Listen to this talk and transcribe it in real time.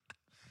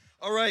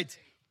All right.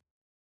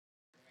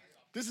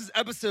 This is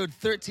episode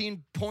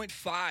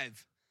 13.5. I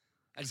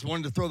just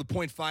wanted to throw the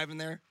 0.5 in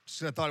there just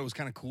 'cause I thought it was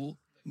kind of cool,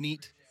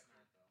 neat.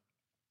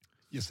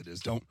 Yes, it is.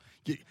 Don't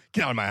get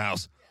out of my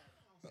house.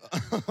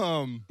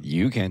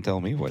 You can't tell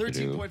me what to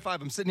do.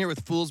 13.5. I'm sitting here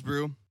with Fool's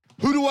Brew.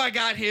 Who do I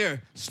got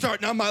here?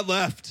 Starting on my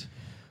left.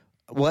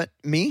 What?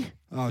 Me?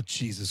 Oh,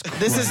 Jesus Christ.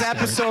 This is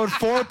episode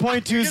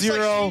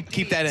 4.20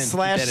 Keep that in.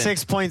 slash Keep that in.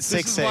 6.66.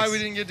 This is why we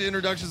didn't get to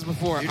introductions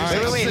before. All Wait,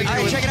 right, wait, wait. All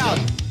right, check it out.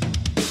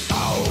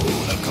 Oh,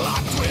 the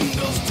clock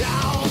dwindles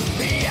down,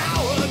 the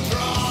hour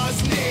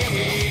draws near.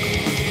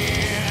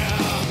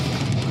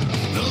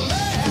 The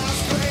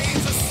last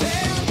grains of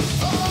sand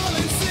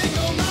falling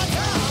signal my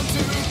time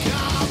to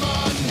come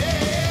on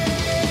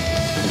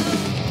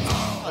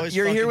near.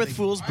 You're here with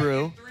Fool's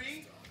Brew.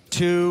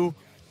 Timmy.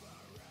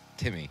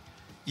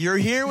 You're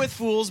here with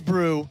Fool's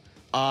Brew.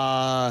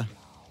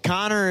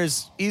 Connor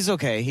he's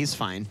okay. He's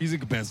fine. He's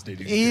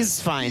incapacitated.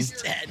 He's fine.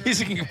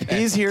 He's incapacitated.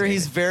 He's here.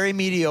 He's very We're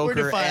mediocre at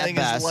defining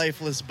best. his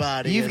lifeless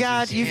body. You've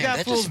got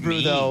that's Fool's just Brew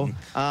mean. though.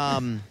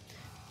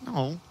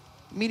 No,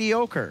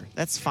 mediocre.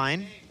 That's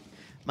fine.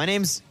 My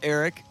name's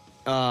Eric.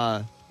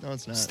 No,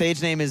 it's not.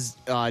 Stage name is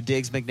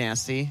Diggs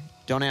McNasty.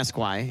 Don't ask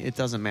why. It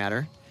doesn't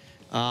matter.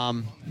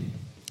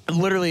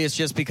 Literally, it's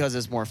just because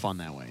it's more fun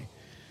that way.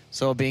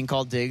 So being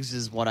called Diggs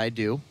is what I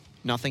do.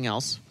 Nothing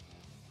else.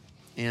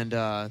 And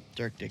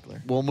Dirk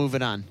Diggler. we'll move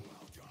it on.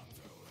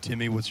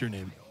 Timmy, what's your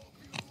name?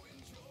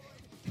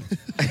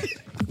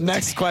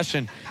 Next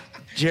question.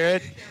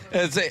 Jarrett.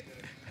 That's it.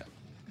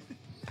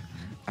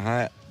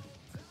 I'm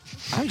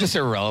just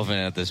irrelevant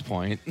at this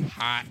point.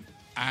 Hi,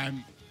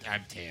 I'm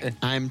Tim.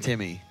 I'm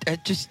Timmy.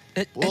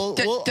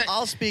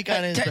 I'll speak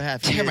on his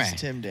behalf. He Timmy. is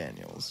Tim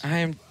Daniels. I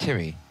am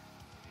Timmy.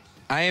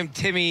 I am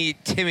Timmy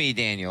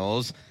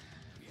Daniels.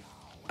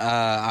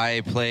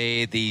 I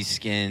play the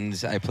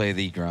skins. I play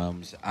the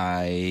drums.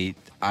 I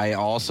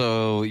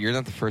also. You're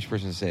not the first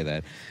person to say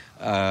that.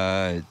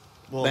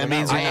 Well, That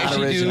means I you're not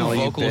actually original, do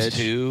you vocals bitch.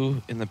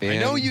 too in the band.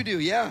 I know you do,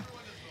 yeah.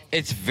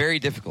 It's very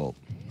difficult.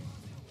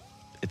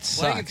 It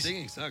Playing and sucks.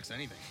 singing sucks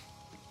anything.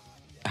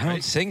 I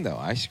don't sing though.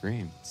 I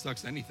scream.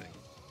 Sucks anything.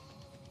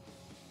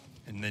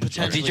 And then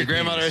I'll teach your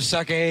grandmother to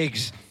suck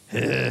eggs.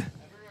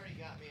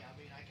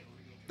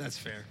 That's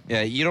fair.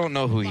 Yeah, you don't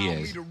know who he Allow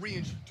me is. to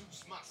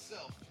reintroduce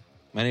myself.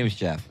 My name is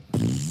Jeff.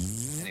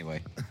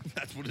 Anyway.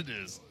 That's what it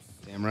is.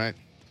 Damn right.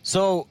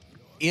 So,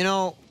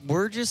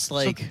 we're just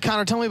like,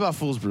 Connor, tell me about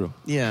Fool's Brew.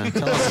 yeah,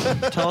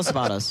 tell us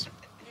about us.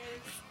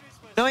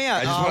 No, yeah.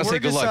 I just want to say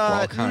good luck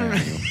while Connor.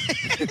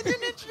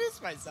 didn't introduce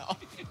myself.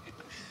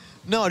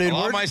 No, dude,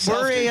 Allow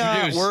myself to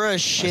introduce we're a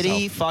shitty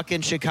myself.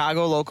 fucking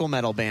Chicago local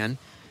metal band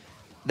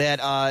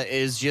that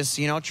is just,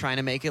 trying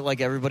to make it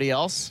like everybody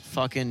else,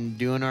 fucking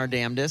doing our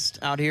damnedest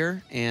out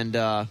here. And,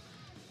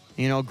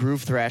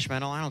 groove thrash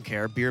metal, I don't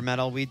care. Beer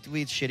metal, we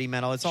shitty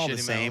metal, it's all the Shitty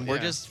same. metal, We're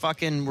yeah. just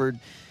fucking,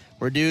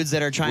 we're dudes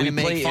that are trying We to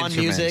make play fun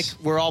instruments.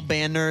 music. We're all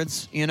band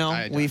nerds,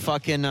 I We don't.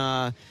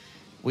 fucking,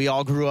 we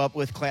all grew up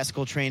with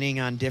classical training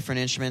on different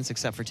instruments,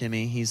 except for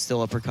Timmy. He's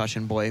still a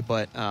percussion boy,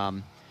 but,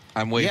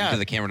 I'm waving Yeah. to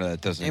the camera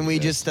that doesn't and we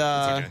exist.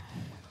 just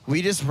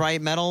we just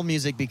write metal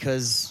music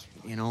because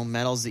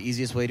metal's the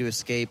easiest way to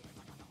escape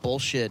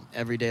bullshit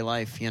everyday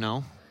life.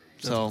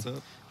 So what's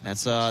up.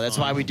 that's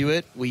why we do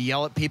it. We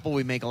yell at people,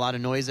 we make a lot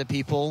of noise at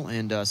people,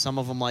 and some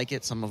of them like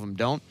it, some of them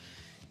don't,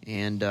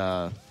 and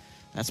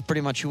that's pretty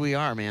much who we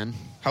are, man.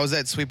 How was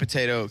that sweet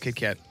potato Kit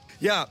Kat?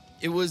 Yeah,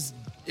 it was.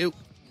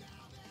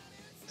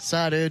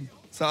 Saw, dude.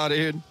 Saw,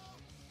 dude.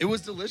 It was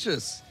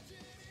delicious.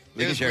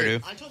 We can share,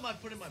 dude. I told him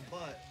I'd put it in my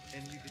butt,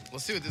 and you could.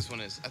 Let's see what this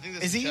one is. I think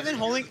this Is he even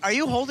holding? Are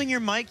you holding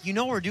your mic?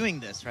 We're doing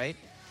this, right?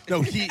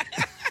 No, he.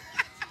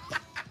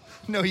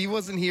 No, he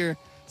wasn't here.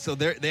 So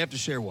they have to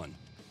share one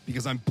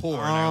because I'm poor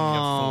and I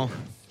only have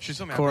 4. She's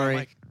so mad.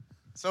 Corey.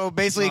 So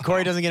basically,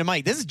 Corey doesn't get a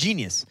mic. This is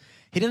genius.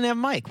 He doesn't have a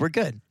mic. We're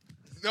good.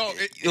 No,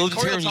 You'll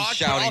just hear him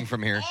shouting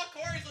from here. All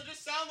Corey's will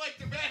just sound like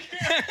they're back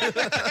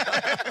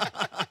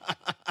here.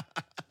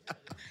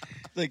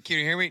 Like, can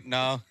you hear me?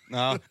 No.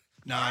 Nah, dude.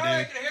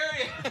 I can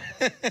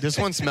hear you. This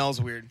one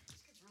smells weird.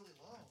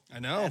 I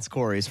know. That's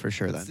Corey's for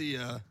sure. That's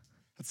Then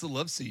that's the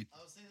love seat.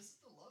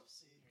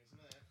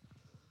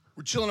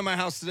 We're chilling in my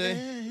house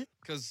today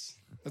because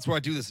that's where I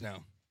do this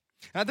now.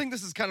 And I think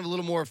this is kind of a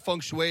little more feng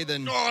shui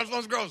than. Oh, this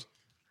one's gross.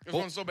 This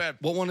one's so bad.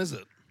 What one is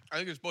it? I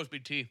think it's supposed to be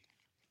tea.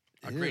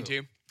 Ew. Green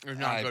tea. It's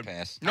not I'd good.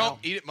 pass. No,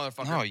 eat it,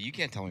 motherfucker. No, you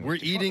can't tell me. We're what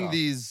to eating fuck off.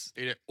 these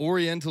Eat it.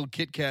 Oriental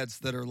Kit Kats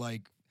that are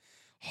like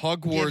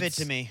Hogwarts. give it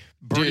to me.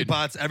 Bertie Dude.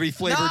 Bott's, every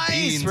flavored Nice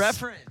beans.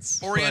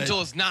 reference.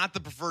 Oriental is not the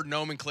preferred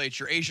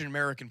nomenclature. Asian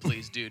American,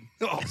 please, dude.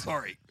 Oh,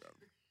 sorry.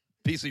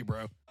 PC,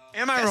 bro.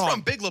 Am I That's wrong?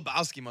 from Big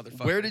Lebowski,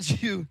 motherfucker.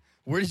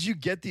 Where did you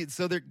get these?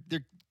 So they're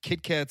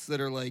Kit Kats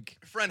that are like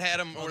A friend had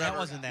them or Well, that whatever.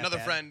 wasn't that Another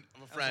bad. friend of a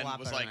That was a friend lot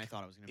was better like than I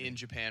thought it was gonna be. in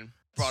Japan.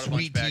 Brought a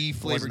bunch sweet back. tea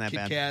flavored Wasn't that Kit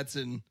bad. Kats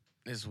and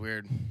It's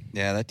weird.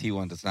 Yeah, that tea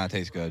one does not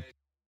taste good.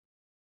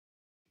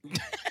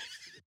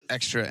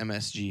 Extra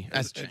MSG.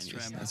 That's Extra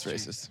Chinese. MSG. That's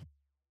racist.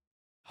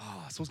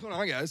 so what's going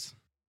on, guys?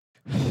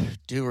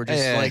 Dude, we're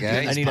just Hey, like guys.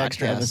 doing I this need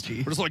extra podcast. MSG.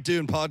 We're just like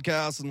doing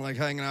podcasts and like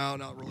hanging out,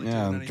 not really doing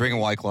Yeah, anything. drinking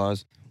White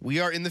Claws. We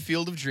are in the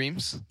field of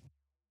dreams.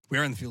 We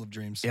are in the field of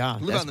dreams. Yeah,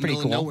 we live that's out in the pretty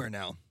middle cool. of nowhere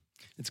now.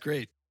 It's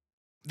great.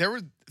 There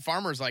were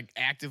farmers like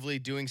actively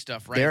doing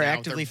stuff right They're now.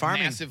 actively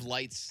farming. Massive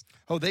lights.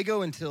 Oh, they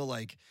go until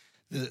like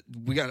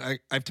I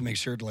have to make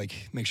sure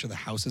the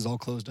house is all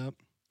closed up,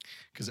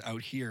 because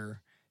out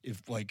here,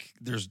 if like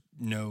there's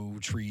no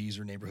trees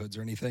or neighborhoods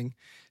or anything,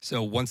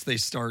 so once they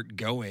start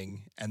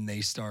going and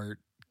they start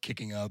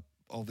kicking up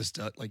all this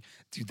stuff, like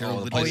dude, Oh, the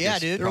literally, place yeah,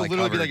 gets dude. there'll probably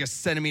literally be covered. like a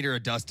centimeter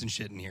of dust and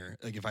shit in here,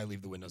 like if I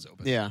leave the windows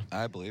open. Yeah.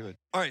 I believe it.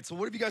 All right, so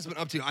what have you guys been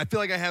up to? I feel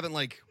like I haven't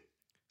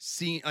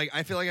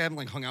I feel like I haven't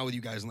like hung out with you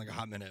guys in like a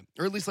hot minute,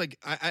 or at least like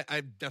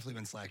I've definitely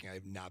been slacking. I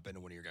have not been to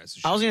one of your guys'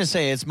 shows. I was gonna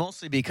say it's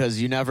mostly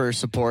because you never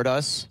support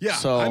us. Yeah,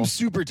 So I'm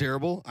super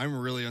terrible. I'm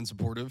really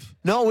unsupportive.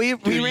 no, we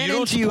Dude, ran you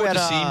don't into you support at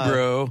the scene,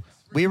 bro.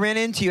 we ran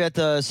into you at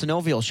the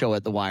Synovial show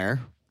at the Wire.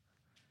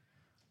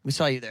 We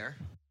saw you there.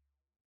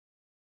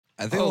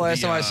 I think the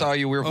last time I saw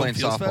you, we were playing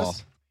Fields softball.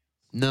 Fest?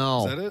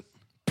 No, Is that it?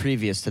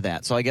 previous to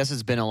that. So I guess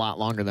it's been a lot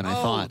longer than I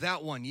thought.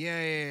 That one.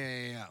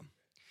 Yeah.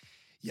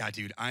 Yeah,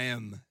 dude, I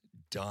am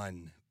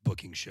done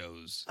booking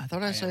shows. I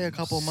thought I saw you a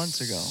couple months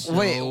ago. So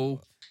Wait.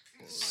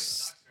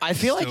 I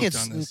feel like stoked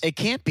on this. it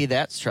can't be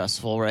that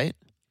stressful, right?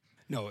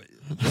 No.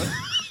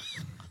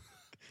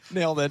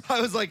 Nailed it.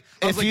 I was like,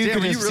 If you damn,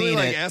 could are you have really seen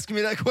like it. asking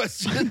me that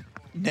question?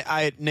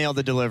 I nailed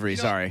the delivery. You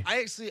know, Sorry.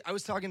 I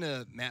was talking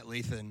to Matt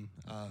Lathan.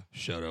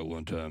 Shout out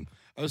one time.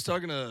 I was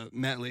talking to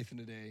Matt Lathan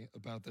today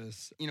about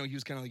this. You know, he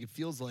was kind of like, it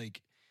feels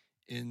like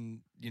in,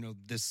 you know,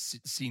 this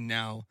scene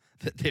now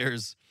that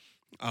there's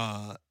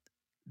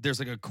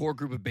like a core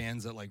group of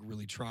bands that like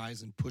really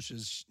tries and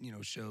pushes, you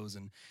know, shows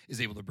and is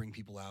able to bring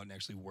people out and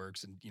actually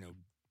works and, you know,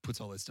 puts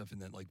all that stuff in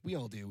that like we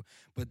all do.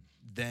 But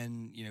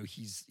then, you know,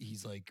 he's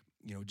like,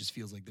 you know, it just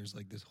feels like there's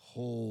like this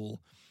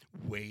whole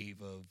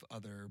wave of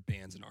other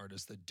bands and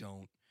artists that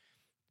don't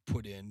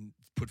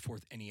put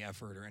forth any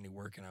effort or any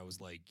work. And I was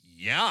like,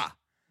 yeah,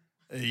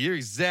 you're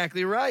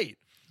exactly right.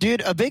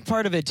 Dude, a big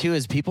part of it too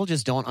is people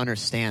just don't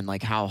understand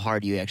like how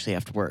hard you actually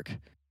have to work.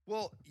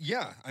 Well,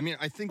 yeah. I mean,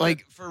 I think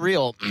Like for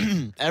real,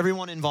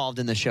 everyone involved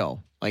in the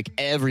show, like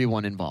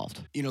everyone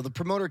involved. you know, the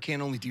promoter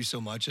can only do so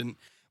much. And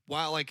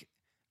while like,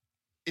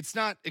 it's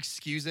not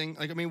excusing,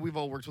 like, I mean, we've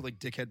all worked with like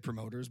dickhead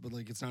promoters, but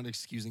like, it's not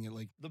excusing it.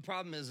 Like, the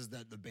problem is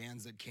that the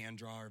bands that can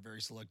draw are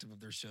very selective of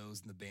their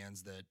shows, and the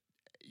bands that,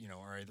 you know,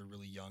 are either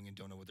really young and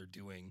don't know what they're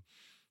doing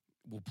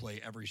will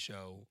play every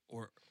show,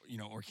 or, you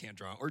know, or can't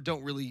draw, or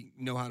don't really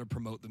know how to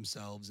promote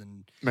themselves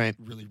and Right.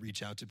 really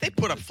reach out to They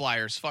people. put up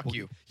flyers. Fuck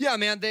you. Yeah,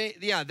 man. They.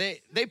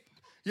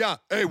 Yeah.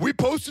 Hey, we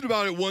posted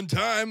about it one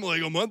time,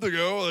 like a month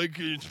ago. Like,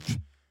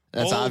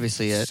 That's all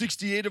obviously it.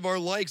 68 of our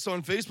likes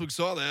on Facebook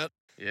saw that.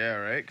 Yeah,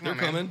 right. Come They're on,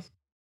 man. coming.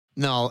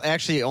 No,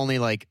 actually only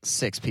like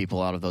 6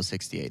 people out of those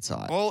 68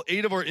 saw it. All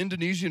 8 of our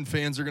Indonesian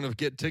fans are gonna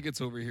get tickets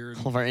over here.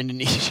 All of our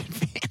Indonesian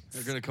fans.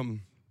 They're gonna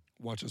come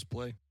watch us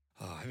play.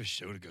 Oh, I have a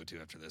show to go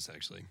to after this.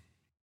 Actually,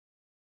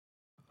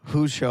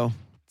 Whose show?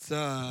 it's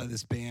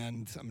this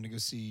band. I'm gonna go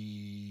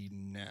see.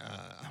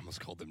 I almost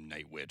called them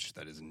Night Witch.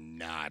 That is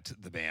not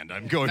the band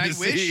I'm going to Night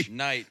Wish? see.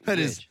 Night. That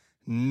is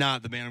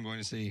not the band I'm going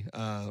to see.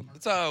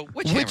 It's a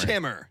Witch Witch Hammer.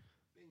 Hammer.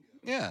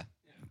 Yeah.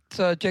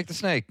 It's Jake the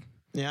Snake.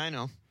 Yeah, I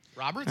know.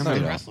 Robert's I the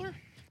remember. wrestler?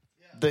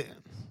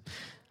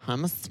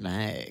 I'm a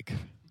snake.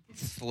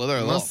 Slither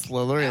I'm a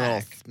slithery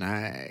little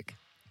snake.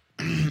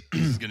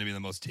 This is gonna be the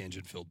most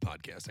tangent-filled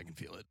podcast. I can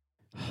feel it.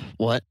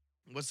 What?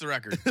 What's the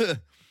record?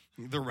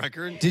 The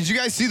record. Did you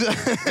guys see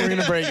the? We're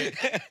gonna break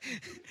it.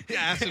 Yeah,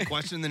 ask a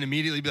question, then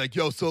immediately be like,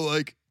 "Yo, so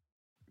like."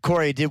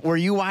 Corey, were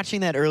you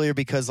watching that earlier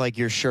because like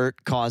your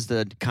shirt caused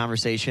a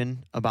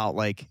conversation about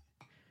like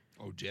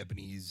Oh,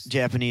 Japanese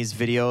Japanese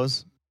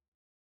videos?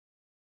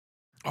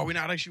 Are we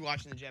not actually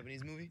watching the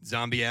Japanese movie?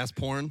 zombie ass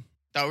porn.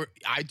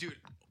 Dude,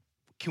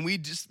 can we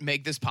just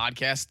make this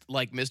podcast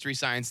like Mystery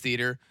Science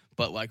Theater,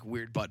 but like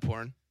weird butt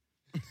porn?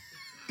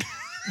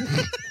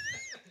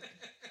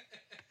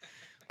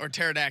 Or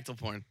pterodactyl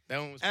porn. That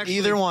one was Actually-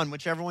 Either one,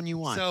 whichever one you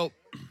want. So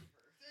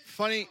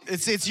funny.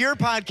 it's your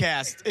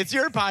podcast. It's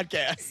your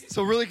podcast.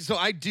 So really, so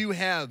I do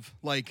have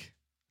like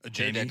a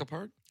Jamie. Pterodactyl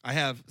part? I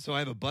have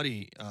a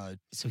buddy.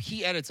 So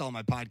he edits all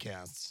my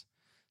podcasts.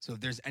 So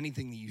if there's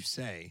anything that you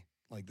say,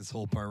 like this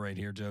whole part right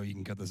here, Joe, you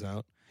can cut this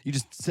out. You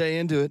just say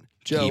into it,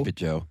 Joe. Keep it,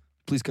 Joe.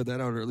 Please cut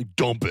that out or like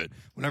dump it.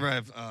 Whenever I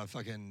have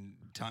fucking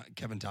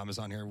Kevin Thomas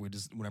on here,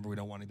 whenever we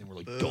don't want anything, we're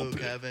like dump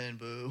it. Kevin,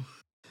 boo.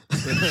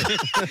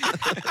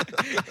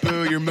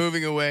 Boo, you're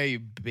moving away, you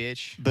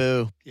bitch.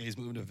 Boo. Yeah, he's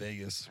moving to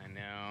Vegas I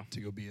know. to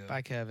go be a.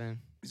 Bye, Kevin.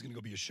 He's gonna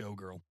go be a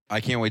showgirl.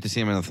 I can't wait to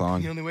see him in the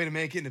thong. The only way to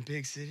make it in a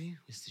big city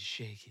is to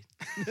shake it.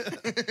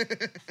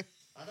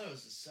 I thought it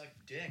was to suck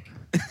dick.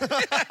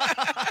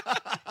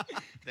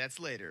 That's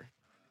later.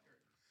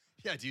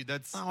 Yeah, dude,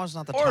 that's. That was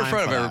not the Or time in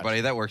front for of that.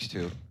 everybody. That works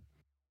too.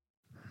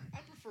 I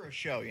prefer a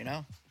show, you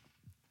know?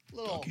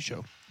 Little Donkey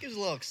show. gives a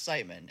little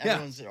excitement. Yeah.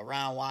 Everyone's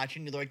around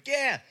watching. They're like,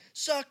 "Yeah,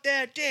 suck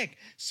that dick,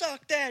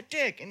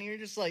 and you're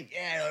just like,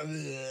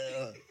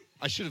 "Yeah."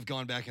 I should have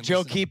gone back and Joe,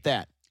 listened. keep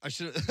that. I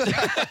should.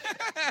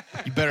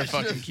 You better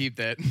fucking keep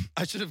that.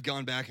 I should have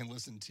gone back and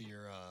listened to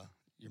your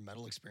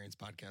Metal Experience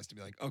podcast to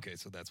be like, okay,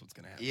 so that's what's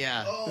gonna happen.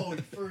 Yeah. Oh,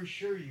 for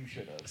sure you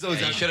should have. So Yeah, is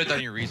you that, should have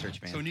done your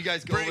research, man. so when you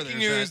guys go over Breaking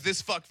there, news: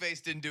 this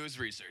fuckface didn't do his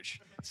research.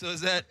 so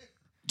is that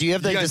Do you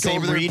have you like the guys go same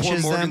over there and reach Poor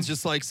as them? Morgan's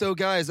just like, so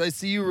guys, I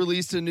see you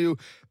released a new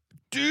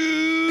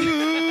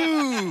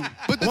dude.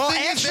 But the Well,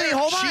 thing actually, is,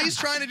 hold on. she's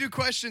trying to do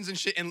questions and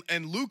shit,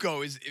 and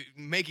Luco is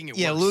making it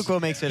Yeah, worse. Luco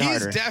makes it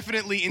harder. He's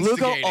definitely Luco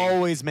instigating.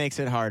 always makes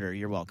it harder.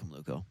 You're welcome,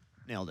 Luco.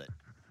 Nailed it.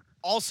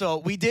 Also,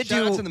 we did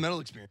Shout do out to the Metal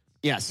Experience.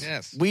 yes,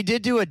 Yes. we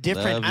did do a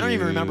different. Love I don't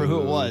even remember who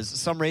it you. was.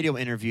 Some radio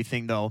interview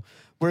thing though,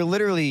 where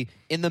literally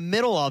in the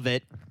middle of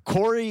it,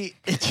 Corey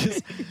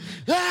just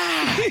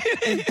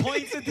and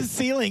points at the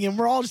ceiling, and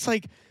we're all just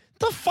like,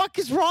 "The fuck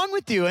is wrong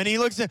with you?" And he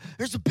looks at,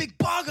 "There's a big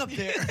bug up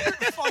there."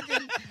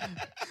 Fucking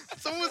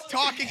Someone was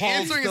talking, Halts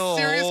answering the a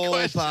serious whole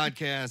question.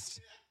 podcast.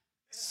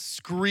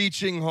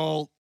 Screeching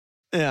halt.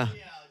 yeah.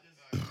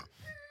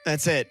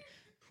 That's it.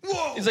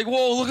 Whoa! He's like,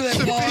 whoa, look at It's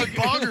that a bug. big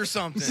bug or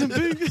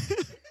something.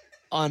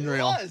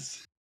 Unreal.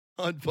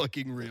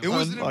 Unfucking real. It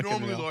was an Unfucking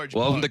abnormally real. large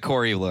Welcome to bug.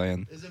 Corey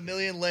Land. There's a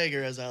million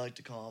legger, as I like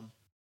to call him.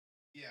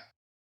 Yeah.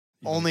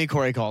 Only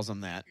Corey calls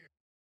him that.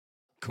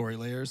 Corey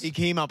layers. He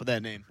came up with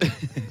that name.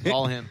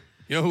 All him.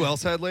 You know who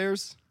else had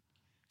layers?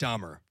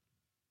 Dahmer.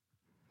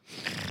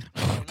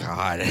 Oh,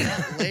 God.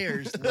 Not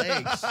layers,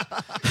 legs.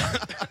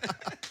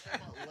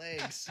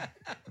 Legs.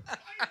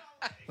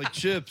 Like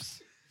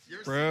chips. You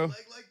ever Bro. seen a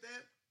leg like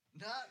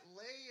that? Not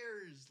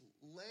layers,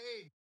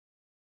 leg.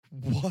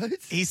 What?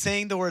 He's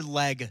saying the word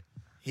leg.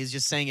 He's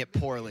just saying it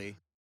poorly.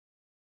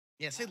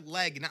 Yeah, say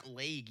leg, not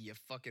leg, you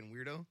fucking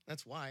weirdo.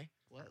 That's why.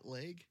 What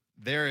leg?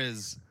 There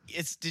is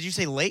Did you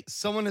say late?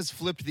 someone has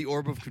flipped the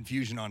orb of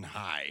confusion on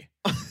high.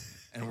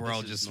 And we're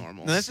all just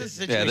normal. No, this is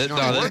a Yeah, situation.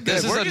 no, We're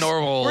this good. is We're a just-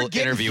 normal we're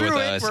getting interview through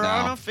with it. us We're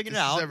now. all figuring it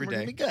This is out. every We're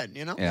gonna day. be good,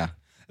 you know? Yeah.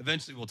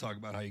 eventually we'll talk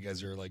about how you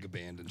guys are like a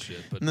band and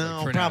shit. But No,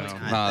 like, for probably now,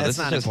 not. No, That's this is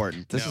not just,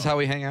 important. This No. is how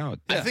we hang out.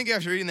 I think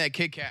after reading that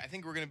Kit Kat, I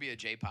think we're gonna be a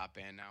J-pop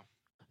band now.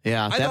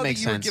 Yeah, I that thought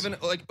makes that you sense. were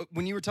giving like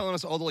when you were telling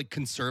us all to like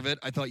conserve it.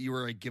 I thought you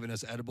were like giving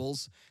us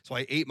edibles. So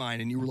I ate mine,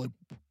 and you were like,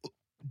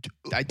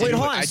 I did Wait, put-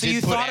 hold I on. So did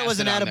you put thought it was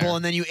acid an on edible, there.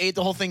 and then you ate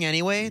the whole thing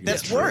anyway?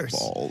 That's worse.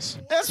 Balls.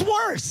 That's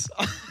worse.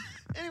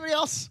 Anybody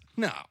else?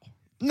 no.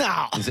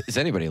 No. Is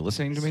anybody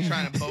listening to me?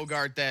 trying to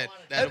bogart that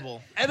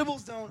edible.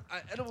 Edibles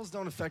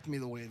don't affect me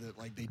the way that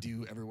like they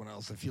do everyone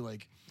else. I feel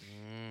like.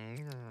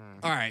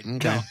 All right. Okay.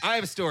 No, I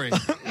have a story.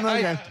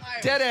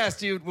 Dead ass,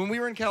 dude. When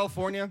we were in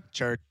California,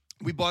 Church.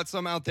 we bought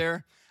some out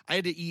there. I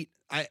had to eat.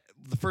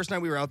 The first night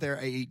we were out there,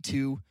 I ate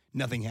 2.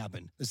 Nothing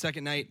happened. The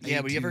second night, I Yeah,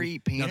 ate but you 2, ever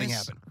eat Nothing penis?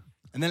 happened.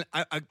 And then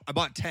I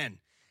bought 10.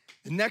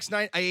 The next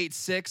night, I ate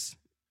 6.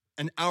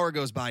 An hour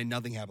goes by,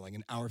 nothing happened. Like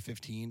an hour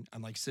 15,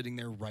 I'm like sitting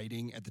there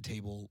writing at the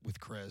table with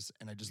Chris,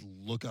 and I just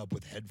look up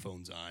with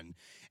headphones on,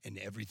 and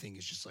everything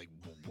is just like.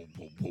 Whoa, whoa,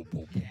 whoa, whoa,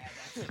 whoa,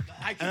 whoa.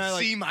 I can And I,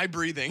 like- see my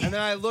breathing. And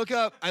then I look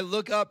up,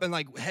 and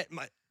like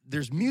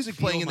there's music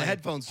playing in the my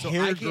headphones, so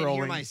hair I can't hear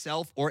growing.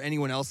 myself or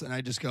anyone else, and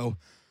I just go,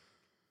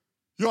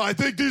 "Yo, I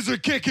think these are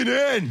kicking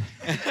in."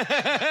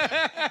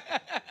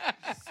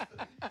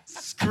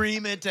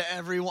 Scream it to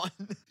everyone.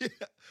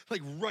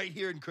 Like right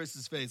here in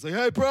Chris's face, like,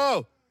 "Hey,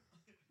 bro,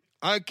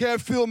 I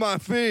can't feel my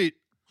feet."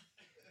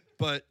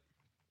 But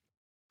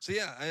so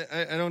yeah,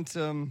 I don't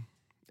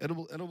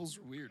edibles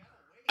are weird.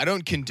 I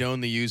don't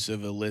condone the use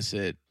of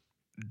illicit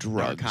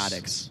drugs.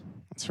 Narcotics.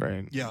 That's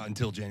right. Yeah,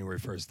 until January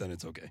 1st, then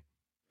it's okay.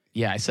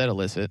 Yeah, I said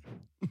illicit.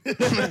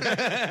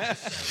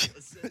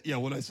 Yeah,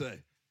 what'd I say?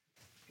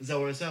 Is that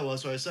what I said? Well,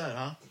 that's what I said,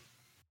 huh?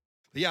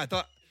 But yeah,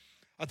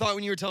 I thought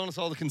when you were telling us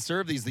all to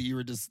conserve these that you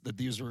were just that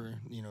these were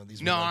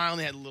these No, were like I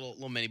only had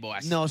little mini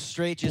boys. No,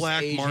 straight just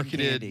black Asian marketed.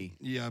 candy.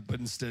 Yeah, but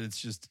instead it's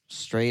just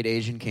Straight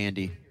Asian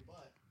candy.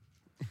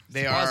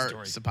 they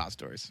Suppository. are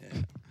suppositories.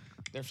 Yeah.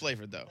 They're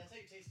flavored though.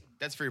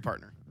 That's for your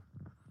partner.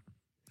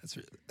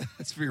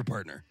 that's for your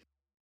partner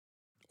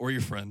or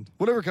your friend,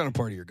 whatever kind of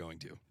party you're going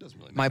to. Doesn't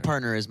really matter. My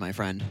partner is my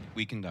friend.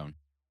 We condone.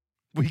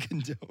 We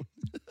condone.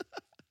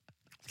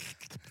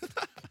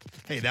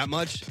 Hey, that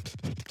much?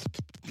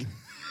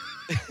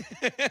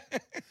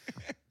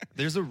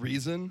 There's a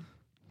reason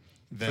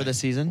that For the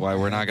season? Why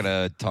we're not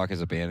gonna talk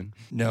as a band?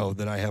 no,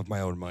 that I have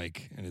my own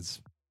mic, and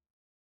it's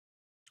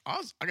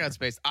I got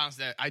space.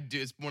 Honestly, I do.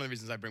 It's one of the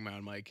reasons I bring my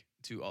own mic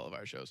to all of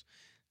our shows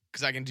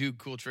because I can do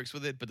cool tricks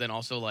with it. But then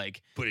also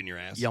like, put in your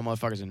ass. y'all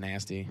motherfuckers are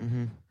nasty,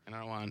 Mm-hmm. and I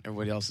don't want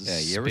everybody else's. Yeah,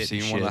 you ever spit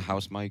and seen one of the shit.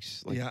 house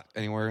mics? Like, Yeah.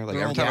 anywhere? Like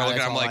They're every all- time I yeah, look at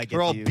that's them, all I like get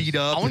They're all to use. beat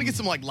up. I want to and- get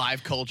some like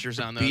live cultures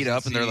on those. beat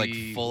up, and they're like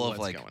see full of what's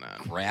like going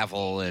on.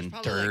 gravel and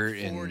Probably dirt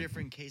like 4 and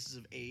different cases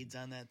of AIDS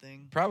on that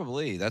thing.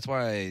 probably that's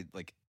why I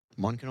like.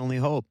 One can only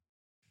hope.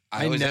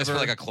 I I always ask for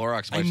never- like a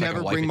Clorox. I wipe so never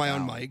can wipe bring it my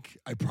own down. mic.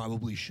 I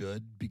probably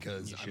should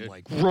because You I'm should.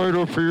 like right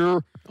up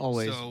here.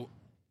 Always. So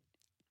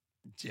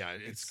yeah,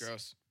 It's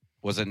gross.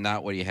 Was it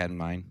not what you had in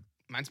mind?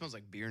 Mine smells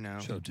like beer now.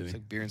 Show it to It's me.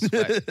 like beer and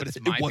sweat, but it's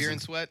It my beer wasn't.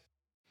 and sweat.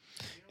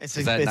 It's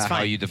Is that it's not fine.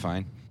 how you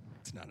define?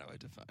 It's not how I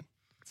define.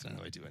 That's not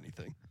how I do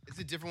anything. Is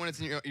it different when it's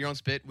in your own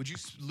spit? Would you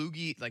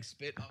loogie like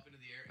spit up into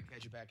the air and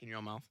catch it back in your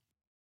own mouth?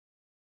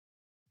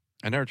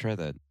 I never tried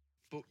that.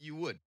 But you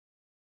would.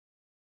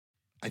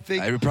 I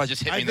think I would probably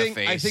just hit me in the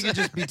face. I think it'd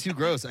just be too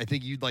gross. I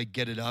think you'd like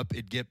get it up,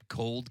 it'd get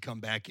cold, come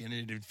back in,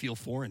 and it'd feel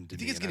foreign to You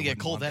me. think it's and gonna I get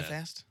wouldn't cold want that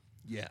fast?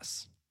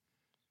 Yes.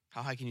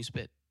 How high can you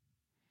spit?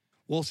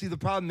 Well, see, the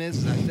problem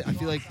is I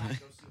feel like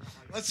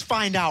Let's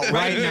find out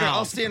right now.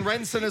 I'll stand right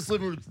in front of this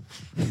living room.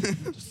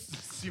 Just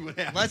see what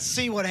happens. Let's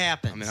see what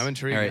happens. I mean, I'm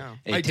intrigued All right. now.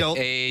 Hey, I don't-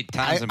 Hey,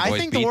 Townsend I boys,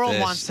 think the beat world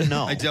this. wants to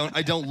know. I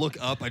don't look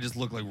up. I just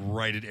look like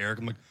right at Eric.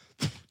 I'm like,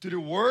 did it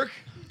work?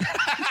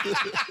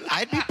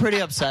 I'd be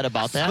pretty upset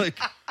about that.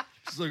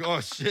 She's like, oh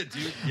shit,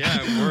 dude. Yeah,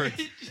 it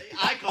worked.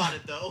 I caught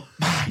it though.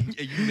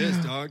 Yeah, you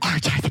missed, dog.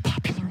 Aren't I the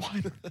popular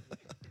one?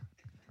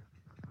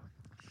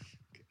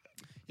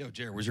 Yo,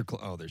 Jared, where's your claw?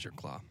 Oh, there's your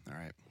claw. All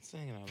right. It's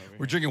hanging out over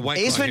We're drinking White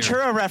Ace Claw here.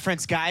 Ventura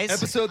reference, guys.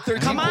 Episode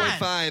Come on.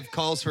 13.5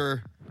 calls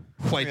for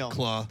White Unreal.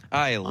 Claw.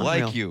 I like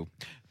Unreal. you.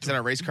 Is that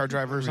a race car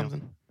driver or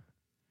something?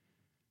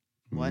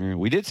 What?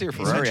 We did see a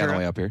Ferrari on the Ventura?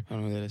 way up here. I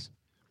don't know who that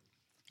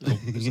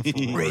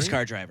is. Race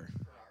car driver.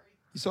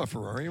 You saw a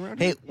Ferrari around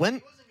Hey, here?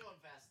 when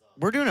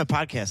we're doing a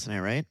podcast tonight,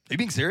 right? Are you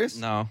being serious?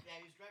 No.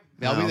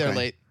 Yeah, I'll be there okay.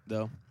 late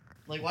though.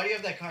 Like, why do you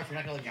have that car if you're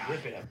not gonna like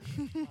rip it up?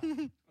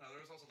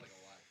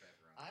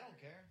 I don't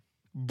care.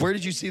 Where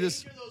did you see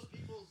this? These are those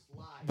people's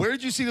lives. Where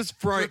did you see this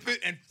Ferrari? Rip it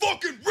and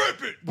fucking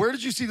rip it. Where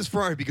did you see this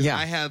Ferrari? Because Yeah.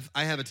 I have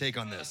a take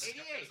on this. 88.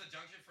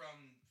 junction from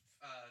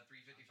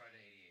 355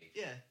 to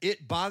 88. Yeah.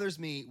 It bothers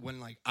me when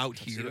like out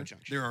here Tuxedo Junction.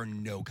 there are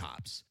no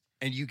cops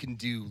and you can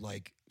do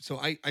like so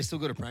I still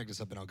go to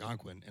practice up in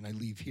Algonquin and I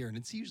leave here and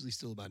it's usually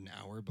still about an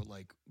hour but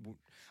like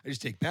I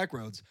just take back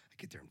roads. I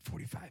get there in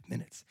 45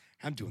 minutes.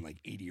 I'm doing like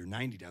 80 or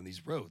 90 down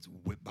these roads,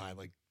 whip by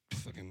like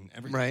fucking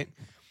everything. Right.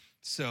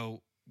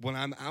 So when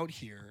I'm out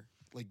here,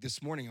 like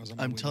this morning I was on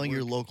my I'm way to telling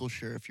your work. local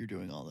sheriff you're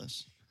doing all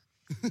this.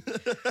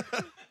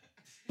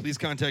 Please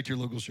contact your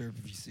local sheriff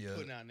if you see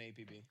Putting out an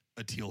APB.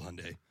 a teal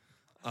Hyundai.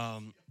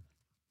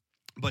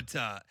 But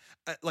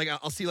like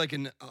I'll see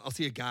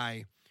a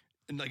guy,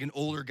 and like an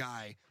older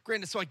guy.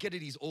 Granted, so I get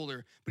it, he's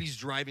older, but he's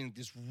driving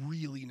this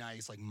really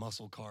nice like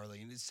muscle car, like,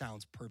 and it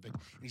sounds perfect.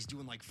 And he's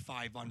doing like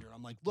 500.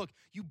 I'm like, look,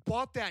 you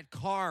bought that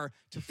car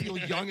to feel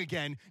young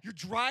again. You're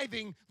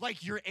driving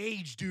like your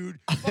age, dude.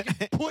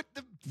 Fucking put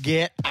the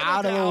Get pedal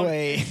out of the down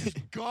way. and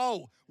just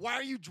go. Why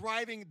are you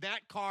driving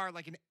that car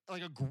like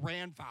a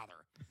grandfather?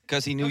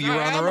 Because he knew 'Cause you were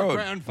I on the am a road.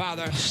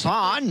 grandfather.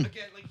 Son.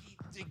 Again, like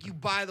you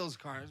buy those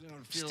cars. You know,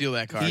 to feel, Steal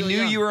that car. He feel knew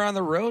young. you were on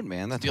the road,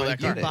 man. That's Steal why that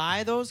he car. did it.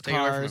 Buy those Take it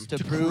away from cars him. to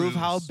To prove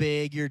how cruise.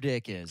 big your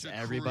dick is. To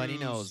Everybody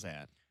cruise. knows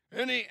that.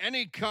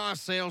 Any car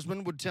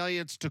salesman would tell you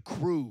it's to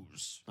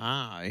cruise.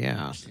 Ah,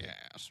 yeah.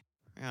 Yes.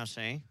 Yeah,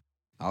 see?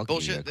 I'll give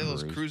you Bullshit. a They have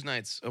those cruise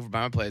nights over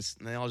by my place,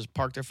 and they all just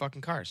park their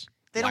fucking cars.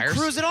 They Liars. don't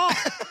cruise at all.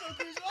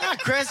 Yeah,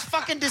 Chris,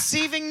 fucking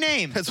deceiving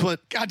name. That's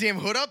what. Goddamn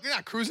hood up. You're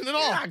not cruising at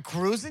all. You're not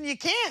cruising, you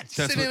can't. That's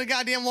Sitting in what- a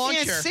goddamn You lawn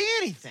can't chair. see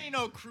anything. Ain't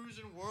no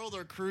cruising world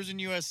or cruising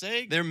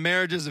USA. Their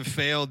marriages have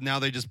failed. Now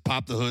they just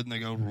pop the hood and they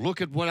go, "Look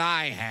at what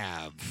I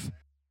have."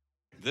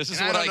 This is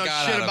And what I I don't know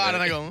got shit out about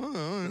of it.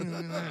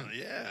 it. And I go,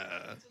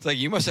 Yeah. It's like,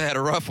 you must have had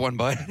a rough one,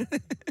 bud.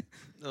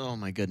 Oh,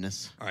 my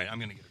goodness. All right, I'm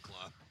gonna get a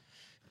claw.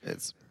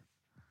 It's.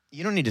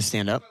 You don't need to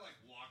stand up.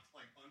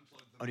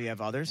 Oh, do you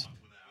have others?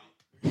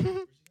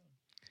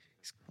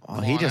 Oh,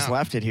 he Clawing just out.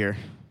 left it here.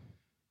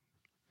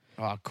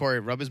 oh, Corey,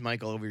 rub his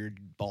mic all over your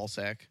ball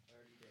sack.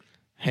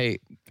 Hey,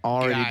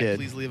 already God, did.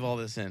 Please leave all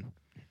this in.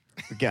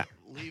 Yeah,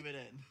 Leave it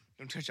in.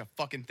 Don't touch a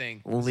fucking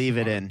thing. leave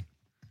it in.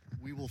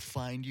 We will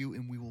find you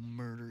and we will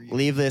murder you.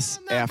 Leave this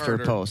Not after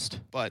murder. post.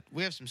 But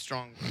we have some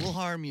strong, We'll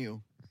harm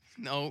you.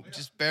 no,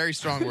 just very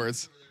strong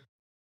words.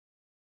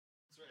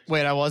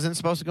 Wait, I wasn't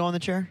supposed to go in the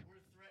chair?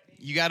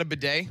 You got a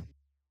bidet?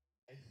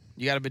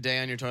 You got a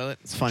bidet on your toilet?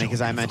 It's funny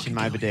because I mentioned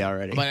my bidet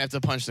already. I might have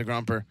to punch the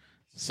grumper.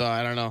 So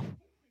I don't know.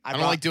 I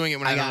don't like doing it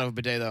when I don't have a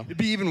bidet, though. It'd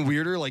be even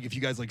weirder, like if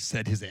you guys like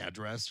said his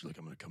address. You're like,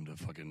 I'm gonna come to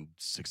fucking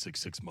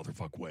 666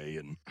 motherfuck way,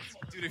 and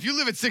Dude, if you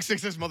live at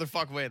 666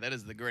 motherfuck way, that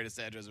is the greatest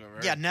address I've ever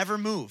heard. Yeah, never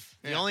move.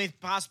 The Yeah. only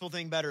possible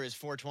thing better is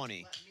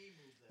 420.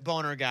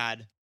 Boner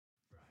God.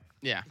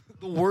 Yeah.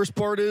 the worst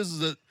part is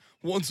that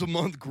once a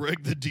month,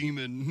 Greg the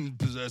Demon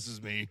possesses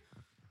me.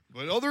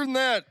 But other than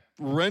that,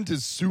 rent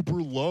is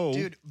super low.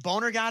 Dude,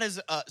 Boner God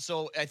is,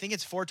 so I think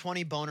it's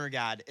 420 Boner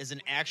God is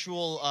an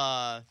actual,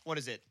 what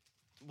is it?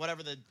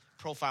 Whatever the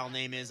profile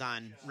name is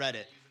on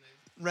Reddit.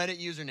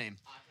 Reddit username.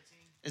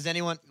 Is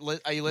anyone,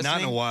 are you listening?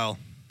 not in a while.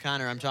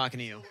 Connor, I'm talking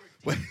to you.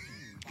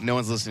 No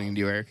one's listening to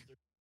you, Eric.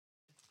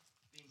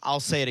 I'll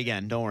say it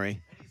again. Don't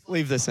worry.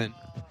 Leave this in.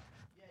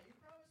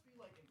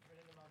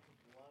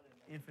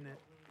 Infinite.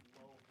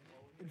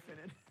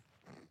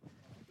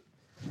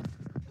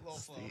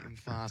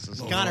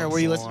 Connor, were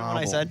you listening to what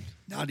I said?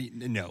 Not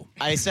even, no.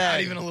 I said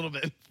Not even a little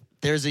bit.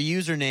 there's a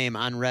username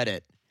on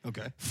Reddit,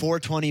 Okay.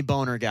 420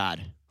 Boner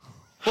God.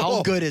 How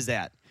Oh. good is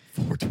that?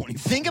 420 20.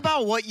 Think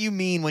about what you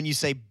mean when you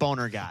say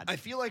boner god. I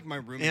feel like my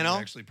roommate You know?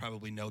 would actually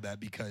probably know that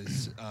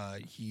because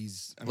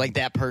he's I Like mean,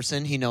 that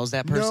person, he knows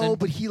that person. No,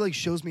 but he like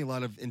shows me a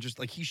lot of interest.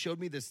 Like he showed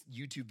me this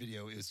YouTube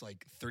video. It was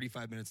like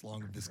 35 minutes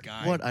long of this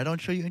guy. What? I don't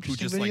show you who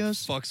interesting just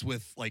videos. like fucks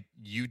with like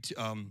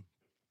YouTube.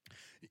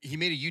 He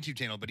made a YouTube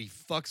channel, but he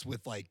fucks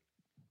with like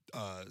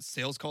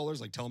sales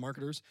callers, like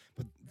telemarketers.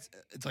 But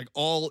it's like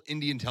all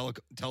Indian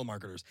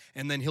telemarketers,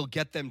 and then he'll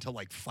get them to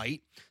like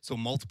fight. So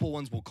multiple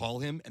ones will call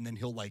him, and then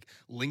he'll like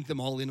link them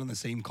all in on the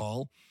same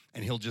call,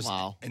 and he'll just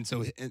Wow. And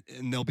so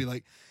and they'll be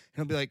like,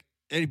 and he'll be like,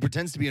 and he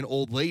pretends to be an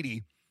old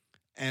lady,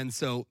 and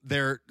so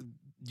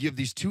you have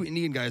these two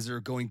Indian guys that are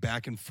going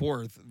back and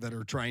forth that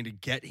are trying to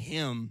get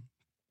him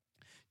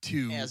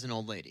to As an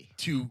old lady.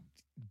 to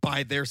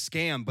buy their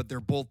scam, but they're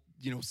both,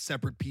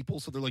 separate people.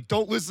 So they're like,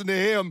 don't listen to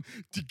him.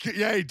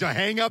 To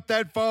hang up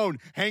that phone.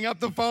 Hang up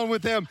the phone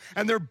with him.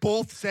 And they're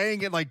both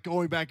saying it like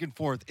going back and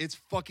forth. It's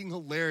fucking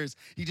hilarious.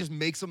 He just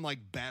makes them like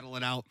battle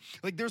it out.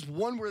 Like there's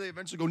one where they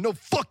eventually go, no,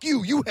 fuck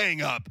you. You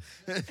hang up.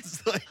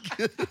 It's like,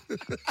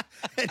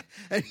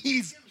 and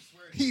he's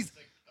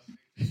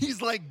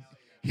like,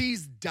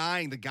 he's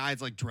dying. The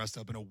guy's like dressed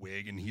up in a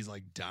wig and he's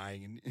like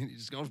dying. And he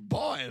just goes,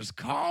 boys,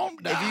 calm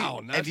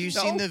down. Have you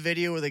seen the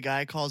video where the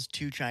guy calls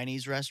two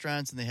Chinese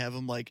restaurants and they have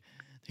him like,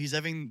 he's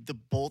having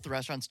both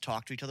restaurants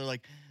talk to each other,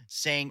 like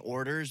saying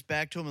orders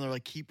back to him, and they're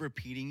like keep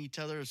repeating each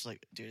other. It's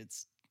like, dude,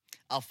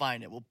 I'll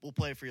find it. We'll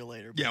play it for you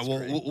later. Yeah, it's well,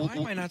 great. Why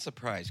am I not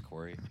surprised,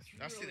 Corey?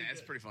 I've seen that.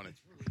 It's pretty funny.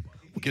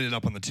 we'll get it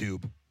up on the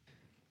tube.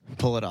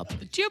 Pull it up.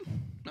 Jim.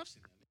 I've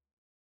seen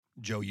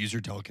that. Joe, use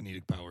your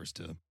telekinetic powers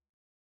to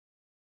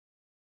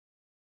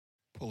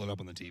pull it up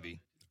on the TV.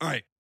 All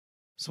right.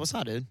 So what's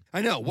up, dude?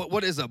 I know.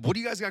 What is up? What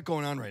do you guys got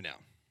going on right now?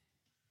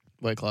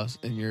 White Claws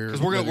in your.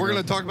 Because we're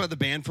gonna talk about the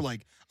band for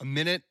like a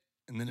minute,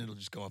 and then it'll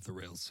just go off the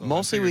rails. So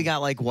Mostly we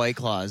got like White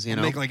Claws, you I'll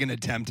know. make like an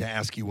attempt to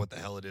ask you what the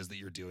hell it is that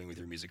you're doing with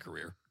your music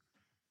career.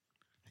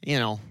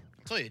 I'll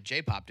tell you,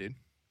 J-pop, dude.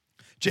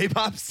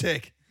 J-pop's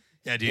sick.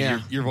 Yeah, dude.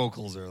 Yeah. Your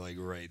vocals are like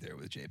right there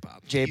with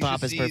J-pop.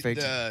 J-pop You is should see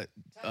perfect.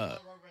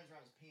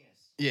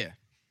 Yeah.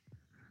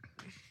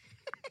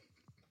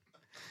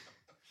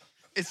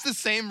 It's the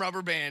same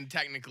rubber band,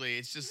 technically.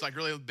 It's just like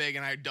really big,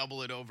 and I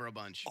double it over a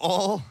bunch.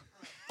 All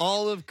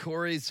of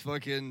Corey's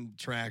fucking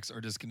tracks are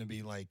just gonna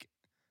be like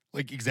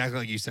exactly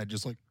like you said,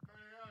 just like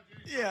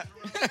Yeah.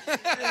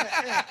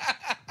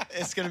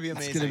 It's gonna be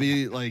amazing. it's gonna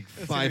be like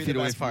It's 5 gonna be feet the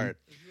away best from part.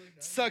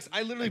 It sucks.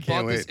 I literally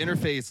can't bought this wait.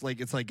 interface. Like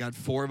it's like got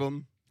 4 of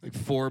them, like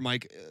 4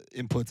 mic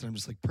inputs, and I'm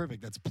just like,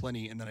 perfect. That's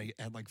plenty. And then I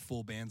had like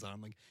full bands on.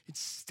 I'm like,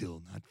 it's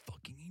still not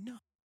fucking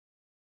enough.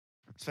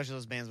 Especially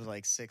those bands with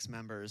like 6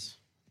 members.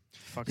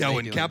 Fuck Yeah, they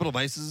when doing? Capital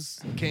Vices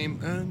came,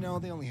 no,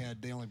 they only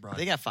brought.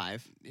 They got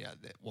 5. yeah.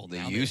 Well, They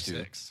now used have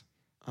to. 6.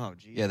 Oh,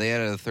 geez. Yeah, they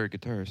added a third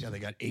guitarist. Yeah, they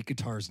got 8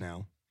 guitars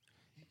now,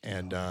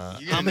 and How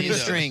many need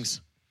those.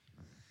 strings?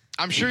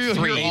 I'm sure you'll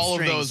Three hear all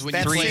of strings. those when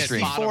That's you play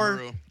three at strings.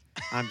 Bonnaroo.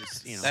 I'm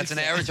just, you know. That's an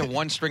average of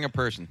 1 string a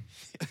person.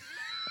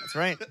 That's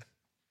right.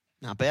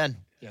 Not bad.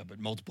 yeah, but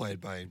multiply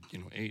it by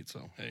 8.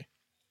 So hey,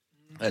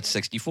 That's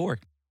 64.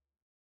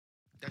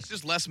 That's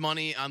just less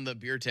money on the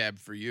beer tab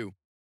for you.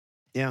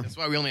 Yeah. That's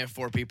why we only have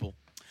 4 people.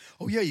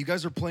 oh yeah, you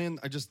guys are playing.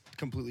 I just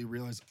completely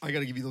realized I got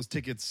to give you those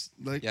tickets.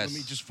 Like, Yes. let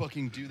me just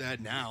fucking do that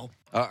now.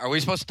 Are we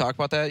supposed to talk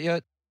about that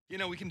yet?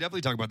 We can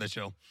definitely talk about that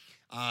show.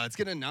 It's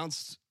getting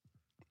announced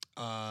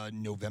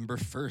November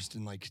 1st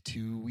in like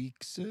 2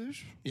 weeks.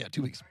 Yeah,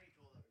 2 weeks.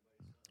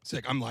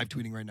 Sick. I'm live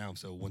tweeting right now,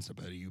 so one step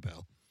ahead of you,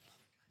 pal.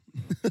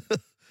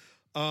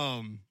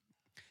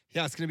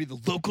 Yeah, it's gonna be the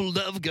local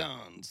love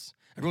guns.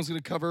 Everyone's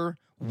gonna cover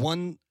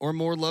one or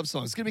more love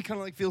songs. It's gonna be kind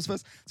of like Feels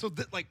Fest. So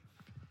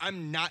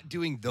I'm not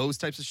doing those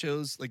types of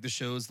shows, like the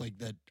shows like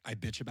that I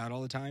bitch about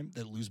all the time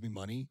that lose me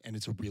money, and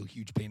it's a real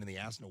huge pain in the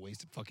ass and a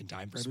waste of fucking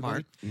time for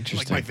everybody.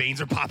 Like my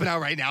veins are popping out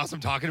right now, so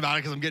I'm talking about it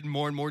because I'm getting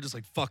more and more just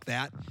like fuck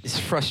that. It's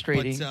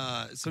frustrating.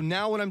 But so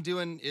now what I'm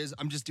doing is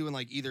I'm just doing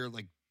like either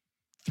like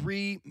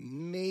 3,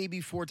 maybe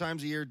 4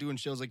 times a year doing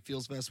shows like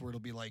Feels Fest where it'll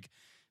be like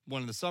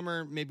one in the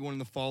summer, maybe one in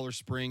the fall or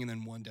spring, and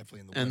then one definitely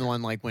in the winter. And the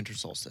one like Winter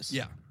Solstice.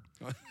 Yeah.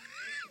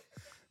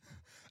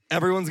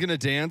 Everyone's gonna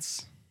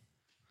dance.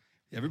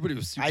 Yeah, everybody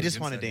was super I just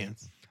against want to that, man.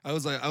 dance. I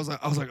was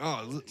like,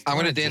 oh, I'm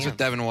going to dance with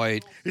Devin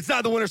White. it's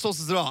not the winter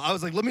solstice at all. I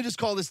was like, let me just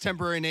call this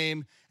temporary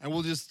name, and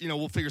we'll just,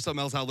 we'll figure something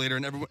else out later.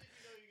 And everyone,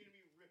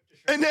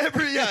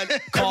 everyone's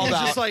Called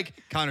just out. like,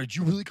 Connor, did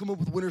you really come up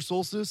with winter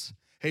solstice?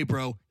 Hey,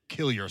 bro,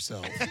 kill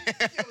yourself.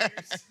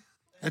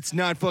 That's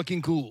not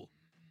fucking cool.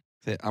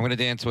 I'm going to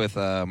dance with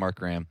Mark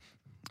Graham.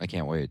 I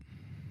can't wait.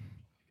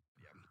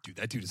 Dude,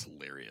 that dude is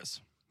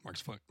hilarious.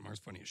 Mark's funny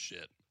as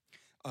shit.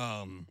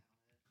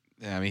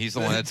 Yeah, I mean, he's the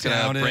one that's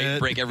Down going to it.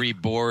 break every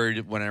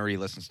board whenever he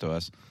listens to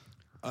us.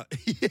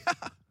 Yeah.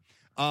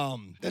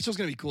 That show's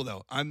gonna be cool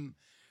though. I'm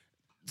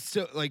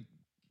so like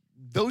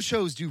those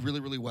shows do really,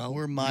 really well.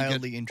 We're You get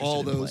mildly interested all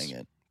in those. playing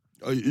it.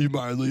 Are you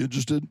mildly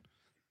interested?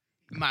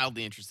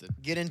 Mildly interested.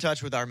 Get in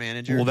touch with our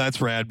manager. Well,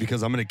 that's rad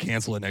because I'm gonna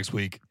cancel it next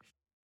week.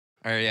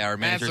 All right, yeah, our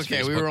That's manager's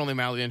okay. We Facebook. were only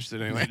mildly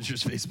interested anyway.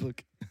 Manager's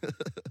Facebook.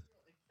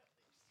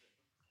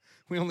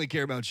 We only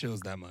care about shows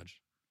that much.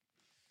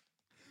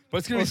 But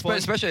it's gonna be fun.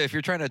 Especially if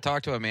you're trying to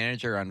talk to a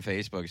manager on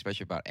Facebook,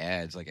 especially about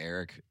ads, like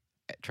Eric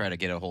tried to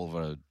get a hold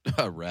of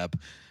a rep,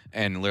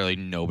 and literally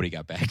nobody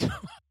got back to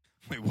him.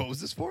 Wait, what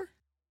was this for?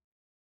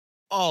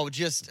 Oh,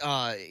 just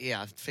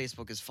yeah,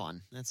 Facebook is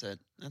fun. That's it.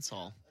 That's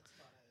all.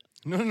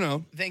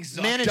 No. Thanks,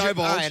 Zuck. Manager. All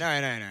Divulge.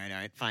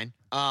 right. Fine.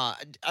 I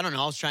don't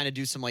know. I was trying to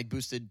do some like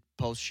boosted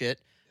post shit.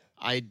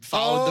 I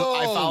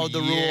followed the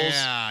rules.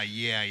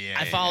 Yeah.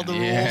 I followed the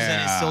rules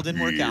and it still didn't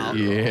work out.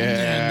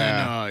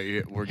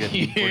 We're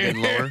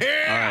getting lower.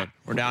 All right,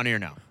 we're down here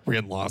now. We're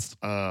getting lost.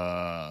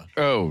 Oh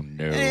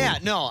no. Yeah,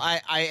 no.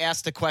 I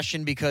asked a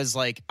question because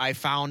like I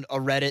found a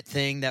Reddit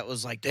thing that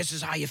was like, this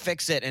is how you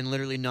fix it, and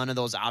literally none of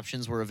those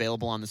options were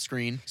available on the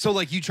screen. So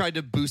like you tried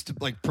to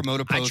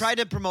promote a post. I tried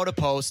to promote a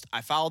post.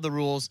 I followed the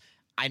rules.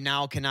 I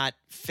now cannot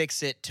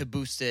fix it to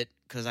boost it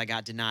because I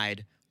got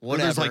denied.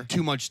 Whatever. There's like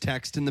too much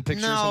text in the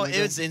picture. No, or something it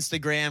like was that?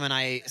 Instagram, and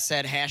I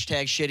said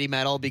hashtag shitty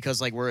metal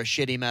because like we're a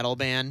shitty metal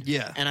band.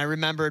 Yeah. And I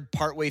remembered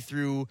partway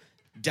through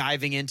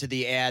diving into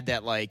the ad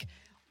that like,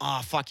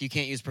 oh fuck, you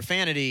can't use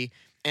profanity,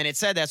 and it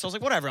said that, so I was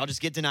like, whatever, I'll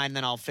just get denied and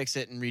then I'll fix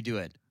it and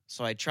redo it.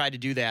 So I tried to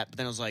do that, but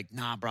then I was like,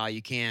 nah, bro,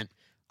 you can't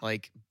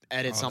like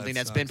edit something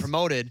that that's been sucks.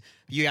 promoted.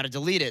 You got to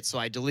delete it. So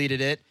I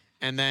deleted it,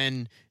 and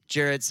then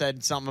Jared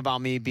said something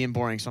about me being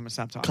boring, so I'm gonna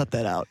stop talking. Cut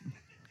that out.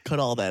 Cut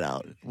all that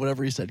out.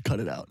 Whatever he said, cut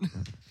it out.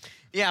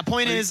 Yeah,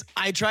 point is,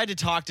 I tried to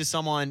talk to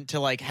someone to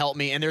like help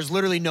me, and there's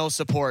literally no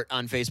support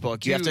on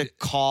Facebook. You have to Dude,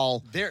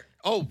 call There.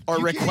 or you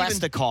can't request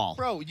even- a call.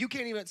 Bro, you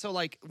can't even. So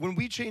like when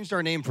we changed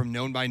our name from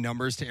Known by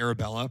Numbers to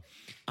Arabella,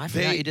 I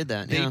forgot you did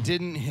that. They yeah.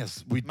 didn't.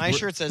 Yes, My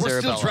shirt says we're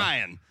Arabella. still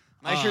trying.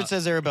 My shirt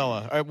says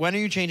Arabella. All right, when are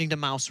you changing to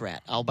Mouse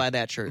Rat? I'll buy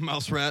that shirt.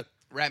 Mouse Rat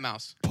Rat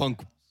Mouse. Punk.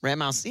 Rat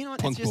Mouse. You know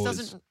what? It Punk just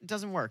boys.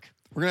 doesn't work.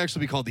 We're gonna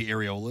actually be called the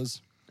Areolas.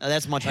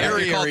 That's much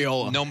Harry better.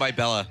 Areola. Known by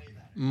Bella.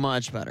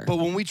 Much better. But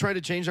when we tried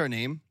to change our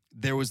name,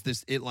 there was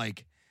this.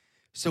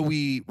 So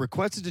we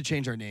requested to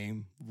change our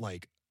name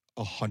like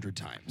 100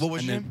 times. What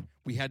was and your then name?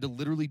 We had to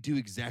literally do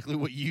exactly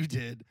what you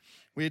did.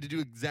 We had to do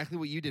exactly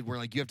what you did, where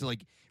like you have to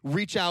like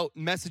reach out,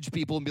 message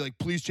people, and be like,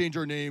 "Please change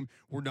our name.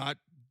 We're not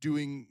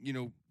doing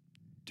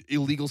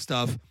illegal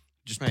stuff.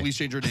 Just Right. please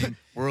change our name."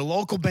 We're a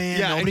local band.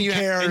 Yeah, and Nobody you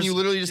cares. and you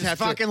literally just have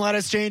to- fucking let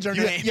us change our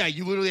name. Yeah,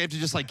 you literally have to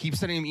just like keep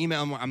sending them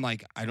email. I'm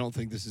like, I don't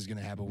think this is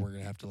gonna happen. We're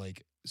gonna have to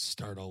like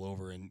start all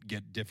over and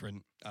get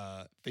different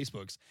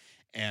Facebooks,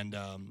 and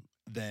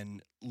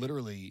then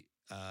literally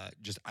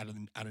just out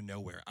of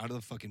nowhere, out of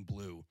the fucking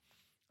blue,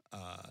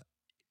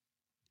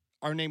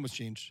 our name was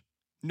changed.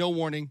 No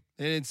warning.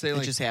 They didn't say It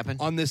like just happened.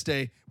 on this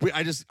day.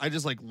 I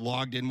just like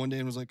logged in one day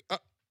and was like,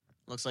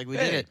 Looks like we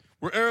hey, did it.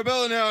 we're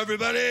Arabella now,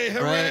 everybody!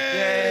 Hooray!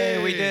 Right.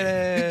 Yay, we did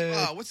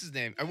it. What's his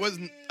name? It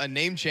wasn't a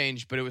name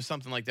change, but it was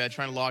something like that.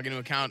 Trying to log into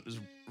an account. It was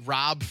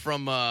Rob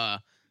from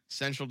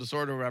Central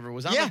Disorder or whatever.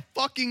 Was on Yeah. the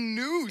fucking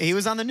news. He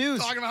was on the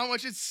news. talking about how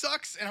much it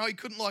sucks and how he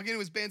couldn't log into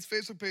his band's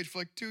Facebook page for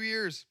like 2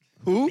 years.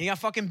 Who? He got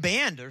fucking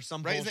banned or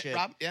some Right? Is bullshit. it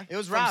Rob? Yeah. It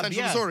was From Rob.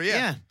 Central yeah. Disorder,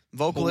 yeah.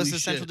 Vocalist Holy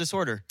of Central shit.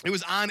 Disorder. It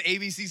was on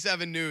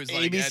ABC7 News.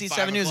 Like, ABC at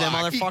 7 News. 5 That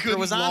o'clock. He motherfucker couldn't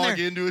was on log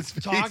there. into his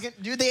face. Talking,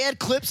 dude, they had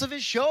clips of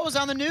his shows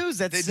on the news.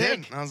 That's They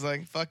sick. did. I was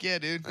like, fuck yeah,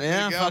 dude. Way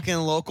Yeah, to go. fucking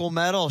local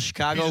metal,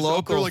 Chicago He's just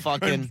up there local,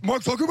 like, fucking. "And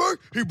Mark Zuckerberg,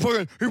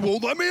 he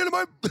won't let me into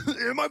my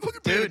fucking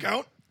bank Dude.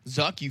 account.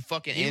 Zuck, you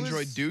fucking He Android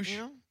was, douche. you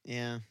know,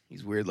 yeah,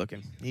 He's weird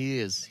looking. he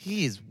is.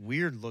 He is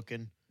weird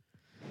looking.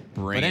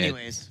 Bring But it.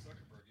 anyways,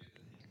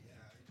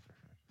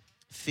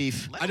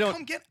 thief. Let I him don't-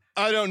 come get.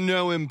 I don't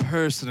know him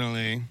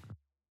personally,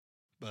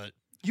 but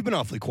you've been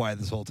awfully quiet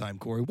this whole time,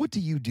 Corey. What do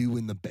you do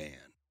in the band?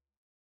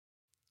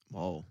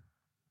 Whoa,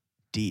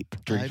 deep.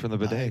 Drinks I- from the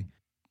bidet. I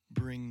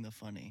bring the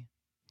funny.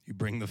 You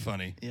bring the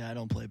funny. Yeah, I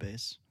don't play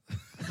bass.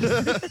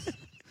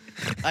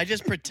 I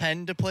just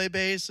pretend to play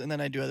bass, and then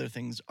I do other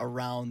things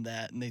around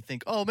that, and they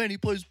think, "Oh man, he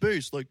plays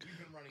bass." Like, You've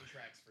been running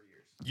tracks for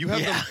years. You have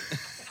Yeah.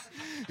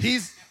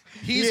 the.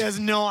 He has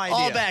no idea.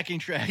 all backing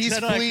tracks. He's I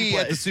don't actually flea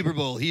at play. the Super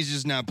Bowl. He's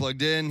just not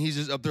plugged in. He's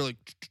just up there like.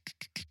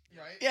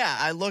 Right? Yeah,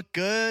 I look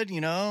good,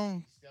 you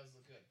know. Does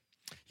look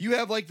good. You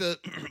have like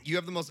you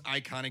have the most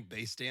iconic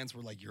bass stance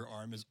where like your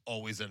arm is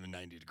always at a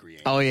 90-degree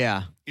angle. Oh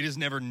yeah, It is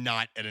never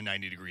not at a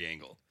 90-degree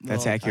angle.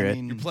 That's Well, accurate. I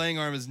mean, Your playing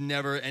arm is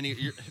never any.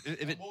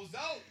 Elbows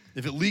out.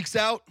 If it leaks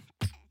out,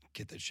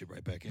 get that shit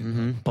right back in.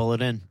 mm-hmm. Pull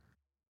it in.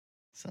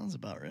 sounds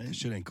about right. That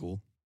shit ain't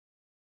cool.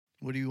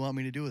 What do you want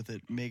me to do with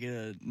it? Make it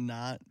a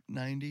not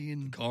 90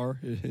 and Car,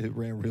 it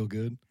ran real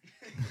good.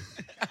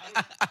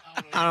 I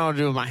don't know what to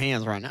do with my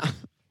hands right now.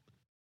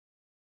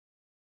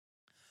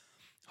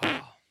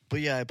 But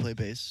yeah, I play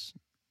bass,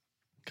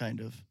 kind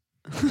of.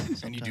 And you do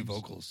Sometimes.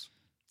 vocals.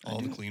 I All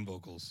the do. clean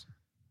vocals.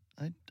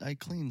 I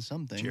clean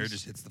some things. Jared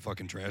just hits the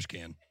fucking trash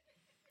can.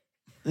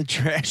 The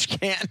trash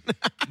can.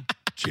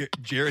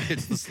 Jared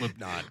hits the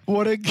Slipknot.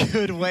 What a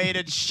good way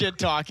to shit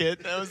talk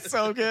it. That was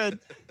so good.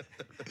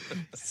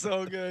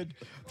 So good.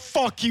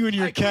 Fuck you and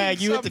your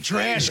keg. You hit the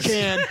trash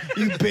can,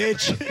 you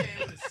bitch.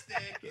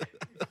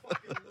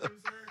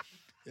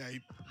 Yeah,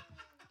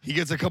 He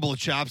gets a couple of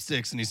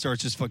chopsticks and he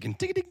starts just fucking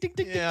ding ding ding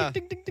ding Yeah.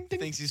 ding ding ding ding.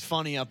 Thinks he's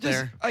funny up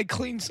there. I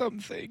clean some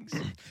things.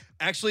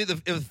 Actually, the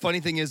funny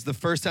thing is, the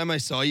first time I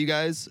saw you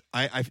guys,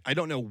 I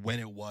don't know when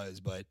it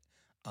was, but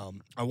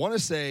I want to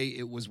say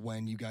it was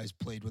when you guys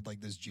played with like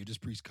this Judas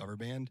Priest cover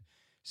band,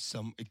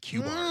 a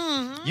Q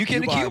Bar. You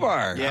came to Q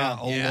Bar. Yeah.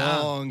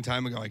 A long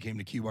time ago, I came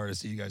to Q Bar to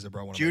see you guys. I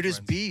brought one of my Judas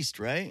friends. Beast,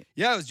 right?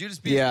 Yeah, it was Judas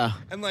Beast. Yeah.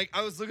 And like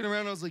I was looking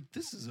around, I was like,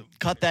 this is a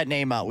Cut that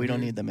name out. We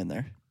don't need them in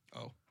there.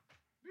 oh.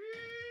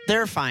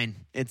 They're fine.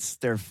 It's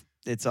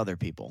other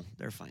people.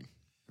 They're fine.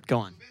 Go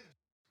on.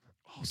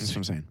 That's what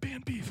I'm saying.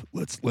 Band beef.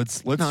 Let's No,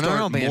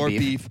 start band more beef.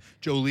 beef.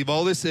 Joe, leave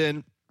all this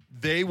in.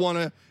 They want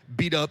to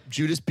beat up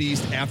Judas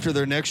Beast after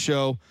their next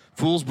show.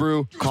 Fool's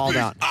Brew. Called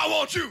out. I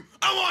want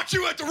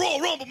you at the Royal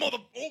Rumble, mother.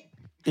 Oh.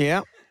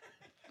 Yeah.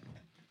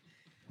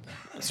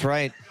 That's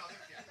right.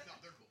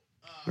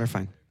 We're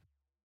fine.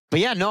 But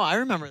yeah, no, I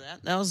remember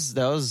that. That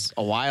was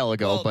a while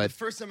ago. Well, but the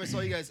first time I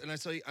saw you guys, and I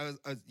saw you,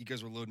 you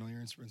guys were loading all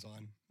your instruments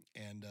on,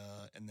 and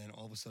then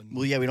all of a sudden,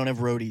 Well, yeah, we don't have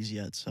roadies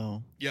yet,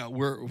 so. yeah,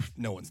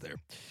 no one's there.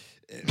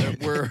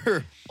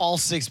 We're all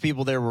 6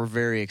 people there were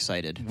very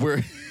excited.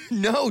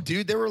 no,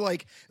 dude. They were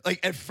like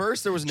at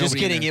first there was nobody. Just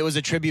kidding. in there. It was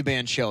a tribute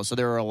band show, so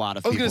there were a lot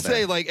of I was people gonna say,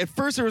 there. like, at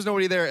first there was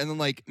nobody there, and then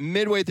like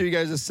midway through you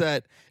guys'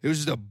 set, it was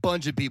just a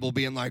bunch of people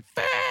being like,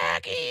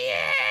 "Fuck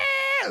yeah!"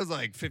 It was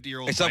like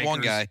 50-year-old. Except one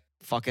guy.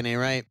 Fucking A,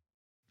 right?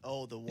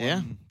 Oh, the one,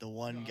 Yeah. the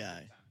one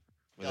guy.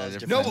 Was That that was No,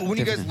 different. but when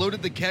you guys Different.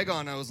 loaded the keg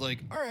on, I was like,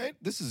 "All right,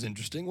 this is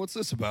interesting. What's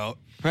this about?"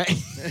 Right.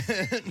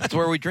 That's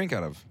where we drink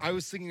out of. I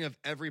was thinking of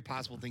every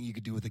possible thing you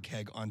could do with a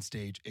keg on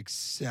stage,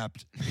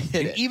 except,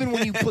 and even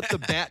when you put the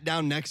bat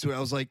down next to it, I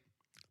was like,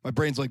 my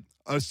brain's like,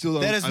 I still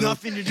don't. That has I don't-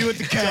 nothing to do with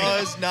the keg.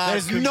 Does not That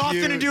has nothing to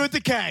compute. do with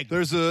the keg.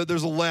 There's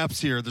a lapse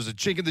here. There's a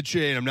chink in the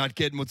chain. I'm not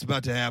getting what's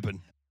about to happen.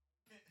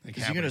 Like,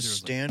 Is he halfway gonna through, I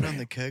was like, stand on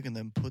the keg and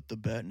then put the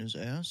bat in his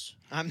ass?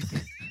 I'm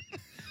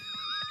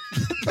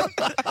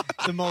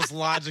the most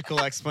logical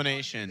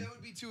explanation. That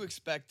would be too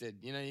expected.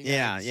 You know, you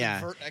Yeah, gotta yeah.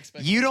 subvert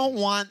expectations. You don't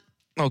want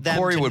Oh, them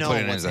Corey to would know put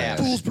it in what's his ass.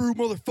 happening. Fool's Brew,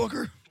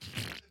 motherfucker.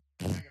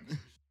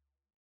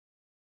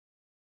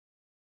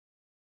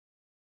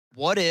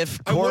 What if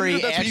I wondered Corey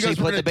if that's what you actually guys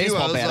were put the gonna do.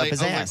 baseball I was bat like, up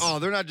his I was ass? Like, oh,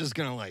 they're not just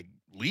gonna like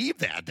leave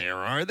that there,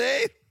 are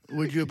they?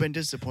 Would you have been Are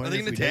disappointed? they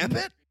if gonna we tap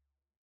didn't? it?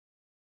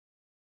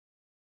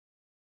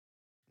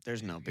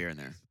 There's no beer in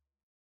there.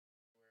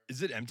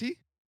 Is it empty?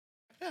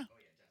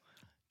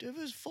 Dude, if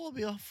it was full, it'd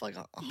be off like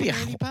Be a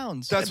 180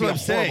 pounds. That's be what a I'm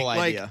saying.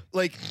 horrible idea.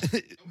 Like,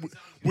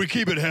 we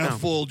keep it half No.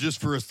 full just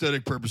for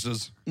aesthetic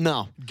purposes.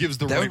 No. Gives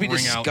the That right would be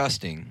ring out.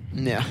 disgusting.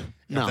 Yeah.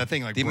 No. That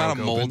thing like The amount of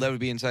broke mold open. that would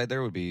be inside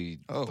there would be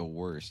Oh. the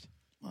worst.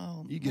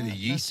 Well, You get a not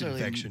yeast necessarily-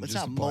 infection It's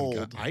just not upon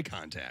mold. eye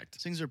contact.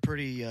 These things are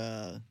pretty.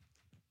 I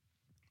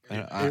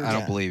Yeah.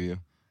 don't believe you.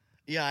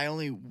 Yeah, I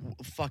only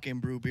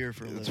fucking brew beer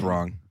for a That's living.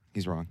 wrong.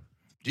 He's wrong.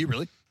 Do you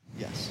really?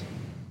 Yes.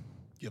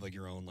 You have like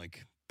your own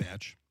like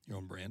batch, your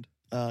own brand.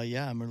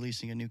 Yeah, I'm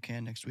releasing a new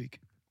can next week.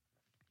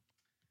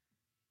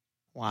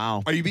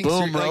 Wow. Are you being Boom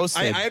serious? Like,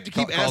 roasted? I have to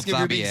keep Called asking if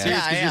you're being zombie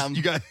serious ass. Yeah, I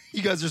because am.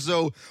 you guys are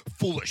so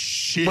full of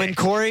shit. When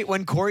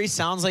Corey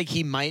sounds like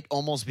he might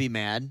almost be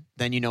mad,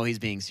 then you know he's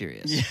being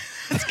serious. Yeah,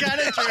 it's kind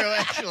of true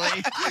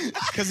actually.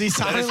 Because he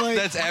sounded like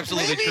That's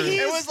absolutely maybe true.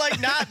 he's- It was like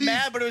not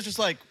mad, but it was just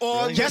like,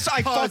 Oh, really? yes,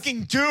 I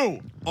fucking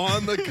do.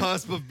 on the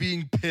cusp of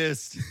being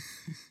pissed.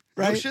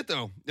 No Right? shit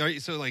though. Are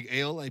you, so like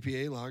ale,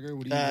 IPA, lager.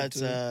 What do you?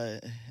 It's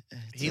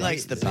He a-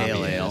 likes the Zombie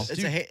pale ale. ass.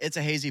 it's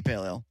a hazy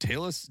pale ale.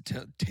 Tailless.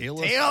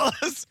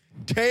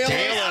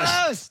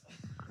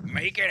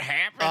 Make it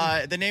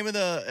happen. The name of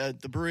the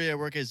brewery I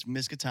work is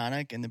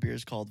Miskatonic, and the beer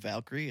is called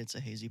Valkyrie. It's a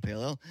hazy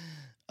pale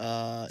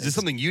ale. Is this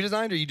something you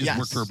designed, or you just Yes.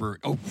 work for a brewery?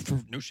 Oh,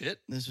 no shit.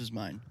 This was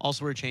mine.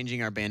 Also, we're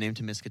changing our band name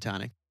to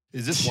Miskatonic.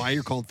 Is this why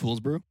you're called Fool's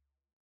Brew?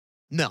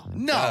 No.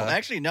 No,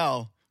 actually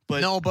no.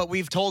 But No, but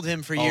we've told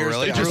him for Oh, years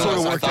really? that It just we're sort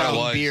of not worked out.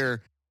 fucking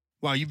beer.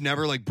 Wow, you've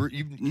never like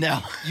you've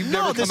no.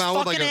 No, never this come out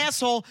with fucking like a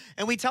asshole,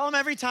 and we tell him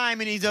every time,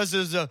 and he does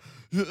this, I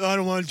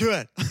don't want to do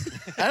it.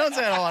 I don't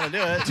say I don't want to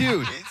do it.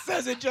 dude. He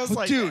says it just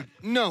like Dude, that.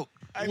 no.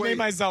 I Wait, made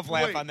myself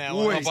laugh wait, on that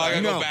wait, one. Oh, but I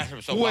gotta go no,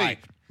 bathroom, so wait, why?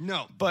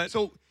 No, But-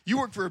 so you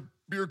work for a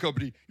beer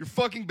company. Your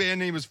fucking band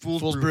name is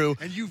Fool's Brew.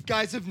 and you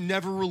guys have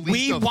never released.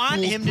 We a want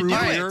Fool's him to Brew do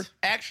beer. it.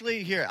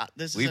 Actually, here,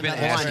 this is We've been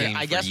another asking rant.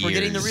 I for guess we're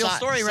getting the years. real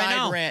story right Side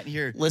now. rant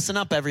here. Listen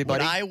up,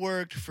 everybody. When I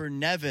worked for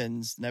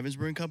Nevin's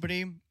Brewing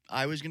Company,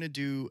 I was gonna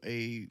do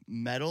a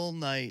metal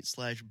night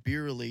 /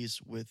 beer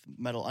release with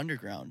Metal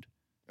Underground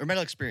or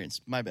Metal Experience.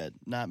 My bad,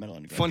 not Metal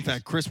Underground. Fun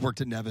fact: Chris worked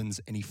at Nevin's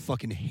and he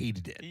fucking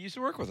hated it. You used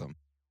to work with him.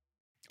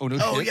 Oh no!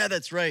 Oh shit? yeah,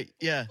 that's right.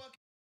 Yeah.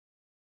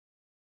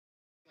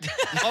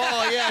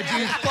 Oh yeah,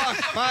 dude.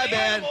 Fuck. My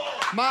bad.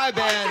 My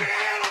bad.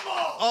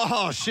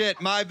 Oh shit.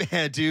 My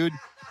bad, dude.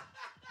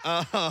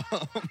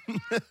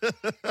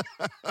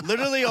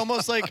 Literally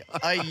almost like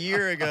a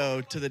year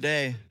ago to the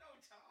day.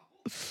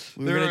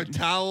 We were There gonna- are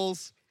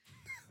towels.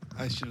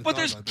 I should have. But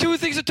there's 2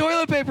 things of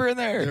toilet paper in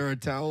there. There are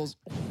towels.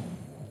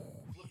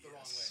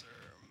 Yes, sir.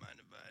 Mind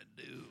if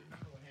I do?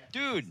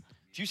 Dude,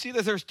 do you see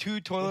that there's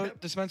 2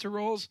 toilet dispenser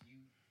rolls?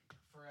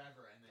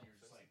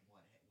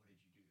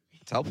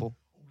 It's helpful.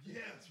 Yeah,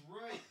 that's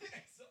right.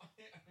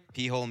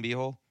 Pee hole and bee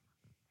hole.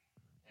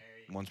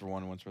 One's for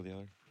one, one's for the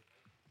other.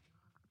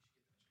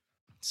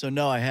 So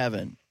no, I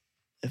haven't.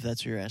 If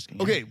that's what you're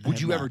asking. Okay, I would have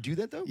you not. ever do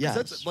that though? 'Cause Yes.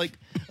 That's like,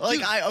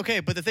 Like I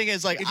okay, but the thing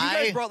is, like if you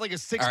guys brought like a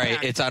 6 All right,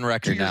 pack it's on to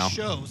record your now.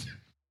 shows.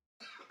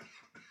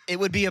 It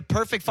would be a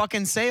perfect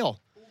fucking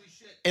sale.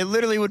 It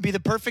literally would be the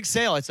perfect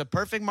sale. It's a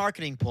perfect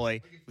marketing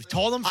ploy. We've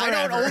told them I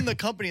forever. don't own the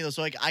company though,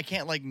 so like I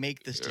can't like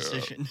make this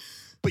decision.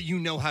 But you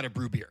know how to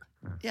brew beer.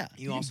 Yeah,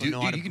 You also do,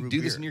 know how to you can brew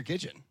do this beer. in your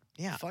kitchen.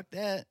 Yeah. fuck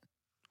that.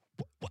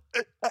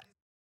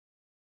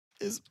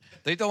 I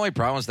think the only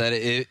problem is that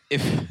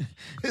if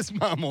His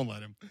mom won't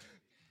let him.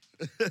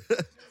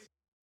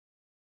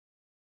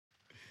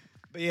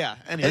 But yeah,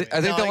 I anyway.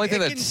 think the only it thing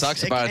that can-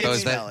 sucks about it though can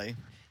is that smell it.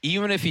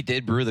 even if he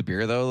did brew the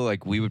beer though,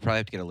 like we would probably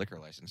have to get a liquor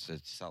license to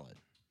sell it.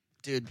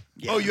 Dude,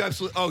 Oh, you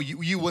absolutely. Oh,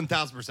 you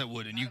 1,000%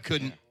 would, and you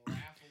couldn't.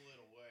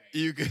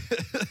 You could.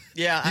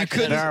 Yeah, You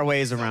couldn't. there are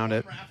ways around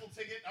it. Raffle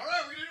ticket. All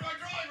right, we're gonna do our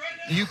drawing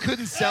right now. You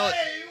couldn't sell it.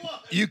 Hey, you won.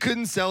 You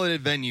couldn't sell it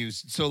at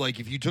venues. So like,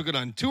 if you took it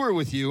on tour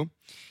with you,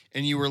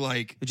 and you were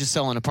like, We just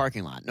sell in a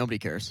parking lot. Nobody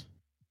cares.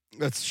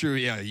 "That's true."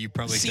 Yeah, you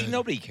probably See, could.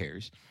 nobody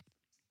cares.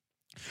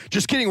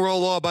 Just kidding. We're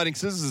all law-abiding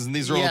citizens, and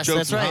these are Yes, all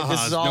jokes. that's right. And This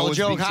ha-has. is all no a one's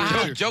joke. being Ha-ha.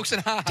 serious. Jokes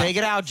and ha. Take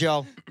it out,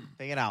 Joe.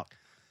 Take it out.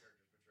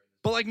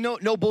 But like, no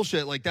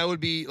bullshit. Like that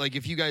would be like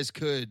if you guys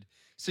could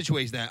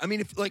situate that. I mean,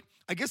 if like,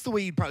 I guess the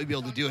way you'd probably be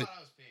able to do it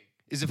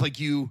is if like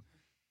you,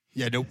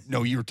 yeah,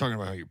 no, you were talking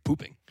about how you're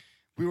pooping.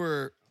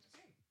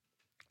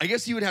 I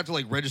guess you would have to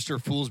like register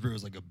Fool's Brew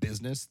as like a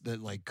business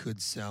that like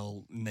could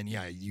sell, and then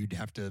yeah, you'd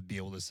have to be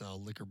able to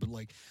sell liquor. But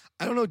like,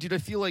 I don't know, dude. I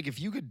feel like if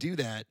you could do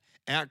that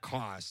at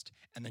cost,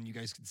 and then you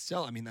guys could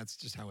sell. I mean, that's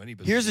just how any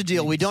business. Here's the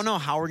deal. We thinks. don't know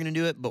how we're going to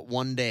do it, but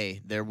one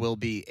day there will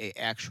be a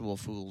actual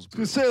Fool's Brew.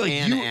 I was gonna say, like,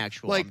 An you-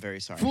 actual. like, I'm very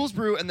sorry. Fool's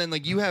Brew, and then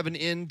like you have an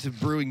in to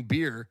brewing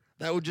beer.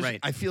 That would just. Right.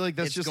 I feel like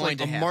that's It's just going like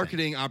to a happen.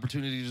 marketing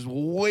opportunity, just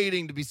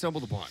waiting to be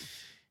stumbled upon.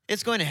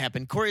 It's going to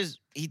happen.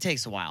 He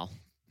takes a while.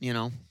 You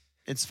know,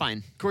 it's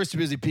fine. Corey's too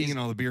busy peeing in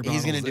all the beer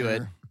bottles. he's gonna do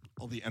there.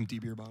 All the empty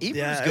beer bottles. He brews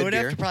Yeah, good it would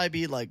beer. have to probably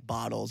be like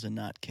bottles and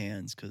not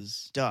cans,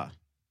 because Duh.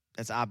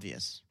 That's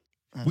obvious.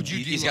 Would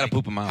you? He's do, got to like-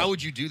 poop them out. How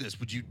would you do this?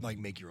 Would you like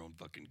make your own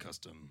fucking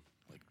custom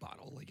like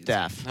bottle? Like it's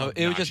Def. No,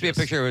 it would just be a obnoxious.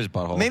 picture of his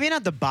butthole. Maybe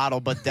not the bottle,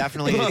 but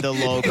definitely the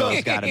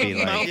logo's got to be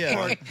Mouth like. Yeah.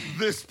 part,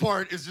 this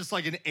part is just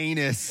like an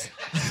anus.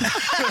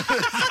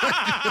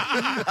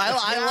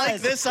 I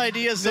like this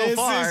idea so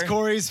far.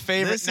 Corey's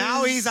favorite. This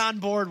Now is- he's on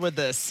board with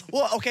this.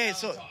 Well, okay,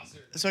 so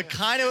it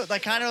kind of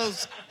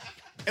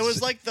it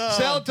was like the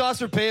Salad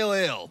tosser pale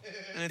ale.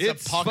 And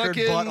it's a puckered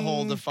fucking-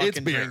 butthole to it's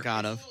fucking beer. drink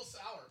out of.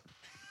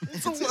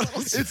 it's a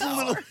little It's a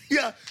little.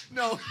 Yeah.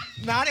 No.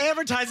 Not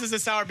advertised as a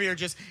sour beer,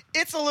 just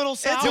it's a little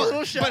sour. It's a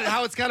little shot. But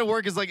how it's got to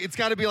work is like it's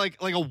got to be like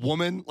a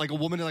woman in like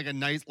a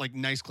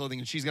nice clothing,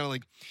 and she's got to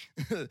like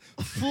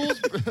full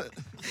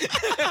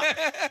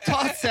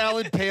tossed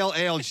salad pale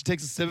ale, and she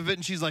takes a sip of it,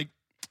 and she's like,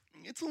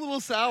 it's a little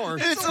sour.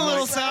 It's a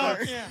little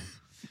sour. Yeah.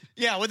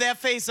 Yeah, with that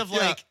face of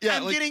like, yeah,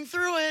 I'm like- getting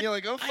through it. You're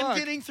like, oh fuck, I'm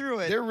getting through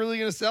it. They're really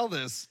gonna sell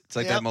this. It's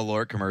like Yep. that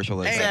Malort commercial.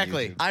 That's on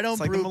Exactly. YouTube. I don't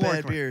It's like the brew Malort bad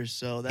commercial. beers,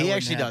 so that He wouldn't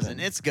actually happen. doesn't.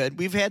 It's good.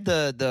 We've had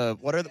the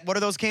what are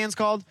those cans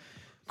called?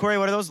 Corey,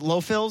 what are those?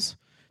 Low fills?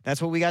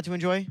 That's what we got to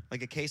enjoy?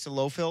 Like a case of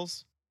low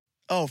fills?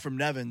 from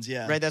Nevins,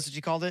 yeah. Right, that's what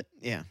you called it?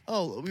 Yeah.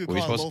 Oh, we would Were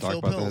we call it supposed low to talk fill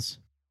about pills.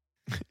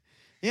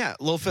 Yeah,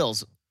 low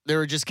fills. There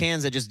were just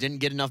cans that just didn't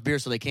get enough beer,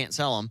 so they can't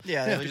sell them.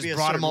 Yeah, they So have we to just be a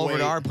brought them certain over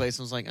to weight. our place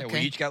and was like, Yeah, okay.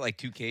 we each got like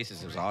 2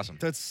 cases. It was awesome.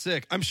 That's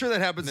sick. I'm sure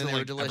that happens And in they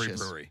like were every delicious.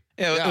 brewery.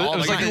 Yeah, Yeah, it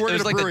was like like, if you work it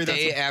was at a like brewery, the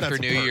day that's a after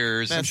New perk.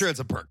 Year's. I'm sure it's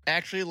a perk.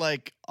 Actually,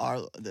 like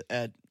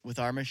with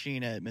our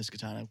machine at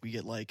Miskatonic, we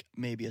get like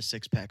maybe a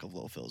 6-pack of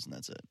low fills, and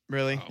that's it.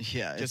 Really?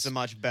 Yeah, Just it's a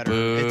much better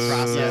Boo.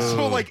 process.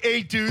 So like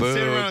 8 dudes Boo,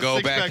 sitting around a go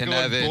six-pack back to going,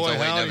 Nevins. Boy, Oh, wait,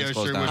 hell Nevins yeah,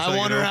 closed sure down. wish I could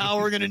wonder open. how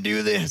we're going to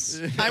do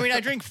this. I mean, I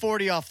drink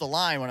 40 off the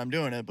line when I'm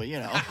doing it, but you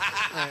know,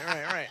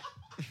 right.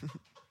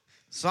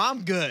 So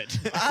I'm good.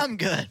 I'm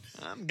good.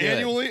 I'm good.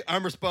 Annually,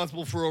 I'm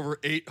responsible for over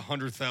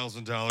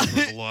 $800,000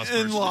 worth of lost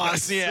In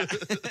loss, merchandise.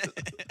 yeah.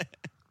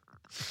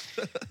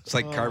 It's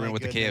like Oh, Carmen my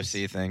with goodness.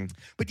 the KFC thing.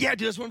 But yeah,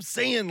 dude, that's what I'm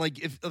saying. Like,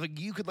 if like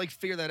you could like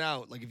figure that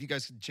out, like if you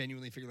guys could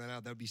genuinely figure that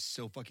out, that would be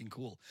so fucking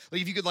cool.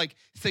 Like if you could like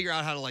figure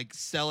out how to like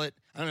sell it.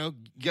 I don't know.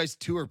 You guys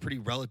tour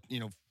pretty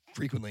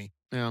frequently.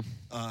 Yeah.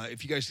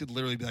 If you guys could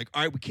literally be like,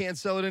 all right, we can't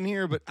sell it in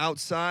here, but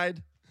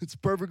outside, it's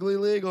perfectly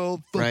legal.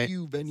 Fuck Right.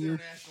 you, venue.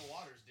 International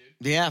waters,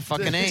 dude. Yeah,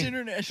 fucking It's A.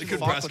 international. They could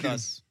Fuck with prosecute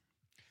us.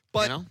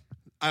 But You know?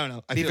 I don't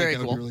know. I Be feel very like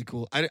that cool. would be really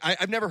cool.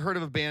 I've never heard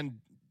of a band.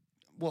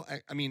 Well,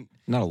 I mean,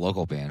 Not a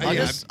local band.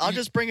 Yeah, I'll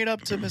just bring it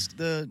up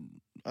to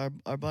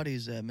our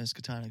buddies at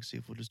Miskatonic. See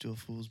if we'll just do a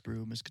Fool's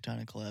Brew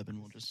Miskatonic collab, and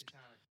we'll just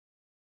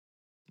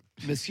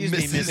Excuse me,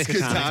 Mrs. Miss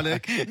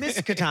Katonic. Katonic. Miss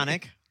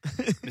Katonic.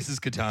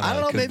 Mrs. Katana. I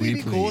don't know. could Maybe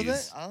we be cool with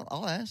please? it.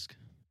 I'll ask.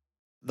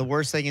 The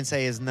worst they can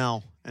say is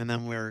no, and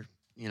then we're,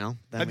 then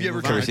Have we you ever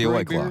move tried on. Courtesy of brewing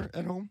White Claw. beer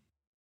at home?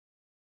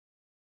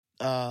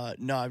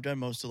 No, I've done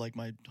most of like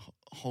my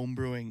home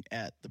brewing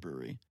at the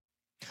brewery.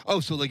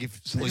 Oh, so like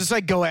if so like, Just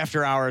like go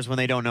after hours when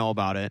they don't know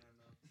about it.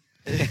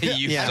 He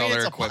uses all I mean, their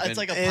it's equipment. It's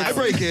like a It's- I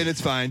pilot. break in.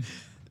 It's fine.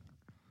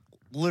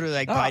 Literally,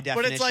 like by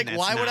definition. But it's like, that's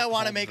why would not I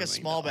want to home make a brewing,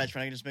 small though. batch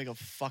when I can just make a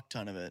fuck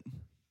ton of it?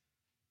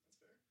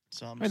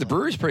 So I'm I mean, the just like,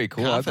 brewery's pretty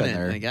cool. I've been Confident,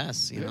 there. I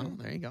guess. You know,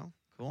 there you go.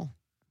 Cool.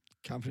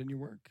 Confident in your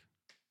work.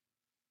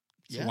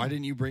 So Yeah. why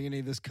didn't you bring any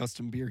of this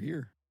custom beer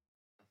here?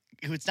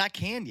 It's not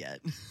canned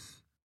yet.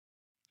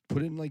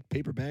 Put it in like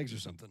paper bags or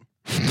something.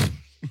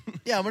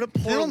 Yeah, I'm gonna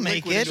pour They'll liquid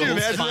make it. into Dude, a-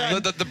 that's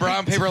fine. The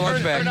brown paper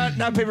lunch bag.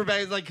 Not paper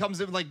bags. Like comes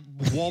in like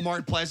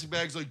Walmart plastic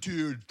bags. Like,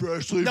 dude,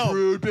 freshly No.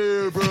 brewed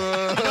beer, bro.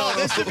 No,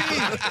 this would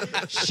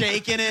be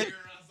Shaking it.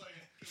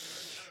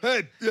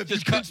 Hey, if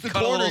Just you cut, pinch the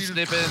cut a corner, little you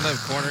snippet in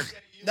the corner.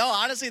 no.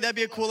 Honestly, that'd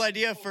be a cool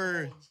idea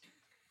for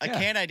a Yeah.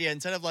 can idea.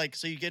 Instead of like,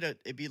 so you get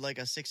it'd be like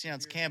a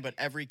 60-ounce can, but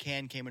every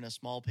can came in a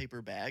small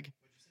paper bag.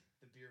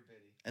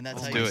 And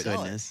that's Let's how do you it.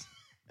 sell Goodness. it.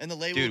 And the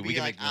label Dude, would we be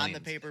can like make on the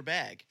millions. paper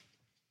bag.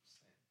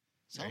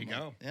 There you Something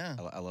go. like- Yeah.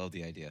 I love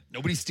the idea.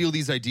 Nobody steal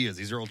these ideas.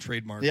 These are all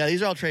trademarked. Yeah,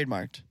 these are all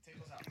trademarked.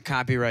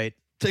 Copyright.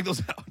 Take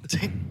those out.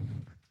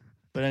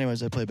 But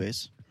anyways, I play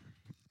bass.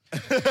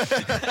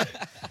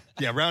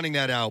 Yeah, rounding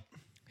that out.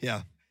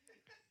 Yeah.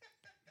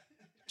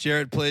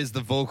 Jarrett plays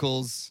the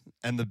vocals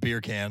and the beer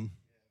can.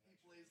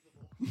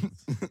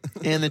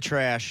 And the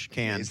trash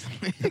can.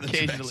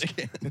 Occasionally.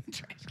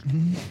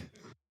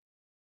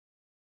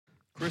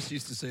 Chris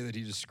used to say that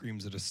he just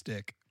screams at a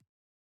stick.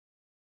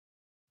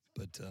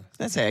 But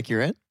That's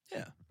accurate.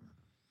 yeah.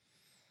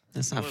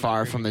 That's not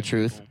far from the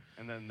truth.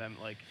 And then them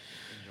like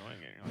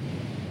enjoying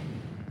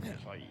it. You're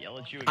like, so I yell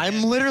at you. Again.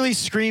 I'm literally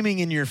screaming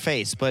in your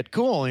face, but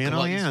cool, you know,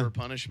 Gluttons yeah. for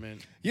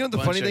punishment. You know the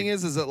Bunch funny of thing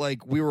is that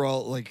like we were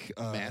all like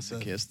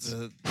masochists.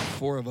 The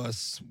four of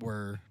us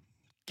were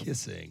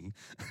kissing.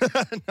 No,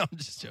 I'm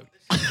just joking.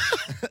 It's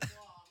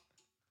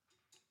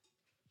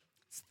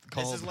This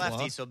called is lefty,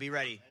 bluff. so be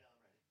ready.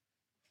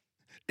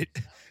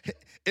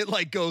 It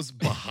like goes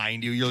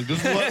behind you. You're like, this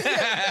is left.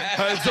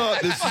 Heads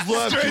up, this is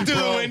lefty, Straight through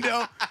bro. the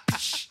window.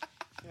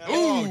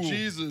 Oh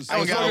Jesus!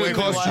 I got away with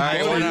it. All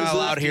right, we're not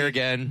allowed lefty. here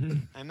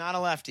again. I'm not a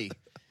lefty.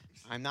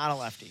 I'm not a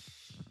lefty.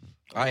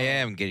 I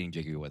am getting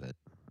jiggy with it.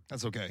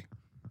 That's okay.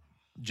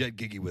 Jet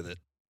giggy with it.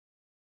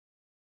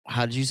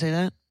 How did you say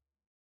that?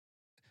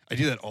 I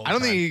do that all. The I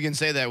don't time. think you can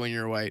say that when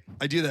you're white.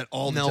 I do that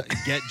all the Nope. time.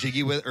 Get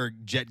jiggy with or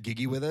jet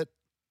giggy with it.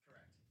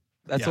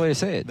 That's Yeah. the way to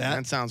say it.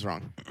 That sounds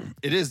wrong.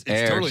 It is. It's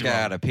Eric's totally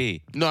gotta wrong.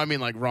 pee. No, I mean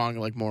like wrong,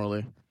 like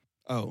morally.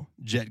 Oh,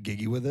 jet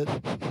giggy with it.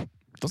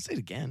 Don't say it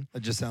again. It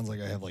just sounds like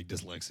I have like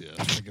dyslexia.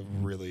 It's like a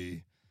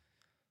really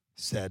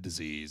sad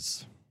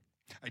disease.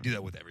 I do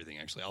that with everything.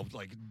 Actually, I'll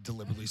like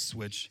deliberately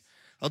switch.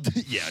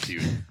 Yeah,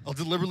 dude. I'll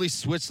deliberately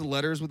switch the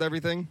letters with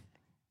everything.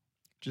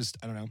 Just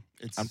I don't know.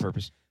 It's On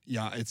purpose.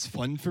 Yeah, it's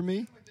fun for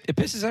me. It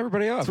pisses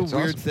everybody off. It's a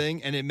weird awesome.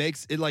 thing, and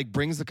it like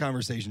brings the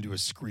conversation to a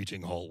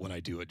screeching halt when I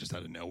do it just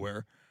out of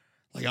nowhere.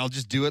 Like I'll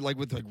just do it like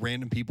with like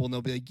random people, and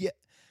they'll be like, "Yeah,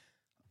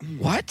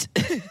 What?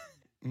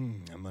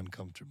 I'm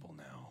uncomfortable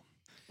now."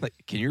 Like,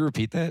 can you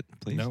repeat that,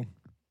 please? No,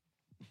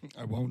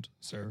 I won't,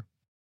 sir.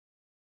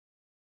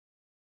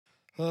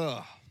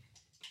 Ugh.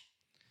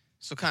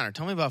 So Connor,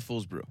 tell me about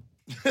Fool's Brew.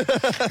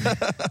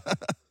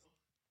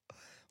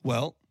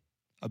 Well,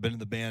 I've been in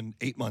the band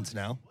 8 months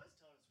now.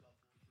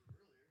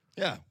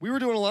 Yeah, we were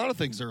doing a lot of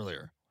things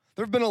earlier.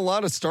 There have been a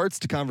lot of starts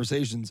to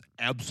conversations,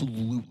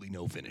 absolutely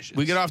no finishes.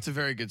 We get off to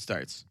very good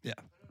starts. Yeah.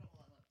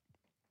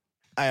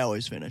 I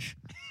always finish.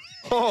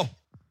 Oh.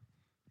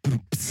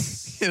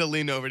 It'll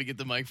lean over to get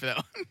the mic for that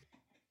one.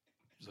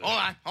 Hold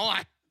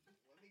on.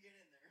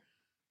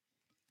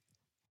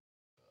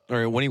 All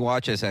right, when you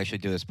watch us actually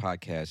do this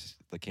podcast,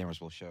 the cameras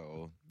will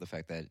show the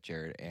fact that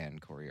Jared and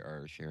Corey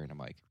are sharing a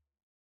mic.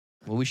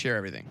 Well, we share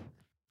everything.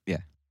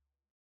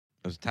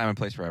 There's a time and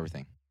place for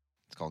everything.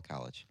 It's called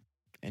college.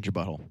 And your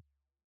butthole.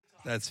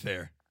 That's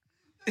fair.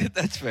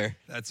 That's fair.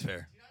 That's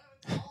fair.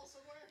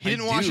 He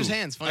didn't wash his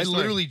hands. Funny I story.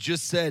 literally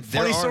just said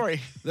Funny story.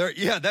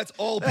 Yeah, that's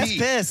all That's pee.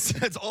 piss.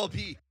 That's all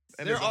pee.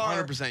 That There is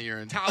are 100%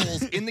 urine.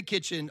 towels in the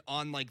kitchen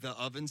on like the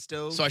oven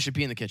stove. So I should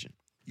pee in the kitchen.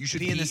 you should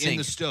pee pee in the in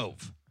the sink.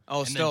 stove. Oh,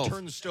 and stove. then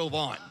turn the stove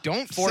on.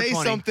 Don't say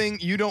 420. something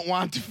you don't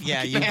want to.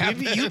 Yeah,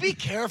 you be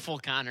careful,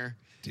 Connor.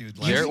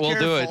 Dude, Jared will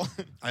do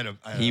it.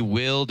 He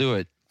will do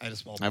it. I had a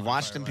small I've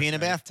watched him bonfire pee in a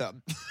last night,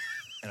 bathtub.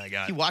 And I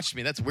got He watched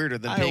me. That's weirder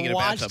than I peeing in a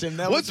watched bathtub. him.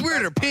 That was What's the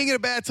weirder, best part. peeing in a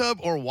bathtub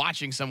or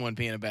watching someone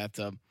pee in a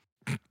bathtub?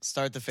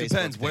 Start the Facebook.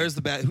 Depends. thing. Where's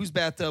the who's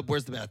bathtub?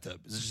 Where's the bathtub?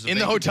 Is it just a In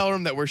the vacant- hotel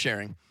room that we're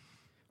sharing.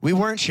 We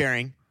weren't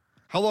sharing.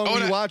 How long were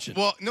no, you watching?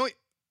 Well, no,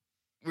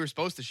 we were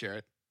supposed to share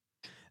it.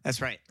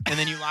 That's right. And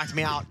then you locked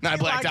me out. No, I You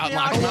blacked locked out, me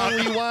locked How him long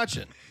were you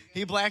watching?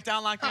 He blacked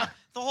out, locked me out.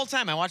 The whole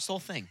time. I watched the whole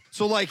thing.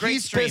 So like Great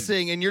he's stream.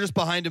 pissing and you're just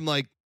behind him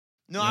like,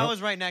 No, Nope. I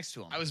was right next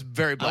to him. I was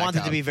very I blacked wanted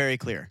out. to be very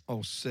clear.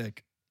 oh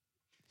sick.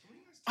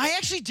 I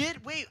actually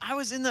did. Wait, I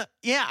was in the.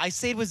 Yeah, I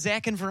stayed with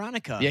Zach and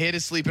Veronica. Yeah, he had to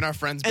sleep in our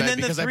friend's And bed then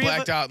the because I three of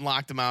blacked it- out and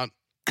locked him out.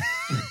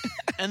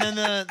 And then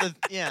the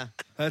yeah.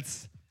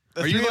 That's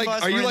The are you three of like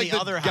us are were you in like the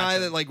the other hot guy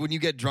tub. that like when you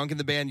get drunk in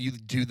the band you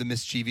do the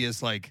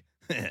mischievous like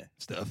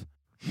stuff?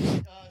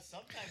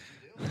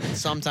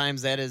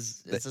 Sometimes that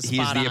is it's a He's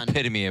spot the on.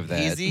 epitome of that.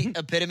 He's the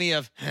epitome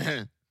of.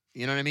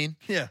 You know what I mean?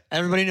 Yeah.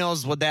 Everybody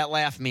knows what that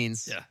laugh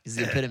means. Yeah. He's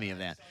the epitome of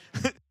that.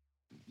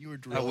 You were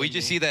drilling We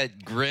just me. see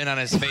that grin on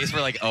his face.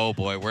 We're like, oh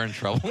boy, we're in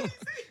trouble.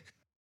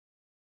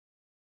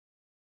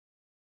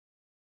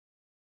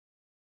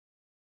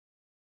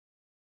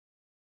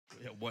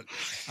 Yeah, what?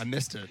 I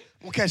missed it.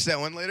 We'll catch that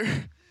one later.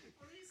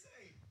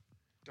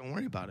 Don't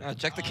worry about it.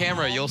 Check the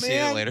camera. You'll see it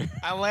man. later.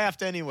 I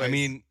laughed anyway. I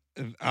mean,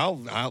 I'll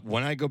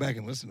when I go back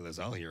and listen to this,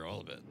 I'll hear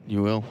all of it.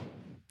 You will.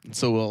 It's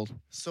so old.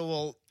 so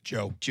we'll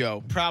Joe.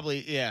 Joe.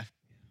 probably, yeah.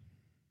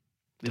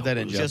 Leave that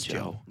in, Joe. Just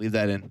Joe. Leave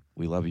that in.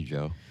 We love you,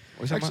 Joe.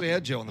 We actually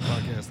had Joe on the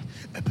podcast.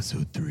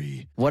 Episode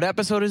 3. What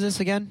episode is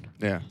this again?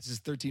 Yeah. This is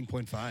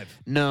 13.5.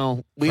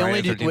 No, we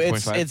Friday only do.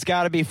 13.5? It's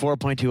got to be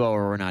 4.20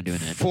 or we're not doing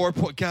it. 4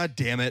 point. God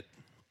damn it.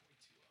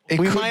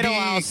 We might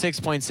allow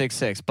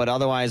 6.66, but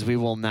otherwise we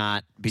will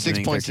not be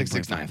doing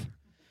 6.669. 13.5.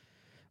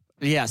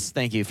 Yes,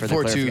 thank you for the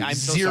 4 clarification. 2 I'm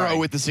so 0 sorry.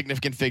 with the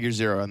significant figure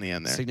 0 on the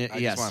end there. I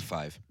yes. just want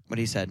 5. What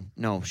he said.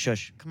 No,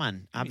 shush. Come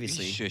on,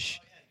 obviously. You shush.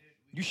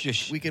 You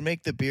shush. We can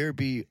make the beer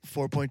be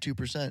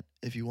 4.2%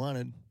 if you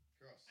wanted.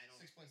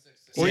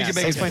 Or you can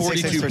make it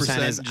 6.66%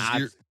 42%. is just odd.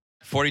 you're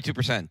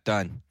 42%.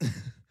 Done.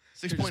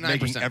 just making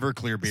 6.9%.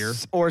 Everclear beer.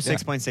 Or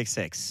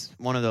 6.66.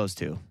 One of those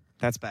two.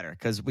 That's better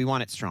because we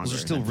want it stronger. Those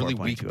are still than really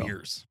weak 4.20.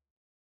 beers.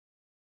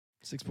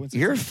 6.6.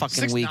 You're a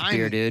fucking weak 6.9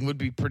 beer, dude. would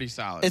be pretty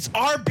solid. It's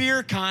our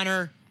beer,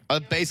 Connor.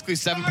 Basically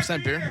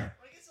 7% beer. When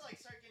it gets to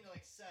start getting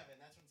to 7,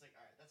 that's when it's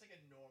all right, that's a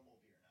normal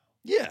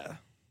beer now. Yeah.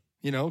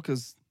 You know,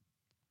 because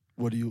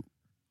what do you.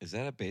 Is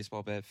that a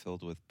baseball bat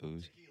filled with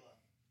booze?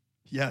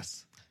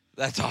 Yes.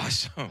 That's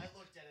awesome. I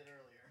looked at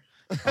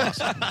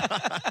it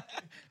earlier.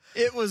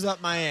 It was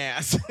up my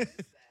ass.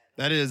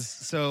 That is.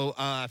 So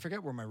I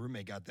forget where my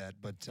roommate got that,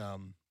 but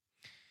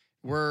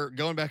we're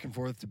going back and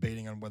forth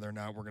debating on whether or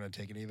not we're going to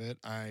take any of it.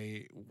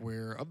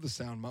 We're of the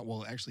sound.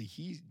 Well, actually,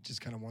 he just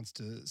kind of wants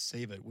to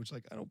save it, which,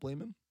 like, I don't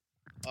blame him.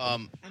 I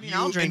mean, You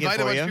I'll drink it invite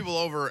for a bunch you. of people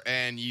over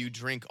and you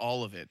drink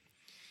all of it.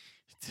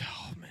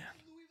 Oh, man.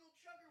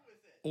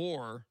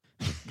 Or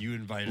you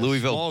invite a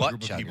Louisville small butt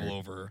group of chugger. people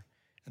over,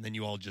 and then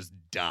you all just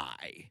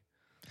die.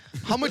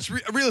 How much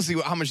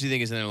realistically? How much do you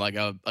think is in there? Like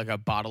a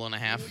bottle and a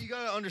half? What you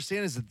gotta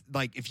understand is that,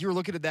 like, if you're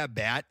looking at that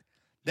bat,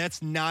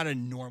 that's not a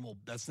normal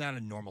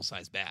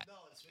size bat.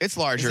 It's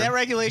larger. Is that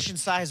regulation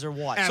size or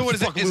what? So what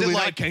is it? Is it Absolutely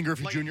like- not Ken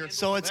Griffey Jr.?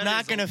 So it's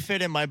not going to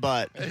fit in my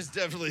butt. It's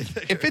definitely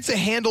If it's a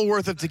handle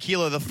worth of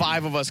tequila, the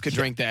 5 of us could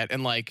drink that,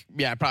 and I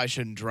probably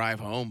shouldn't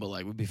drive home, but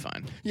we'd be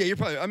fine. yeah, you're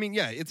probably. I mean,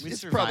 yeah, it's We'd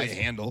probably a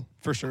survive. handle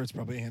for sure. It's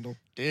probably a handle.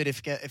 Dude,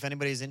 if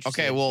anybody's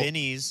interested, Okay, well-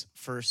 Binny's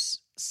for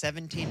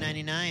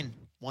 $17.99,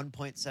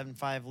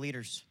 1.75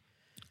 liters.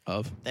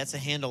 That's a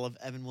handle of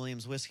Evan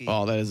Williams whiskey.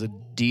 Oh, that is a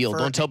deal. For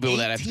Don't tell people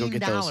that I have to go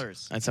get those.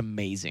 $18. That's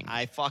amazing.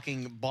 I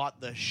fucking bought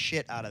the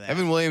shit out of that.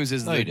 Evan Williams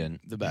is No, you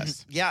didn't. the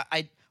best. Yeah,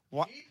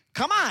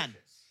 come on.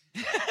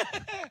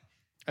 I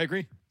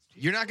agree.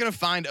 You're not gonna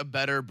find a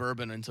better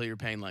bourbon until you're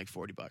paying like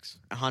 $40.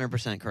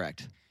 100%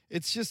 correct.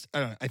 It's just I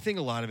don't know. I think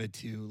a lot of it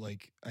too.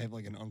 Like I have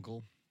like an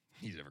uncle.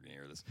 He's never gonna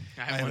hear this.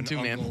 I have one an too,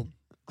 man. uncle-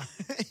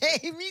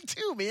 Hey, me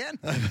too, man.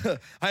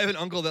 I have an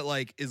uncle that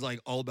like is like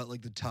all about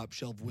like the top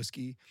shelf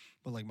whiskey,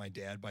 but like my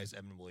dad buys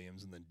Evan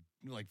Williams and then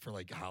like for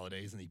like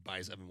holidays and he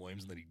buys Evan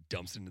Williams and then he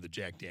dumps it into the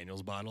Jack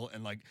Daniels bottle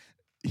and like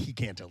he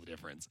can't tell the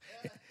difference.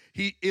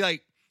 He'll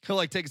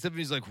like take a sip and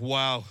he's like,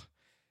 "Wow,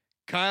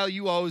 Kyle,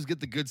 you always get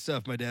the good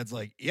stuff." My dad's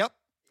like, "Yep,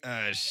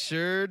 I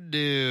sure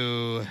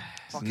do."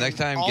 So next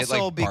time, get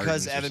Also like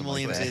because Barton's or Evan something like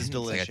Williams that. is It's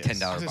like a delicious.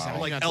 $10 bottle.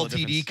 Like Can't tell the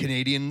LTD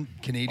difference.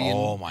 Canadian.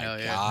 Oh my Hell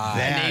yeah. god!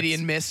 That's-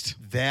 Canadian mist.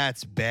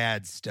 That's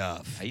bad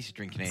stuff. I used to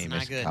drink Canadian not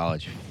Mist in good.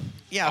 college.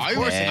 Yeah, of I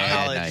course. was in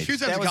Yeah, college. nice. Few times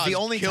That in was college, the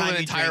only killed time an you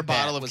entire drank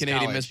bottle that of was Canadian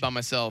college. Mist by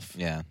myself.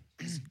 Yeah.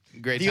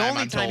 Great The time.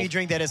 only I'm time told. you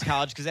drink that is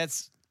college because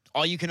that's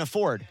all you can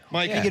afford.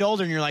 Mike, You get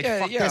older and you're like, Yeah,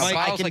 fuck yeah, this. Mike,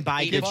 I I was can like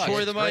buy $8 good bucks. shit.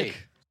 for the It's great.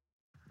 mic.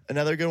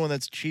 Another good one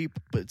that's cheap,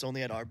 but it's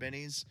only at our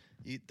Benny's.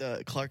 Eat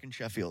the Clark and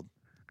Sheffield.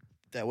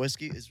 That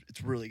whiskey it's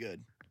really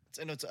good.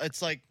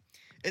 It's like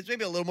it's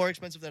maybe a little more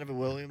expensive than Evan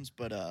Williams,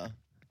 but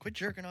quit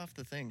jerking off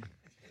the thing.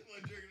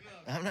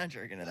 I'm not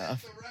jerking it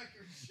off.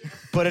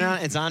 Put it on.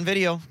 It's on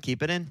video.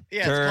 Keep it in.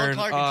 Yeah, Turn it's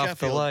called Clark off and the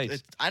Sheffield.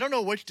 lights. I don't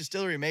know which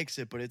distillery makes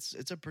it, but it's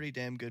a pretty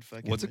damn good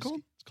fucking. What's it whiskey.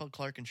 called? It's called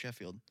Clark and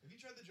Sheffield. Have you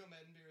tried the Joe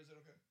Madden beer? Is it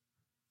okay?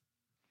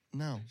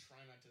 No, Try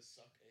not to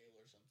suck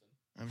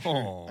ale or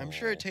something. I'm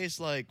sure it tastes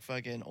like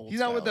fucking old. He's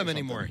not style with them or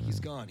something. anymore. He's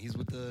gone. He's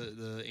with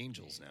the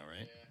Angels now,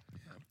 right?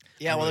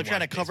 Yeah, I well, really they're trying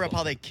to watch cover up baseball.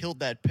 how they killed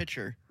that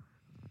pitcher.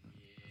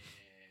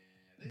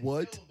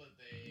 What?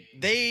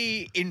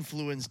 They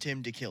influenced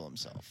him to kill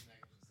himself.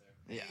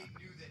 Yeah.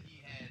 They knew that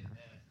he had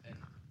an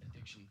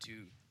addiction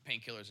to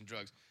painkillers and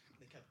drugs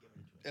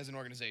as an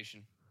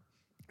organization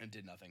and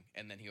did nothing.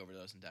 And then he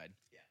overdosed and died.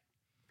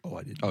 Oh,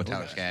 I didn't. Oh, know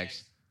Tyler that.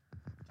 Skaggs.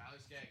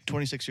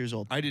 26 years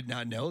old. I did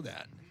not know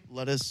that.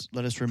 Let us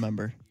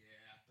remember.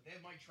 But they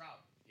have Mike Trout,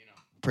 you know.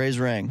 Praise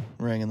rang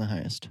in the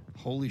highest.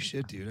 Holy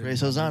shit, dude. I Praise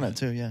did not know Hosanna that.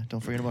 too. Yeah, don't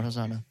forget about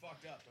Hosanna.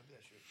 Fucked up. Don't do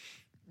that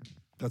shit.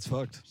 That's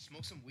fucked.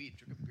 Smoke some weed.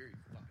 Drink a beer, you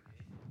fucking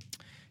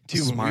idiot.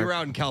 Dude, when we Smart. were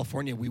out in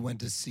California, we went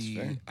to see.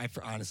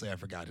 fair. Honestly, I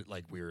forgot it.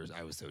 Like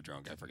I was so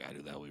drunk, I forgot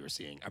who the hell we were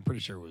seeing. I'm pretty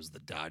sure it was the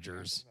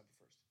Dodgers.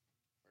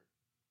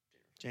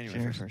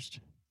 January 1st.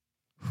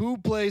 Who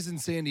plays in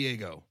San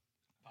Diego?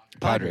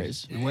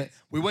 Padres.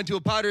 We went to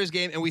a Padres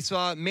game and we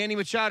saw Manny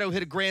Machado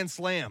hit a grand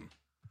slam.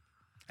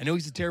 I know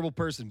he's a terrible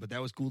person, but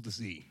that was cool to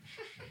see.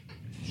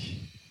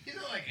 He's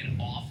not like an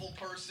awful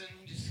person.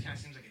 He just kind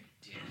of seems like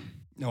a dick.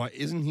 No,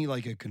 isn't he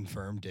like a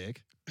confirmed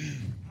dick? I don't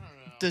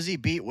know. Does he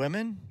beat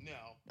women? No.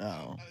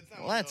 Oh. It's not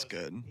Well, one of that's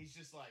those. good. He's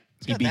just like.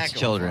 He's He got beats that going for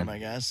children. him, I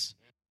guess.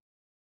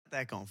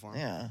 That going for him.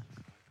 Yeah.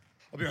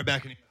 I'll be right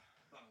back.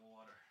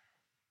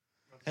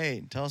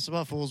 Hey, tell us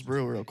about Fool's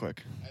Brew real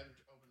quick. I haven't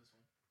opened this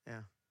one.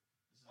 Yeah.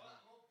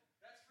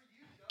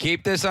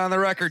 Keep this on the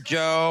record,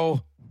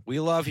 Joe. We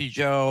love you,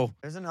 Joe.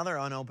 There's another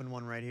unopened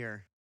one right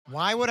here.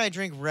 Why would I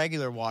drink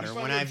regular water He's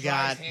when probably I've gonna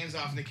dry got his hands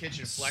off in the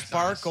kitchen, flex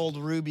on us. sparkled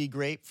ruby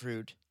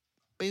grapefruit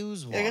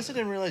booze water? Yeah, I guess I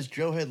didn't realize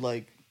Joe had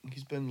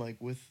he's been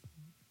with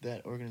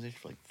that organization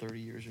for 30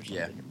 years or something.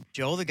 Yeah.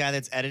 Joe, the guy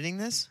that's editing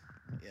this?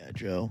 Yeah,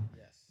 Joe.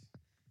 Yes.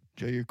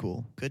 Joe, you're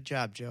cool. Good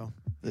job, Joe.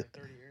 30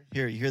 years.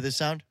 Here, you hear this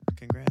sound?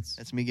 Congrats.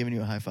 That's me giving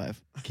you a high five.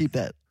 Keep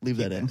that. Leave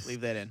that in.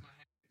 Leave that in.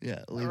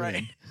 Yeah, leave All right. it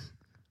in.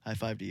 High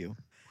five to you.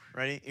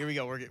 Ready? Here we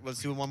go.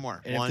 Let's do one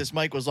more. And One. if this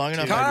mic was long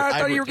enough, Connor, I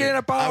thought you were getting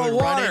a bottle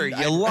of water,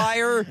 you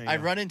liar. There you I'd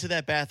go. run into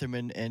that bathroom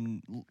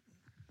and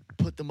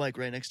put the mic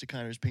right next to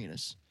Connor's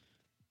penis.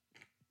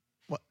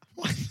 What?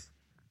 What?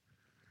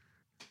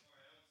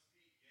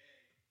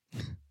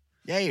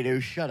 Yeah, you do.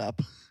 Shut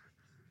up.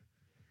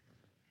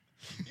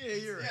 Yeah,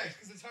 you're Yeah,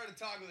 because it's hard to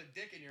talk with a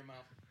dick in your mouth.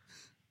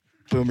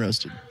 Boom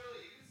roasted.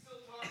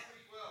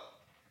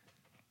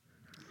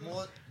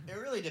 Well, it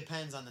really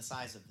depends on the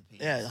size of the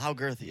penis. Yeah, how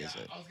girthy is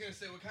it? I was gonna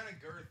say, what kind of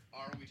girth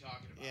are we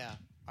talking about? Yeah.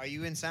 Are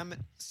you in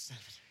seminary?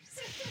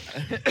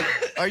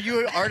 Are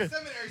you Seminary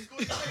school.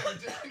 You have a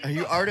dick in are you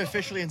your mouth.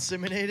 artificially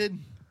inseminated?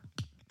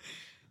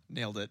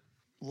 Nailed it.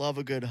 Love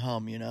a good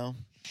hum, you know.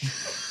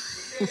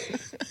 I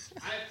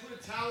put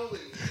a towel in.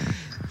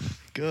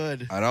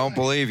 Good, I don't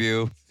believe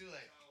you. It's too late.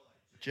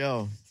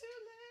 Joe.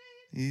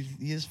 He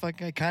is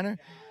fucking Connor.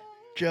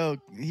 Joe,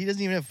 he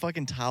doesn't even have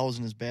fucking towels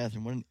in his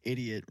bathroom. What an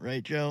idiot,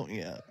 right, Joe?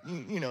 Yeah,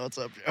 you know what's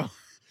up, Joe.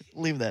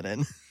 Leave that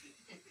in.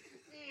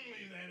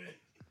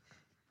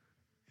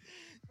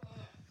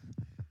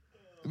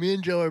 Me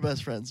and Joe are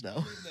best friends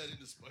now.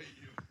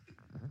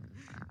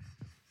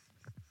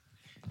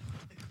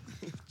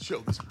 Joe,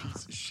 this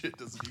piece of shit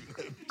doesn't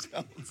even have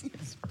towels in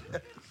his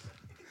bed.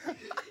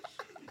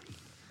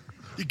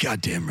 You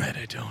goddamn right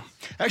I don't.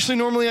 Actually,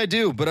 normally I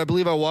do, but I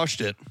believe I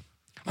washed it.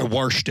 I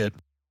washed it.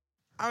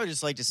 I would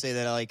just like to say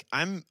that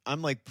I'm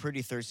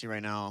pretty thirsty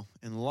right now,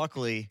 and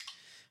luckily,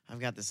 I've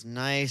got this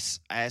nice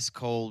ice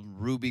cold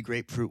ruby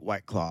grapefruit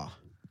White Claw.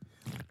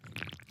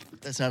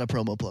 That's not a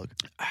promo plug.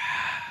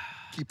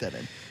 Keep that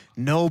in.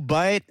 No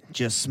bite,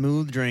 just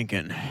smooth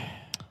drinking.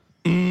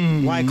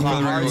 White Claw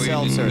For the Hard record,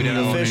 Seltzer, we didn't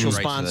the own any official rights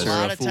to sponsor this. A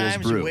lot of of Fool's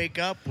times you Brew. wake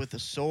up with a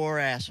sore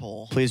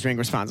asshole. Please drink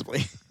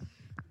responsibly.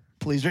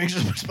 Please drink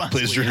responsibly.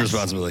 Please drink yes.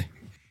 responsibly.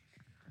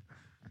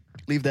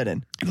 Leave that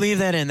in. Leave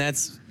that in.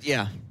 That's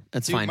Dude,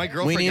 fine. my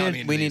girlfriend we got needed, me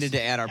into we these. needed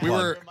to add our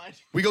plug.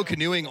 We go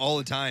canoeing all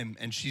the time,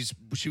 and she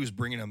was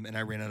bringing them, and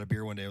I ran out of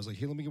beer one day. I was like,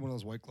 "Hey, let me get one of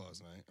those White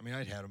Claws." And I mean,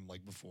 I'd had them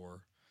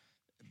before,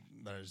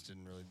 but I just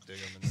didn't really dig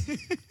them. And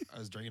then I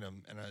was drinking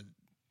them, and I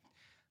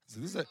was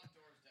like, "This is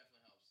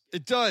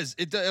it does.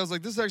 It does." I was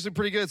like, "This is actually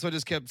pretty good." So I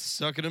just kept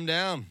sucking them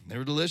down. They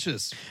were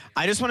delicious.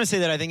 I just want to say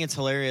that I think it's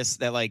hilarious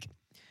that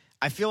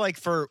I feel like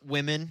for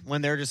women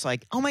when they're just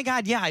like, oh my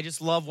God, yeah, I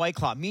just love White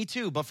Claw. Me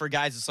too. But for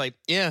guys, it's like,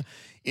 yeah,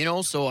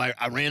 so I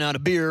ran out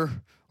of beer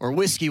or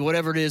whiskey,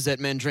 whatever it is that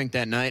men drink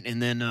that night.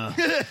 And then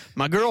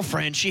my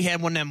girlfriend, she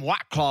had one of them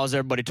White Claws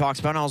everybody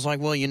talks about. And I was like,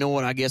 well, you know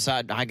what? I guess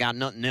I got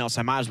nothing else.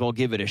 I might as well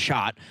give it a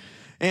shot.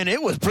 And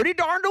it was pretty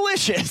darn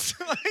delicious.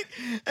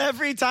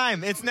 Every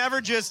time. It's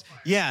never just,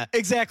 yeah,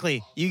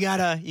 exactly. You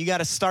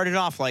gotta start it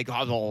off like,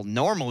 oh, well,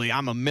 normally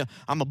I'm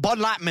a Bud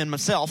Light man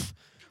myself.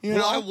 You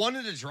Well, I know?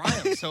 wanted to try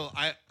them, so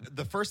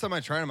the first time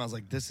I tried them, I was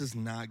like, "This is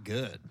not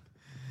good."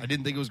 I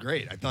didn't think it was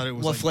great. I thought it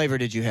was. What like, flavor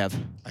did you have?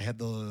 I had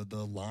the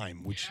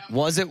lime, which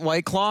Was it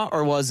White Claw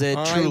or was it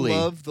Truly? I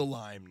love the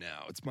lime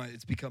now.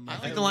 It's become my I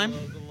like favorite. the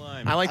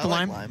lime. I like the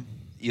lime.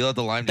 You love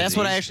the lime That's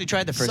what I disease? actually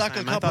tried the first Suck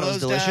time. a I couple thought it of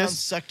was those down. delicious.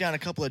 Suck down a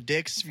couple of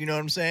dicks. You know what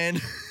I'm saying?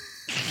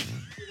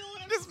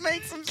 Just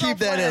makes himself Keep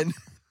that laugh. in.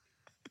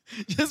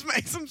 Just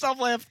makes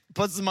himself laugh.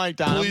 Puts the mic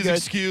down. I'm Please good.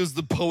 excuse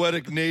the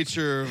poetic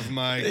nature of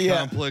my Yeah.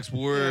 complex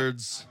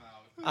words.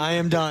 I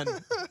am done.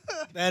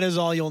 That is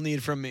all you'll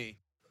need from me.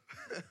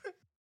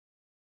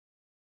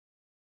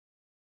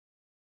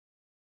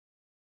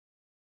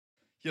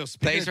 Yo,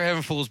 speaking Thanks of, for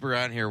having Fool's Brew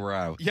on here. We're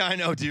out. yeah, I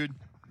know, dude.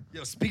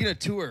 Yo, speaking of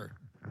tour,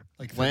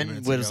 like 30 When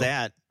minutes was ago.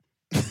 that?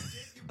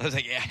 That was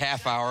like a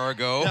half hour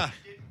ago. Yeah,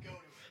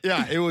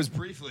 yeah, it was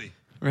briefly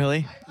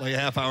Really? like a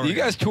half hour. You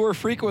ago. guys tour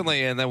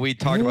frequently, and then we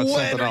talk about when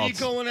something are else. you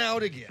going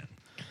out again?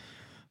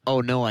 Oh,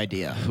 no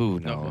idea. Who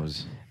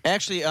knows?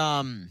 Actually,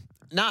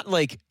 not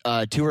like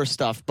tour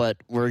stuff, but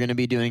we're going to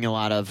be doing a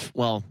lot of,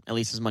 well, at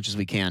least as much as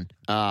we can,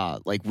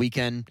 like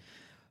weekend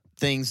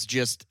things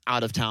just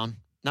out of town.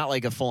 Not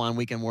like a full-on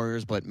Weekend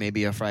Warriors, but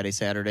maybe a Friday,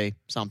 Saturday,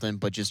 something.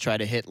 But just try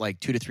to hit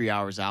like 2 to 3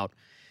 hours out.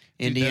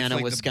 Dude, Indiana, that's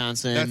like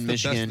Wisconsin, that's the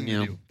best Michigan. thing You to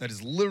know, do. That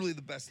is literally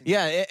the best thing.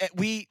 yeah.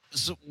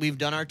 We've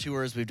done our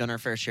tours. We've done our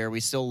fair share.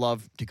 We still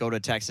love to go to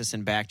Texas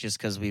and back just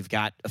because we've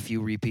got a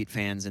few repeat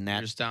fans in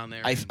that. Just down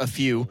there. A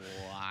few.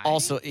 July?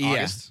 Also,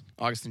 yeah,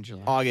 August and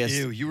July. August.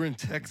 Ew, you were in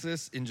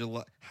Texas in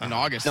July. In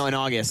August. No, in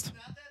August.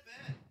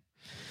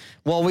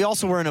 Well, we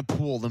also were in a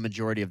pool the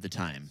majority of the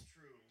time.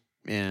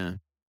 Yeah.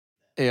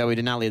 Yeah, we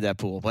did not leave that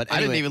pool. But I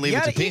didn't anyway, even leave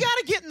it to pee. You got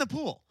to get in the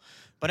pool.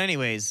 But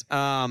anyways,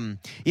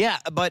 yeah,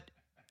 but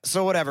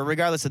so whatever,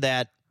 regardless of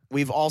that,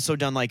 we've also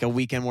done like a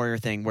Weekend Warrior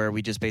thing where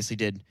we just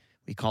basically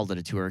we called it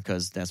a tour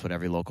because that's what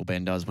every local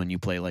band does when you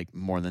play like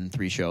more than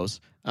 3 shows.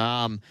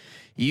 We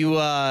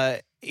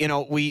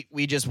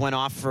just went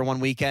off for one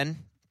weekend,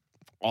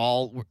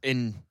 all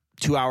in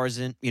 2 hours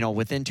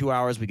within 2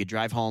 hours we could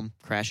drive home,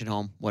 crash at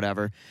home,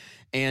 whatever.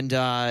 And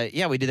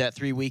we did that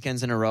 3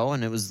 weekends in a row,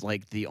 and it was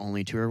like the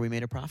only tour we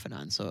made a profit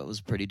on. So it was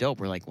pretty dope.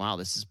 We're like, wow,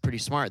 this is pretty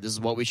smart. This is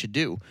what we should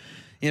do.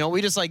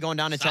 We just like going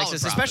down to Solid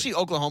Texas, profit. especially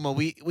Oklahoma.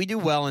 We do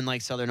well in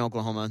like southern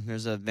Oklahoma.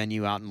 There's a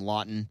venue out in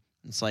Lawton.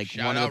 It's like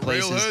Shout one of out the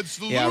places. Railhead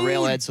Saloon. Yeah,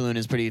 Railhead Saloon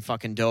is pretty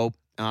fucking dope.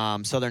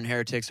 Southern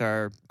Heretics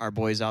are our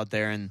boys out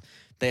there, and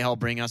they help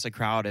bring us a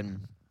crowd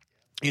and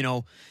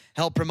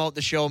help promote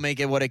the show, make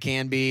it what it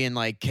can be. And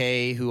like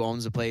Kay, who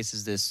owns the place,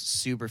 is this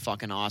super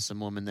fucking awesome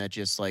woman that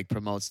just like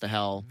promotes the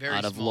hell Very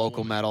out of small local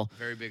woman. metal.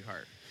 Very big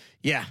heart.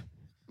 Yeah.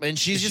 And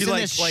she's Is just she in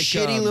like- this like,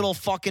 shitty little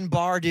fucking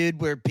bar, dude,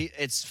 where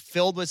it's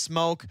filled with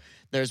smoke.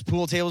 There's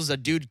pool tables. A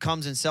dude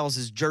comes and sells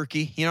his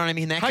jerky. You know what I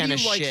mean? That kind of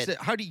shit.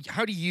 How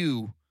do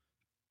you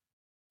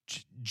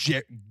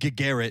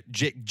Garrett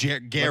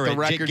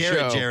record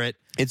show. Jarrett.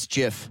 It's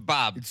Jiff.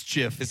 Bob. It's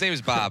Jiff. His name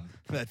is Bob.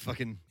 That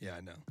fucking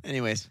I know.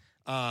 Anyways.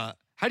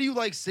 How do you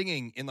like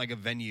singing in like a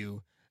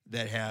venue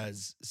that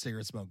has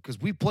cigarette smoke? Because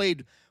we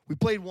played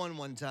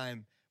one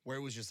time where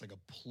it was just like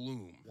a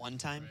plume, One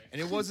time?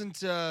 and it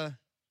wasn't.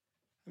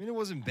 It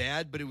wasn't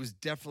bad, but it was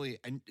definitely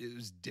it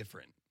was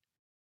different.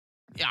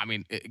 Yeah, I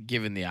mean,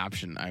 given the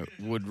option, I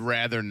would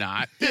rather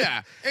not.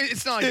 Yeah,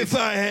 it's not like If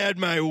I had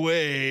my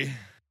way,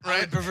 I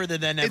would prefer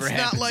that never it's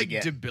happens not like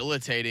again.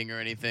 debilitating or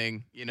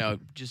anything.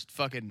 Just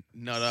fucking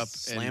nut up,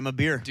 Slam and a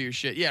beer. do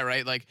shit. Yeah,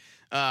 right. Like,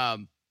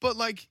 but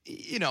like,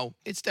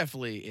 it's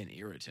definitely an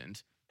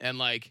irritant. And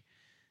like,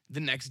 the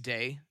next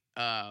day,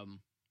 on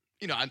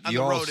the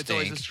You all road, it's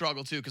always a stink.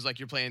 struggle too, because like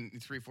you're playing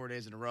 3-4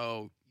 days in a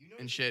row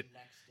and shit.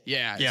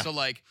 Yeah. So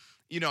like,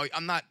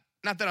 I'm not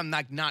that I'm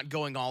not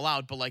going all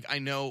out, but like I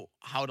know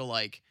how to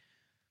like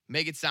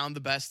make it sound the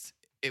best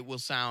it will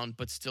sound,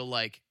 but still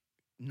like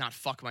not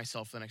fuck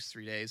myself the next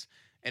 3 days.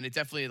 And it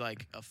definitely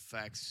like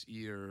affects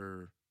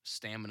your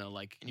stamina,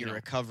 like Your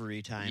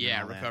recovery time. and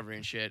yeah, all that. recovery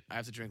and shit. I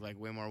have to drink like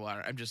way more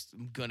water. I'm just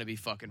gonna be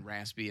fucking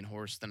raspy and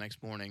hoarse the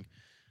next morning.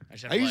 I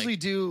just have I to, usually like,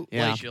 do.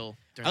 Yeah. Like, chill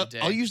during the day.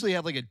 I'll usually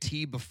have like a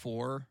tea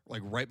before,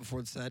 like right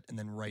before the set, and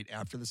then right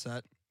after the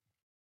set,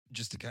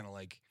 just to kind of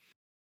like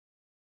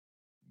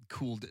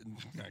cool.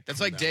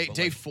 That's like day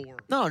 4.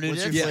 No, dude,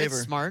 What's your it's flavor?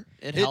 smart.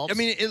 It helps.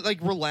 It like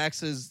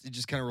relaxes. It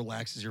just kind of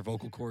relaxes your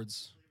vocal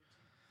cords.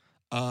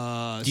 Do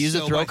you use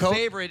a throat my coat?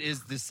 favorite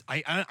is this.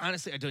 I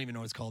honestly I don't even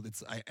know what it's called.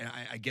 It's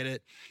I get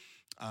it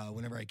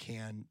whenever I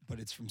can, but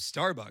it's from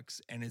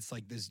Starbucks, and it's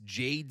like this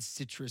jade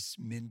citrus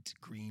mint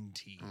green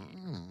tea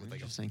with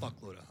like a interesting.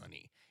 fuckload of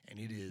honey, and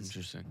it is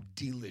Interesting.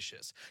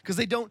 delicious. Because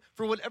they don't,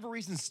 for whatever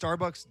reason,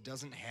 Starbucks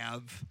doesn't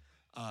have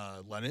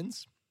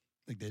lemons.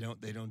 Like they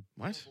don't.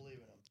 What?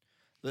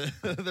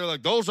 They're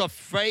like, those are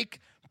fake,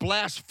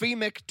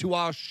 blasphemic to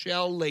our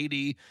shell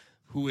lady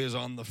who is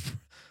on the.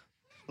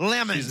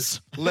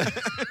 lemons.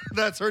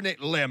 That's her name,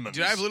 Lemons.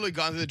 Dude, I've literally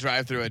gone through the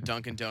drive-thru at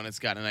Dunkin' Donuts,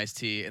 got an iced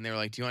tea, and they were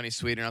like, "Do you want any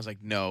sweetener?" And I was like,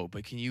 "No,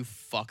 but can you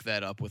fuck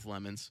that up with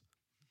lemons?"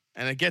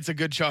 And it gets a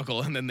good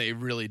chuckle, and then they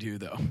really do,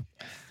 though.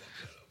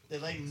 They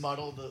like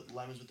muddle the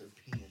lemons with their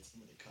peanuts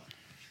into the cup.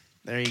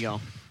 There you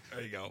go.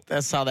 There you go.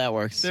 That's how that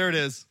works. There it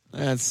is.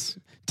 That's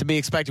to be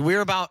expected.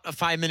 We're about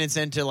 5 minutes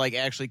into like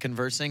actually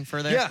conversing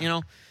for there.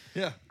 Yeah.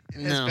 Yeah. It's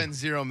No. been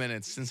 0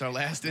 minutes since our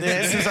last Yeah,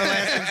 incident. since our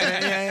last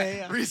incident.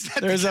 Yeah. Reset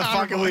the There's a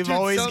timer, fucking. boy. We've Dude,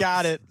 always Some-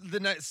 got it.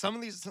 Some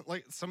of these,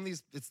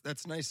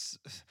 that's nice.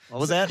 What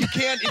was that? You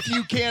can't, if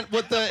you can't,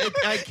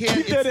 I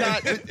can't,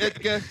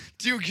 it's not,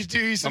 Do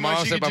you so My much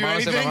mama you said. can My do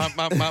mama said.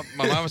 anything?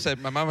 My mama said.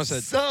 My mama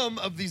said. some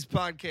of these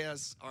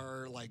podcasts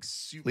are like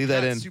super, Leave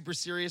that not in. super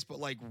serious, but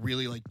like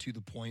really like to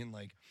the point,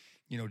 like,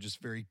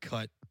 just very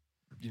cut.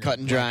 Cut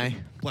and dry.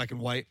 Black and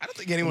white. I don't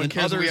think anyone And then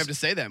cares what we others- have to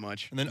say that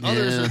much. And then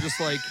others Yeah. are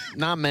just like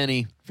Not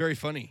many. very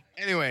funny.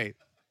 Anyway,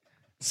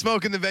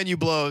 smoke in the venue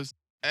blows.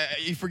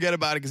 You forget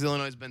about it because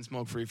Illinois has been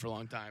smoke-free for a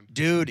long time.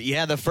 Dude,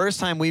 yeah, the first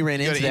time we ran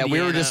Go into to that, we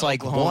were Indiana, just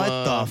like, Oklahoma, what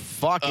the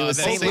fuck? It was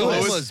then St. St. Louis.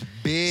 Louis. was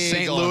big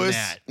St. on Louis.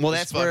 that. Well, was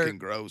that's where fucking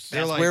gross.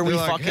 They're like, where we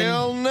they're like, fucking-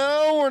 hell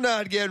no, we're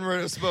not getting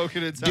rid of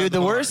smoking in town. Dude,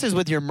 the worst is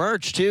with your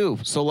merch too.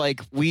 So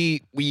like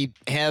we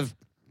have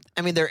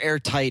I mean, they're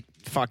airtight,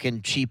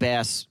 fucking cheap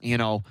ass,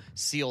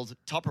 sealed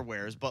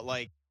Tupperwares, but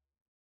like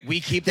we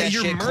keep that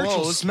your shit merch will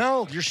closed.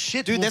 smell. Your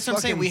shit, Dude, will that's what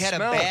I'm saying. We fucking had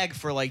smell. a bag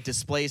for like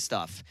display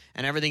stuff,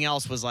 and everything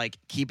else was like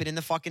keep it in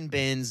the fucking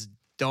bins.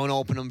 Don't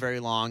open them very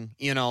long,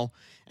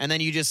 And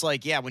then you just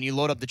like, when you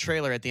load up the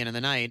trailer at the end of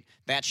the night,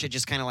 that shit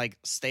just kind of like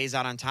stays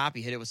out on top.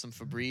 You hit it with some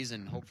Febreze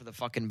and hope for the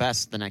fucking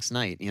best the next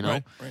night,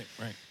 Right.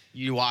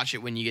 You watch it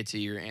when you get to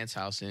your aunt's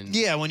house in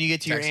Yeah, when you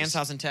get to your Texas. aunt's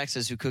house in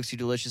Texas, who cooks you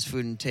delicious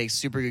food and takes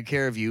super good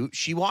care of you,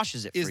 she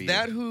washes it for Is you.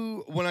 that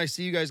who, when I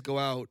see you guys go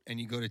out and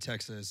you go to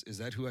Texas, is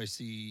that who I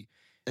see,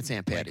 That's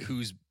Aunt like, Patty.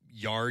 whose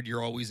yard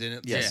you're always in?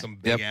 It's Yeah. like some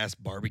big-ass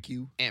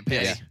barbecue? Aunt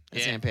Patty. Yeah,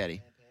 that's Aunt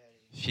Patty.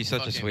 She's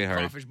such a Fucking sweetheart.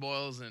 Crawfish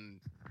boils and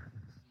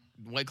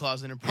White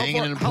Claws in her How, Hanging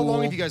far- in a how long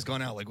pool. have you guys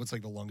gone out? Like, what's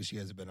like the longest you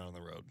guys have been out on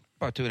the road?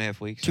 About 2.5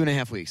 weeks.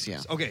 2.5 weeks,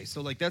 yeah. Okay,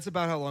 so like that's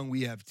about how long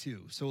we have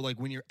too. So like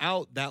when you're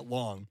out that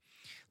long,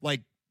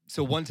 like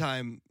so one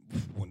time,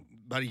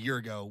 about a year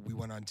ago, we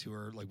went on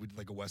tour. Like we did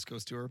like a West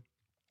Coast tour.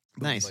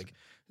 But Nice.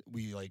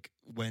 We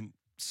went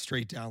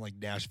straight down like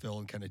Nashville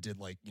and kind of did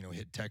like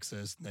hit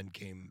Texas and then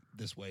came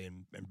this way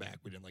and back.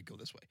 We didn't like go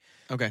this way.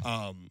 Okay.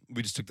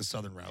 We just took the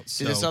southern route.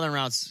 See, the southern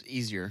route's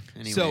easier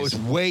anyways. So it's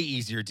way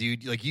easier,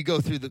 dude. Like you go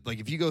through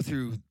if you go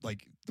through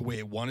like the way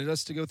it wanted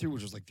us to go through,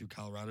 which was like through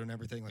Colorado and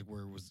everything, like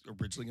where it was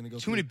originally going to go.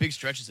 Too many big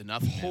stretches of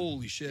nothing. man.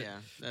 Holy shit! yeah,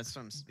 that's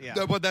what I'm yeah.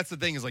 No, but that's the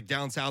thing is like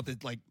down south,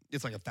 it's like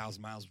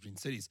 1,000 miles between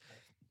cities.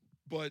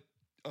 But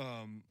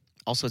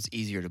Also, it's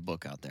easier to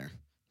book out there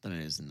than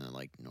it is in the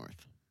like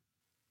north.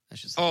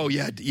 That's just oh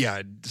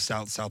yeah,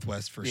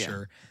 southwest for Yeah.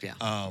 sure.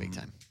 yeah, big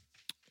time.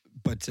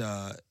 But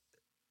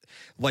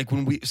like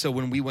when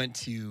we went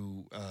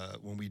to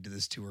when we did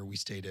this tour, we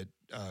stayed at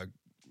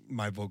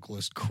my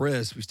vocalist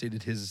Chris. We stayed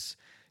at his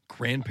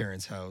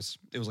grandparents' house.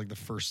 It was like the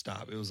first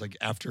stop. It was like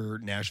after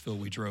Nashville,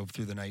 we drove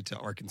through the night to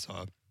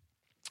Arkansas,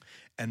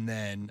 and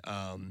then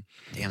Damn,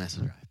 that's a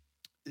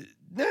drive.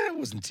 it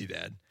wasn't too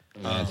bad.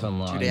 That's a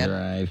long bad.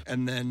 drive.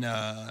 And then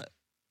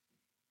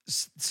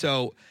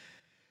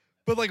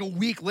but like a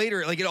week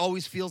later, like it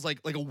always feels like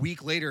a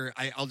week later,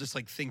 I'll just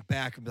like think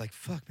back and be like,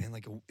 fuck, man,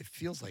 like it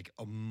feels like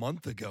a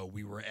month ago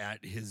we were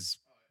at his,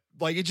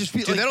 like it just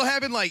feels Dude, like that'll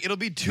happen like it'll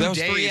be 2 That was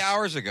days. 3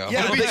 hours ago.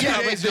 Yeah, It'll be but 2 yeah,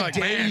 days. like the You're like,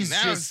 man, days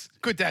that just- was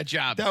quit that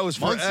job. that was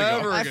months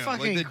forever ago. I ago.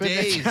 fucking Like the quit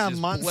that days job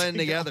just months blend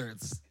ago. together.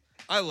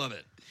 I love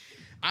it.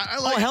 I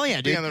like hell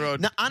yeah, being dude. on the road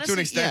No, to honestly, an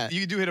extent. yeah.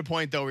 You do hit a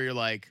point though where you're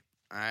like,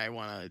 I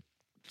want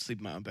to sleep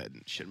in my own bed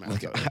and shit in my own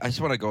Like, toilet. I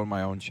just want to go in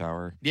my own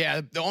shower.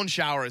 Yeah, the own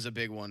shower is a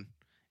big one.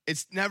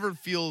 It's never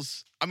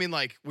feels. I mean,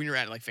 like when you're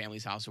at like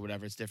family's house or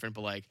whatever, it's different.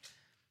 But like,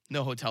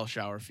 no hotel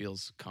shower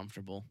feels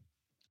comfortable.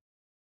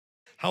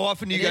 How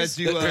often do you It guys is-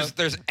 do?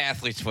 There's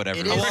athlete's foot It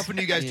everywhere. How is- often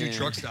do you guys do Yeah.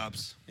 truck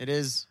stops? It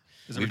is.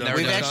 Has We've ever never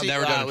We've done- actually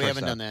never done a we truck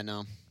haven't stop. done that.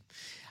 No.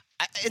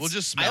 We'll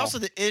just I smell. also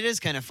it is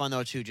kind of fun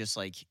though too. Just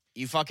like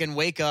you fucking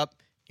wake up,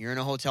 you're in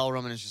a hotel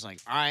room, and it's just like,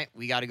 all right,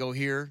 we got to go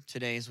here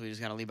today, so we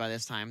just got to leave by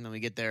this time. Then we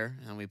get there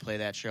and we play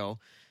that show.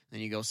 Then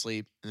you go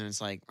sleep, and then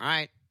it's like, all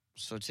right,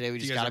 so today we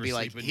Do you just guys got to ever be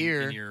like sleep in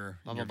here. your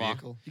blah, your blah, blah.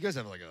 vehicle? You guys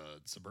have like a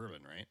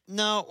Suburban, right?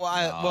 No,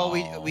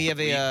 No. we have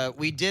a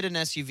we did an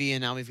SUV,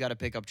 and now we've got a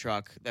pickup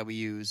truck that we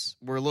use.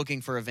 We're looking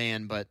for a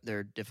van, but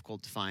they're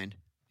difficult to find.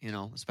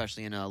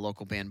 Especially in a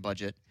local band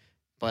budget.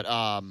 But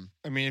I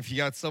mean, if you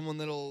got someone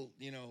that'll,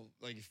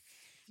 like if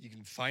you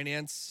can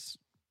finance,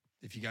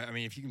 if you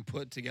can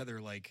put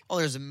together like,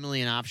 there's a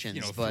million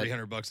options. but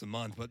 $300 a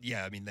month, but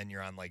yeah, I mean, then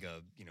you're on like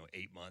a,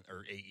 8-month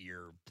or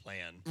 8-year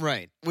plan.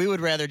 right, we would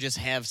rather just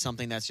have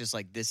something that's just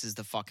like this is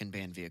the fucking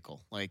band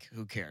vehicle. Like,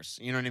 who cares?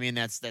 You know what I mean?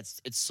 That's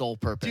its sole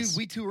purpose. Dude,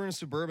 we tour in a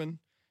Suburban.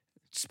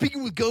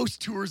 Speaking with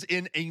Ghost tours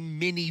in a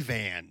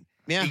minivan.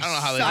 yeah, I don't know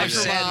how they I've do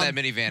Soccer sat in mom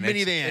that minivan.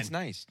 minivan. It's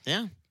nice.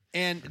 yeah.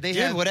 And they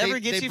Dude, have whatever they,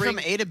 gets they you bring,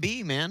 from A to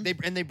B, man. They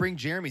bring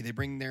Jeremy. They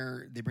bring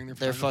their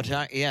Their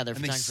photographer. their and they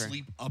photographer.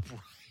 sleep upright.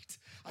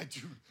 I do.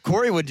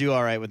 Corey would do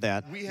all right with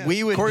that.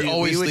 We would Corey do,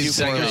 always we would do sleeps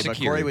Corey, secure.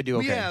 but Corey would do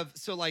okay. We have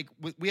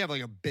we have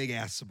like a big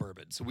ass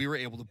Suburban, so we were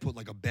able to put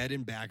like a bed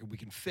in back, and we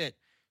can fit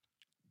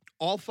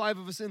all 5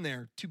 of us in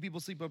there. 2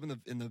 people sleep up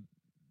in the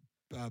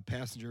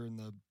passenger and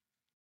the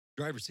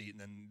driver's seat, and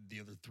then the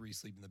other 3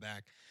 sleep in the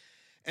back.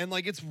 And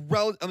like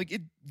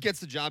it gets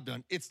the job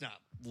done. It's not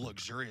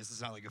luxurious.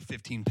 It's not like a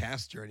 15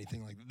 passenger or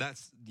anything like that.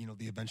 That's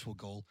the eventual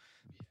goal.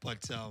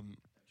 But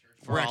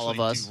For all of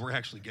us. we're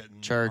actually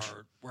getting Church.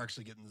 we're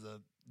actually getting the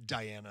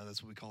Diana.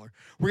 That's what we call her.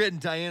 We're getting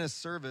Diana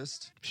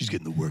serviced. She's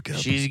getting the workout.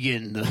 She's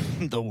getting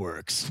the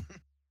works.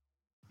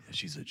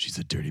 She's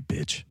a dirty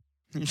bitch.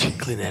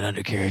 Clean that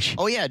undercarriage.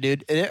 Oh yeah,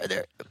 dude.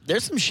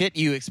 There's some shit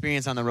you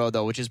experience on the road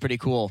though, which is pretty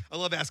cool. I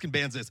love asking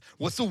bands this.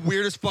 What's the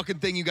weirdest fucking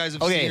thing you guys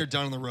have Okay. seen or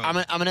done on the road?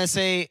 I'm gonna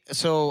say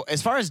so.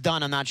 As far as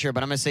done, I'm not sure,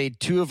 but I'm gonna say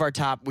 2 of our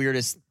top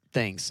weirdest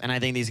things, and I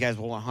think these guys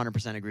will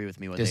 100% agree with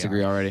me. What Disagree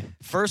they are. already.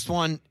 First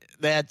one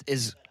that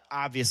is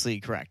obviously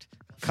correct.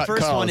 Cut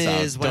First all one this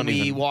out. is when Don't we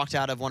even- walked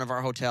out of one of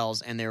our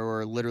hotels and there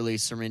were literally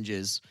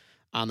syringes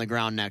on the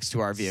ground next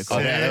to our vehicle. Oh,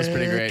 yeah, that was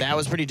pretty great. That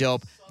was pretty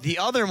dope. The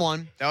other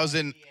one, That was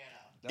in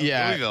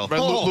Yeah, Louisville. Right,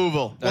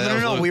 Louisville. Well,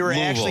 no. We were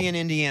Louisville. actually in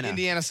Indiana.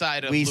 Indiana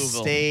side of We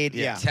Louisville. stayed.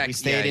 Yeah, we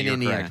stayed in you're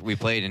Indiana. correct. We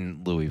played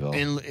in Louisville.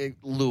 In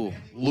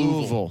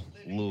Louisville.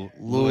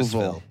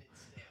 Louisville.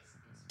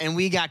 And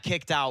we got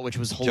kicked out, which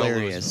was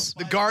hilarious.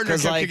 The gardener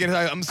 'Cause, kept like- kicking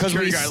I'm a 'cause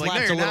security we guard. Like, no,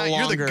 slept you're a not. little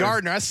You're the longer.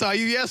 gardener. I saw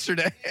you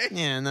yesterday.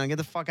 Yeah, no, get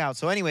the fuck out.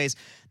 So, anyways,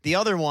 the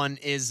other one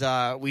is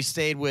we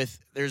stayed with.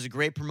 There's a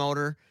great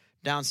promoter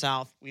down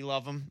south. We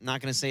love him. Not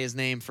going to say his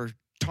name for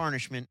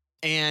tarnishment.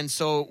 And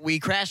so we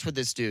crashed with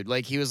this dude.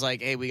 Like he was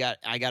like, "Hey,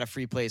 I got a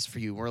free place for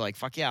you." We're like,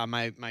 "Fuck yeah!"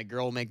 My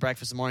girl will make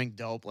breakfast in the morning.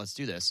 Dope. Let's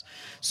do this.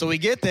 So we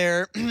get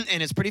there,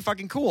 and it's pretty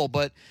fucking cool.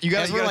 But You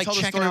guys as we're like tell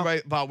the checking story out.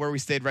 right about where we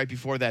stayed right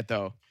before that,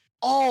 though.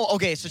 Oh,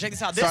 okay. So check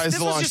this out. Sorry, this This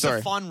is a was long just story.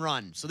 a fun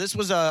run. So this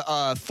was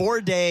a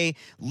 4-day.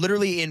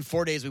 Literally in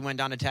 4 days, we went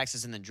down to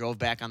Texas and then drove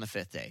back on the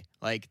 5th day.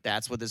 Like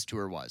that's what this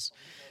tour was.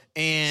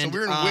 And So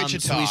we were in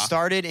Wichita. So we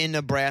started in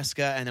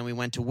Nebraska and then we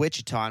went to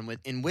Wichita. And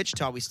in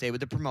Wichita, we stayed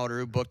with the promoter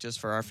who booked us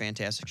for our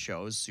fantastic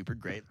shows. Super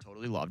great.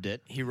 Totally loved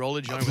it. He rolled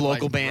a joint with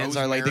Local like bands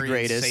are, like, the rosemary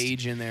and greatest.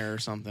 sage in there or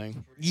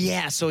something.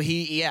 Yeah, so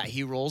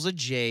he rolls a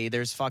J.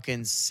 There's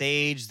fucking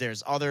sage.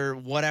 There's other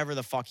whatever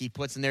the fuck he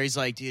puts in there. He's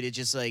like, dude, it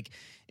just like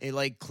it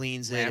like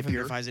cleans it, Lavender. it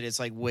purifies it. It's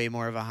like way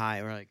more of a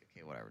high. We're like,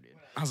 okay, whatever, dude.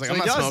 I was like, So I'm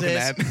he not does smoking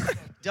this, that.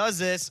 Does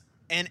this,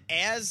 and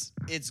as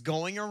it's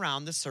going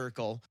around the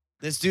circle,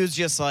 this dude's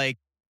just like,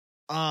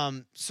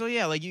 so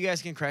yeah, like you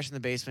guys can crash in the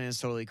basement. It's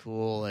totally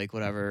cool. Like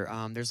whatever.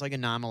 There's like a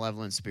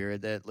non-malevolent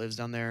spirit that lives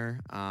down there.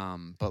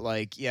 But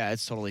like, yeah,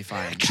 it's totally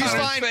fine. She's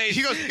Connor's fine. Face.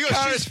 He goes,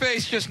 Connor's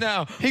face just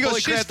now. He goes,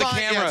 Holy she's crap, the fine.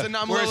 camera. Yeah, it's a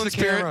non-malevolent Where's the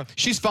spirit. camera?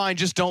 She's fine.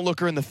 Just don't look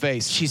her in the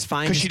face. She's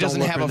fine 'Cause she just doesn't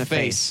don't look have her in a the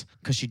face.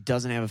 Because she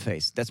doesn't have a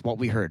face. That's what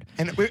we heard.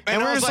 And we're I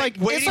was just like,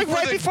 waiting it's like for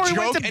right the before we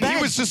went joke, to and he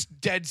bed. was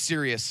just dead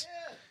serious.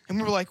 And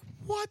we were like,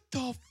 what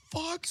the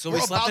fuck? So We're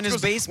we slept about in to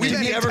his go- basement. We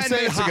Did he met ever 10 say,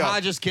 minutes ago. haha,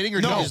 just kidding,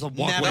 or No, did he just walk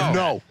never. away?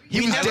 No. He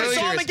We was never dead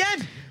saw him serious.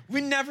 again.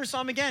 We never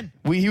saw him again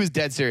He was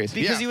dead serious.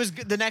 because Yeah. he was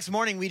the next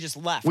morning. We just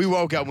left. We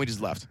woke up and we just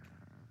left.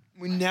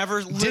 We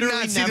never, Did literally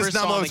not see never this saw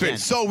him non-malevolent again.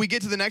 spirit. So we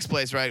get to the next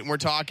place, right? And we're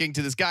talking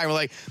to this guy. We're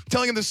like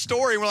telling him the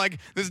story. We're like,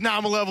 this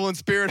non-malevolent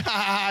spirit. Ha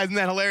ha ha. Isn't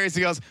that hilarious? He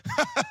goes,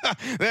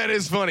 that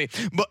is funny.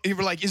 But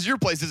we're like, your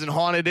place isn't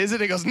haunted, is it?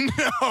 He goes, no,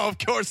 of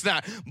course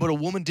not. But a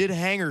woman did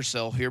hang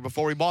herself here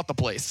before we bought the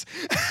place.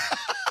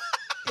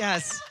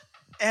 Yes,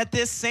 at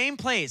this same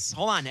place.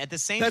 Hold on, at the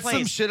same That's place.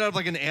 some shit out of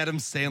like an Adam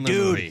Sandler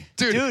Dude. movie.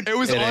 Dude, it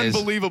was It is.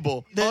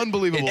 unbelievable. The-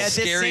 Unbelievable. At this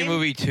Scary same-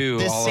 Movie 2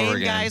 The all same over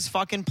again. guy's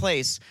fucking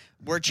place.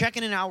 We're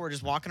checking it out. We're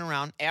just walking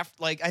around. After,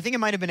 like, I think it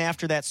might have been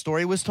after that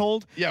story was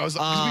told. Yeah, it was.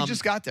 'Cause we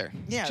just got there.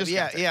 Yeah, Just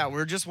yeah, got there. yeah.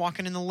 We're just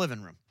walking in the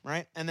living room,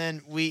 right? And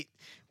then we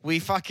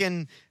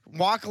fucking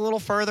walk a little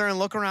further and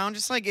look around.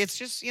 Just like it's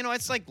just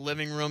it's like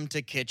living room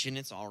to kitchen.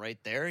 It's all right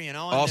there, And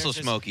Also there's just-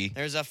 smoky.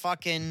 There's a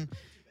fucking.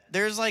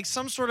 There's like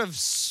some sort of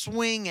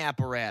swing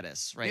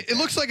apparatus, right? It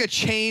looks like a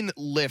chain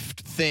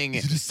lift thing.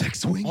 Is it a sex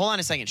swing? Hold on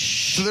a second.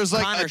 Shh. So there's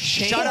like Connor, a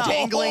chain shut up.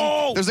 dangling.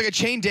 Oh! There's like a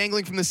chain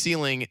dangling from the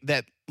ceiling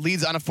that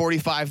leads on a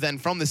 45. Then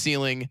from the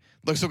ceiling,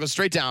 so it goes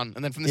straight down,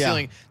 and then from the Yeah.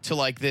 ceiling to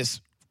like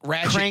this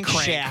ratchet Crank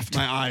crank. shaft.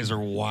 My eyes are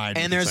wide.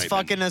 And with there's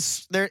excitement.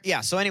 fucking there.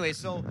 Yeah. So anyway,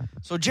 so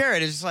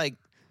Jared is just like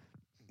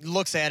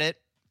looks at it,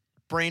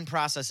 brain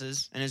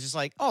processes, and is just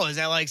like, oh, is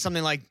that like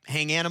something like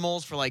hang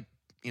animals for like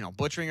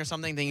butchering or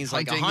something? Then he's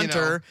like a Hunting,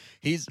 hunter.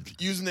 He's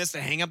using this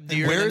to hang up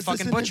deer where and is this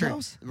fucking in his butcher.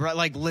 house? Right,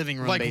 like living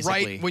room, Like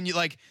basically. right when you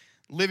like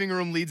living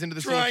room leads into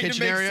this little trying to kitchen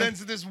make area. sense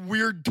of this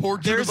weird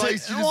torture There's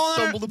device you just well,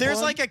 stumbled there's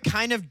upon. like a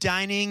kind of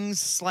dining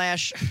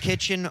 /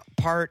 kitchen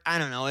part. I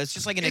don't know. It's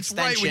just like an It's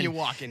extension. right when you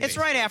walk in, It's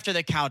right after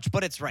the couch,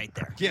 but it's right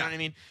there. You Yeah. know what I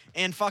mean?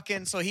 And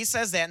fucking, so he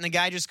says that, and the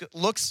guy just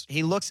looks.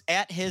 He looks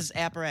at his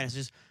apparatus.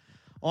 Just,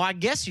 well, I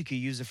guess you could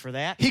use it for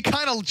that. He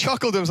kind of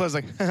chuckled to himself. I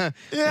was like,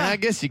 yeah, I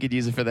guess you could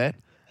use it for that.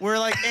 We're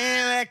like,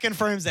 that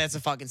confirms that's a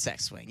fucking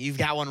sex swing. You've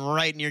got one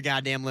right in your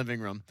goddamn living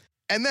room.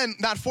 And then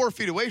not 4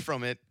 feet away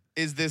from it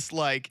is this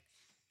like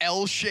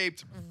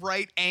L-shaped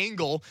right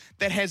angle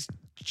that has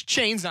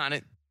chains on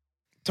it.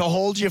 To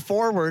hold you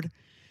forward.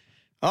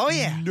 Oh,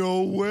 yeah.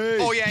 no way.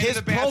 Oh yeah, His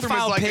and the bathroom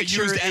profile is like a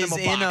picture used is enema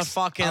in a box.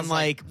 I fucking was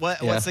like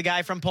what? Yeah. What's the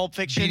guy from Pulp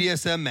Fiction?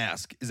 BDSM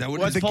mask. Is that what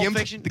What's it is? Pulp Gimp?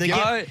 Fiction? The The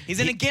Gimp? Gimp. He's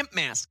in a gimp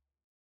mask.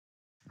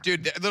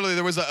 Dude, literally,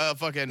 there was a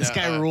fucking. This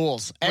guy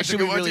rules. went to Actually,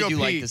 go- we went to really go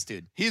do like pee. this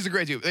dude. He's a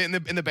great dude. In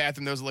the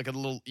bathroom, there was like a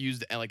little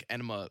used like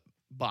enema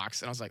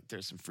box, and I was like,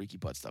 "There's some freaky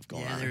butt stuff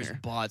going Yeah, on there's here."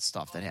 butt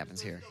stuff that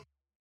happens here.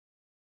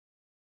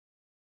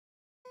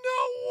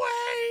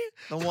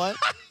 No The what?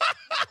 way.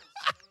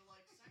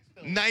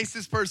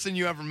 Nicest person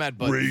you ever met,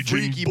 but Raging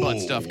freaky butt bull.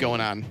 stuff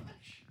going on.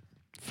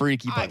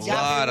 Freaky butt A stuff.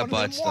 lot of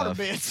butt stuff.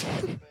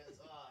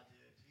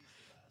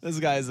 This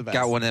guy is the best.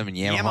 Got one of them in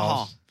Yamaha.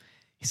 Yamaha.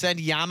 He said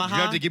Yamaha. You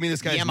have to give me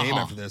this guy's Yamaha. name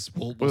after this. We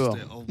We'll will.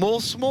 stay-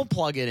 oh. We'll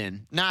plug it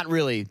in. Not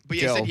really. But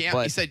yeah, Joe, he said,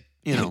 but he said,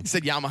 you know. he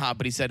said Yamaha,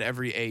 but he said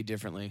every A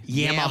differently.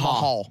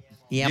 Yamaha.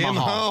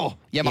 Yamaha.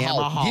 Yamaha.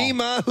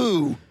 Yamaha.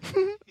 Yamaha.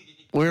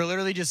 We were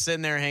literally just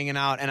sitting there hanging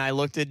out, and I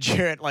looked at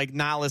Jarrett, like,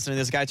 not listening to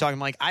this guy talking. I'm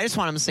like, I just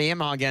want him to say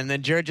him again. And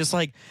then Jarrett just,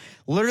 like,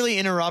 literally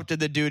interrupted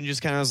the dude and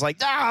just kind of was like,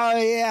 oh,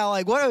 yeah,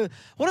 like, what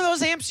are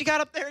those amps you got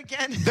up there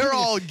again? They're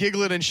all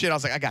giggling and shit. I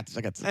was like, I got this.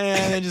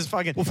 And then just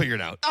fucking, We'll figure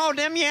it out. oh,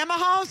 them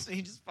Yamahas?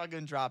 He just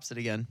fucking drops it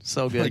again.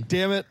 So good. Like,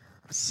 damn it.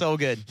 So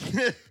good.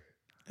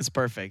 It's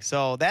perfect.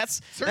 So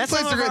that's Certain some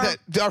places of are great. our-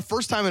 That our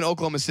first time in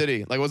Oklahoma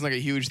City, like, it wasn't like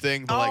a huge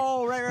thing. But, like,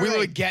 Oh, right, we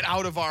literally right. get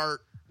out of our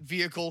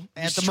vehicle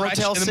At we the stretch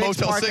Motel in the 6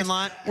 Motel parking 6.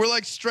 lot. We're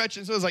like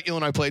stretching, so it's like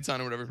Illinois plates on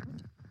or whatever.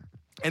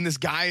 And this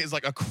guy is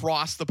like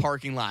across the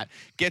parking lot,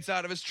 gets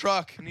out of his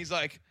truck, and he's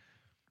like,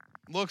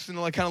 looks and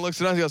like kind of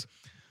looks at us. He goes,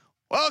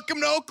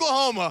 "Welcome to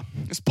Oklahoma.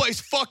 This place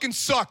fucking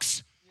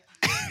sucks."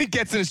 He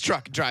gets in his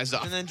truck and drives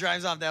off. And then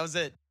drives off. That was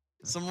it.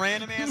 Some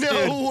random ass No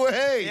dude.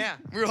 way. Yeah.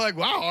 We were like,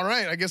 "Wow, all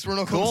right. I guess we're in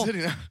Oklahoma Cool. City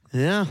now."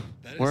 Yeah.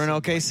 That is We're in some,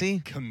 OKC.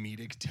 like,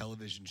 comedic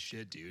television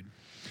shit, dude.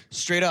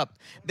 Straight up.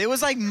 There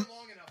was like,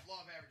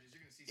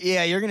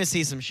 yeah, you're going to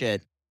see some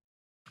shit.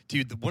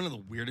 Dude, one of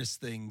the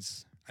weirdest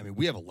things, I mean,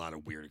 we have a lot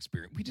of weird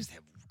experience. We just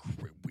have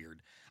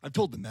weird. I've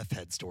told the meth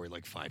head story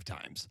like 5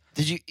 times.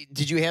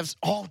 Did you have,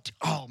 oh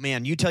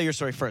man, you tell your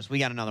story first. We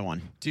got another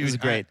one. Dude, This is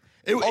great.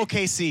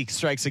 OKC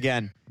strikes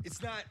again.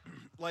 It's not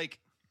like,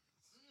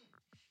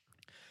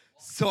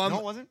 so I'm, No,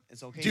 it wasn't.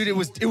 It's okay. dude, it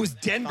was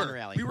Denver. Thunder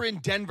Alley. We were in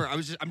Denver.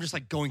 I'm just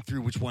like going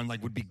through which one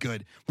like would be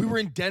good. We were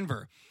in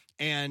Denver,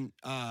 and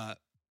I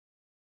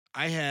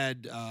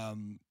had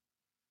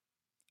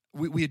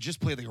we had just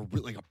played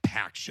like a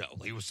packed show.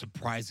 Like it was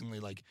surprisingly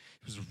like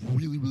it was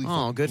really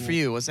Oh, fucking good cool. for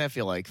you. What's that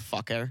feel like?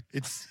 Fucker.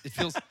 It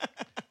feels.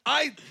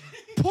 I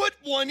put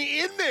one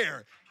in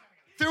there.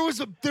 There was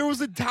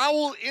a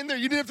towel in there.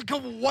 You didn't have to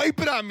come wipe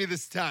it on me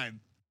this time.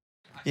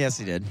 Yes,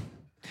 he did.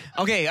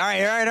 Okay. All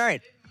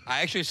right.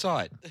 I actually saw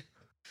it.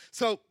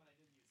 So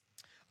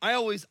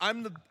I'm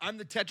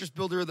the Tetris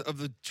builder of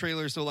the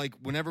trailer. So like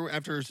whenever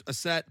after a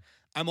set,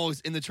 I'm always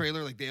in the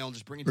trailer. Like they all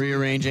just bring it to me and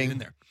Rearranging. put it in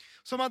there.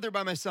 So I'm out there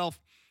by myself,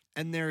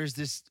 and there's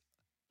this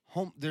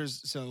home.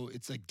 So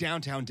it's like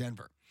downtown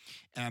Denver,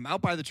 and I'm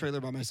out by the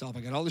trailer by myself.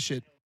 I got all the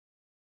shit.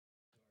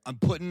 I'm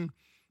putting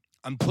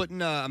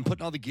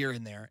all the gear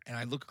in there, and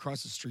I look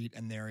across the street,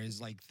 and there is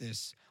like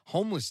this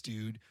homeless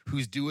dude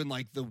who's doing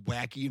like the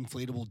wacky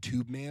inflatable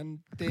tube man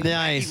thing.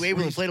 Nice. Wait,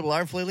 with inflatable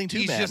arm flailing too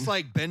He's bad. just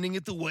like bending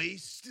at the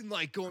waist and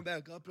like going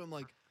back up, and I'm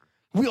like,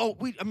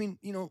 I mean,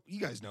 you know, you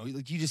guys know,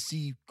 like you just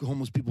see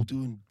homeless people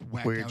doing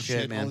whacked Weird out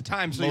shit, shit all man. the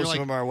time. So most you're like,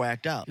 of them are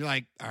whacked out. you're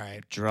like, all right.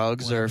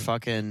 Drugs or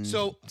fucking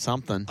So-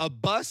 something. A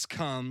bus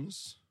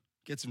comes,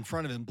 gets in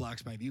front of him,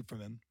 blocks my view from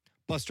him.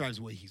 Bus drives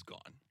away, he's gone.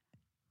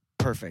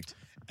 Perfect.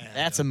 And,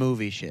 That's a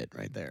movie shit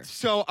right there.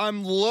 So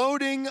I'm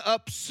loading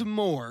up some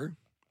more,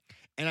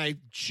 and I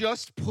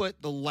just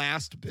put the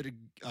last bit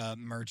of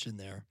merch in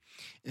there,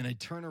 and I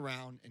turn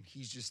around, and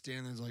he's just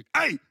standing there, he's like,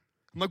 "Hey!"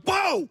 I'm like,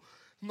 "Whoa!"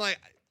 I'm like,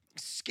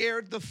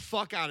 scared the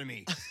fuck out of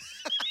me,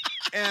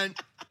 and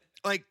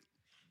like,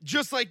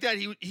 just like that,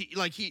 he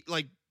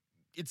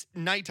it's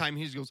nighttime.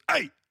 He just goes,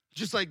 "Hey!"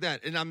 Just like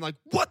that, and I'm like,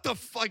 "What the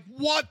fuck?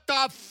 What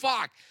the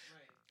fuck?"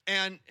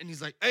 And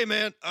he's like, "Hey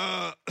man,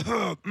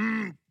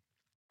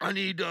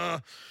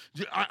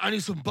 I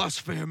need some bus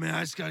fare, man.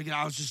 I just gotta get.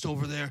 I was just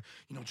over there,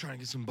 you know, trying to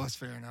get some bus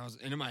fare, and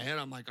in my head,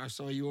 I'm like, I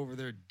saw you over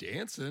there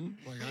dancing.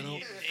 Like I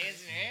don't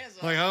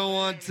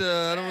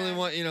really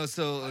want, you know.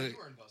 So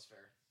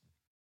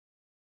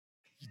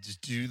you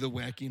just do the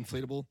wacky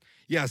inflatable.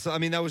 Yeah. So I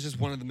mean, that was just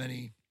one of the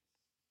many.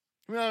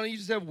 I mean, I don't know, you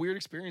just have weird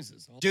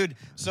experiences, Dude,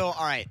 so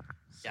all right.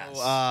 Yes.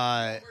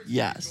 So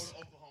Yes.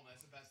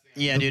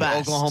 yeah, The dude,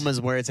 best. Oklahoma's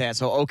where it's at.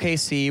 So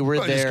OKC, we're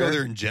Probably there. just go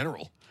there in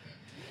general.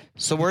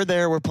 So we're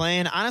there. We're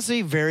playing.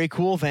 Honestly, very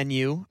cool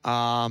venue.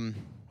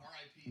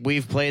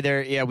 We've played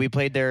there. Yeah, we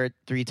played there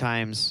 3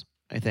 times,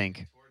 I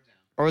think,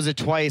 or was it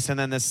twice? And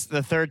then the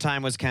third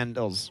time was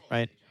Kendall's,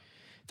 right?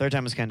 Third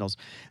time was Kendall's.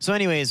 So,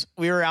 anyways,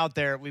 we were out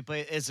there. We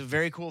played. It's a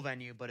very cool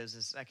venue, but it's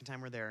the second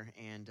time we're there,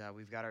 and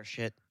we've got our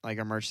shit, like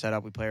our merch set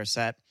up. We play our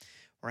set.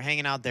 We're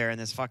hanging out there, and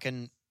this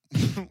fucking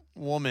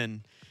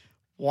woman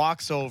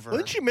walks over.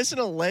 Wasn't she missing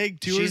a leg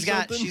too? She's or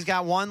something?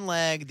 got one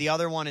leg. The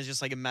other one is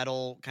just like a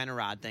metal kind of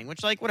rod thing,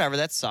 which like whatever,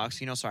 that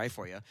sucks. You know, sorry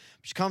for you.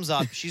 She comes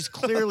up. She's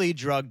clearly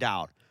drugged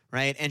out,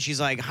 right? And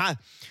she's like, "Huh,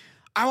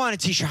 I want a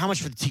t-shirt. How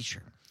much for the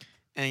t-shirt?"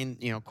 And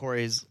you know,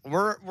 Corey's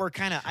we're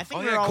kind of. I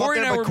think we're all Corey up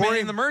and there, I but were Corey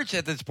manning the merch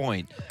at this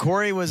point.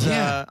 Corey was.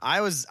 Yeah.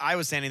 I was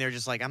standing there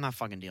just like I'm not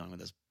fucking dealing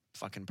with this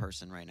fucking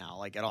person right now,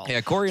 like at all.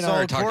 Yeah, Corey and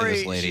I are talking to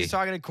this lady. She's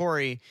talking to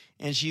Corey,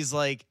 and she's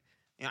like,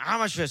 you know, "How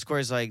much for this?"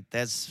 Corey's like,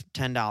 "That's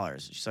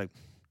 $10." She's like,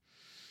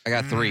 I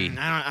got 3.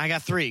 I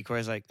got 3.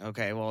 Corey's like,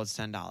 "Okay, well, it's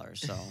 $10."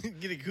 So,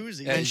 Get a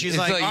koozie. and she's It's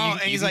like, like "Oh," you-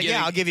 and you he's can like, get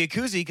 "Yeah, a- I'll give you a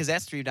koozie because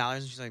that's $3."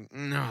 And she's like,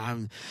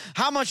 "No,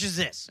 how much is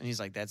this?" And he's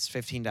like, "That's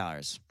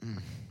 $15."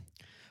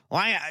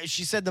 Well,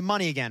 she said the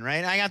money again,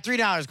 right? I got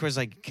 $3. Corey's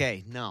like,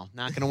 "Okay, no,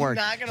 not gonna work."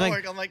 Not gonna She's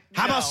work. I'm like,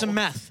 "How about no." some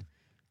meth?"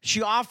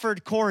 She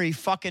offered Corey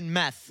fucking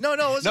meth. No, it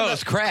wasn't. No, it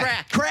was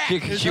crack. Crack. She-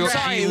 I'm she-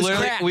 sorry, she it was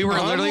literally- crack. we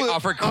were literally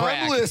offered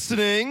crack. I'm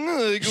listening.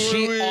 Like,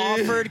 She we-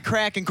 offered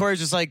crack, and Corey's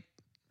just like,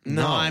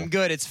 No, I'm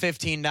good. It's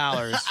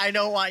 $15. I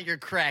don't want your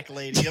crack,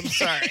 lady. I'm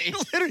sorry.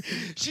 Literally,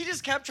 she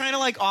just kept trying to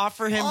like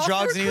offer him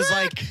drugs, and he was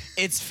like,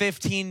 "It's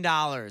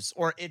 $15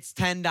 or it's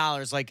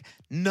 $10." Like,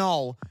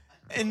 no.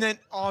 And then,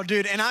 oh,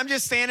 dude, and I'm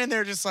just standing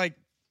there, just like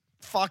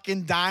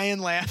fucking dying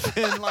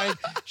laughing, like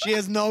she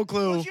has no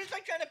clue. Well, she was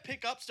like trying to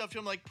pick up stuff to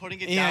him, like putting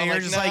it Yeah, down. you're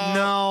like, just like,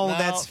 no,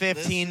 that's this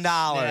is- $15.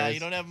 Yeah, you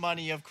don't have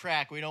money. You have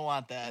crack. We don't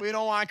want that. We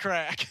don't want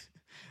crack.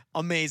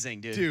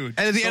 Amazing, dude. And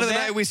at the So end of the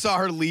that- night, we saw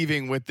her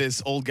leaving with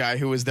this old guy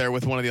who was there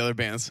with one of the other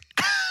bands.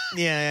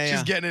 Yeah.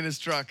 She's getting in his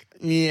truck.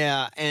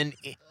 Yeah, and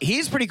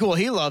he's pretty cool.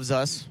 He loves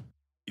us.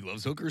 He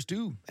loves hookers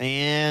too.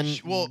 And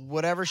Well,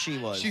 whatever she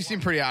was. She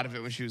seemed pretty out of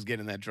it when she was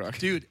getting in that truck.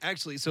 Dude,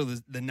 actually, so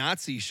the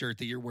Nazi shirt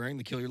that you're wearing,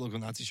 the Kill Your Local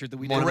Nazi shirt that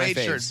we One did. of my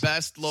Great shirt. faves.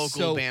 Best local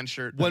So, band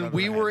shirt. When I've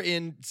we ever were had.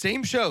 in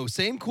same show,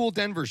 same cool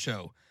Denver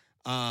show,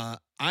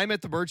 I'm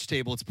at the merch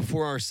table. It's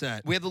before our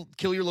set. We had the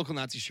Kill Your Local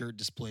Nazi shirt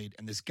displayed,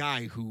 and this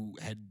guy who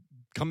had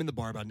come in the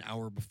bar about an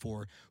hour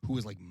before, who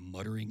was like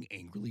muttering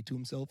angrily to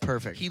himself.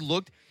 Perfect. He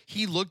looked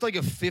like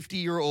a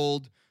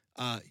 50-year-old.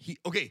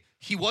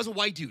 He was a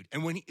white dude,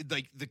 and when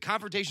the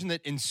confrontation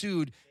that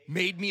ensued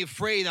made me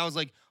afraid. I was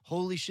like,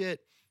 holy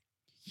shit.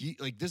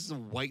 This is a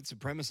white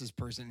supremacist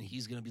person, and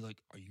he's gonna be like,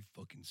 "Are you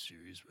fucking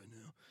serious right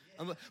now?"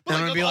 I'm like, but I'm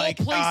gonna of be all like,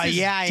 places,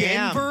 yeah, I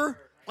am. Denver,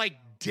 like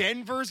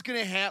Denver's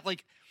gonna have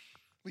like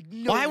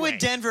no. Why way. would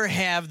Denver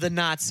have the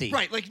Nazi?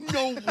 Right, like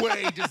no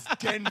way does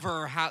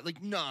Denver have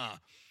like nah.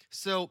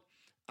 So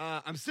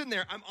I'm sitting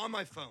there, I'm on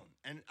my phone,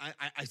 and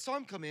I saw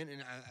him come in,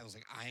 and I was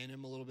like eyeing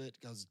him a little bit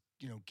because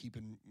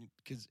keeping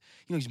because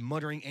he's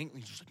muttering angrily.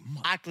 He's just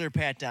like Ocular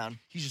pat down.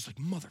 he's just like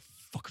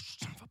motherfucker,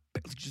 son of a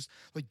bitch. Like, just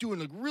like doing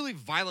like really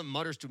violent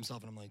mutters to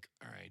himself, and I'm like,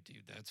 all right,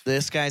 dude, that's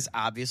This guy's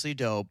obviously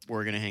dope.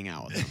 We're gonna hang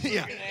out with him.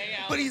 yeah.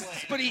 But he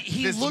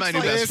This is looks my new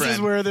like best This friend. is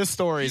where this he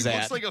story's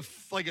looks at. like a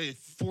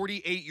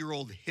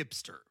 48-year-old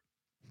hipster.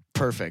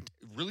 Perfect.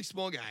 Really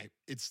small guy.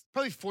 It's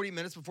probably 40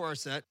 minutes before our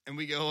set, and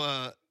we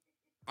go.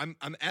 I'm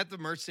at the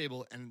merch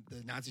table, and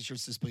the Nazi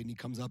shirt's displayed, and he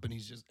comes up, and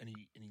he's just and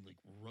he like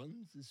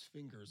runs his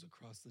fingers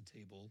across the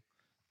table.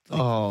 like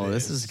Oh,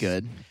 this is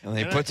good. And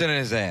he And puts it in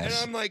his And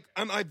ass. I'm like,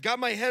 I've got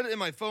my head in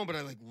my phone, but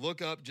I like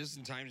look up just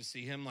in time to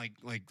see him like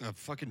a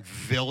fucking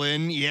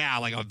villain. Yeah,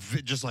 like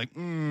just like.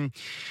 And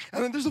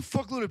then there's a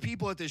fuckload of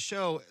people at this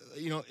show,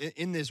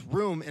 in this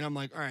room, and I'm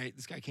like, all right,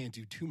 this guy can't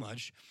do too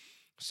much.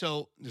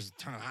 So there's a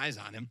ton of eyes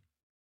on him.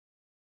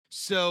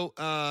 So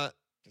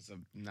That's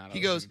not he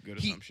a goes, good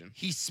he, assumption.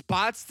 he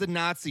spots the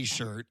Nazi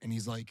shirt, and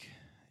he's like,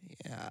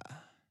 yeah.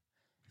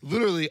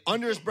 Literally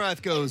under his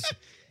breath goes,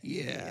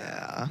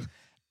 yeah.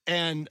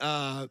 And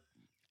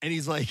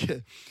he's like,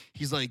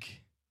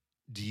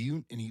 do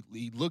you? And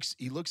he looks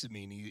at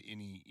me, and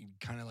he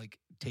kind of like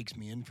takes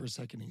me in for a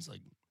second. And he's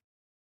like,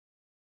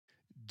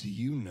 do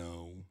you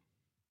know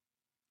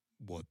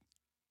what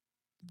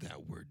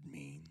that word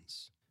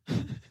means?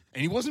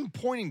 And he wasn't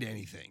pointing to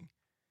anything.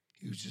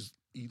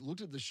 He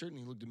looked at the shirt and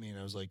he looked at me, and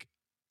I was like,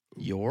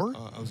 Your?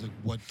 I was like,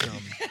 what?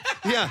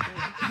 Yeah.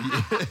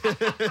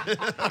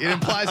 It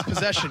implies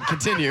possession.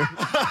 Continue.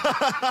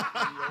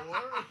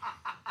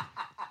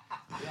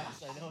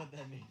 Yes, I know what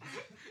that means.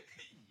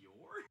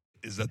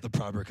 Is that the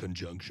proper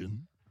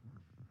conjunction?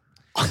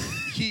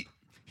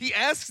 he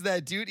asks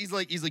that dude. He's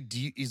like,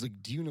 do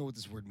you know what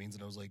this word means?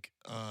 And I was like,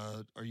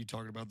 are you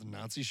talking about the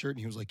Nazi shirt? And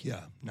he was like,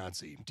 yeah,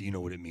 Nazi. Do you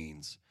know what it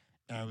means?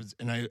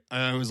 And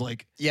I was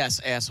like, Yes,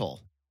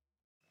 asshole.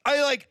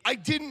 I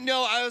didn't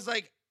know. I was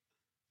like,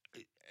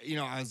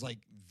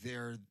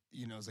 they're,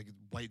 it's like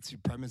white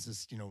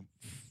supremacist,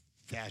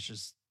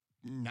 fascist,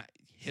 not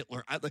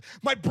Hitler.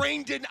 My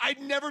brain didn't.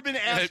 I'd never been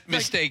asked.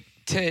 Mistake.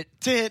 Tit.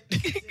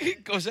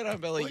 Goes in on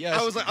belly. Like, Yes.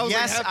 I was like,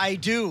 Yes, have- I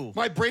do.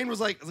 my brain was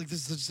like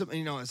this is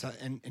something, it's not,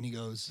 and he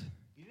goes,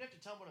 You didn't have to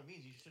tell him what it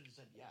means. You should have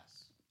said yes.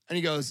 and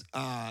he goes,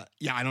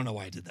 yeah, I don't know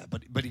why I did that,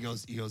 but he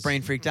goes,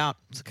 Brain freaked out.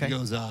 It's okay. he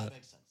goes, That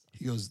makes sense.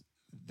 he goes,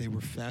 they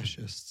were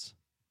fascists,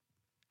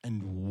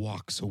 and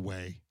walks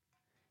away,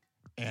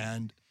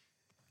 and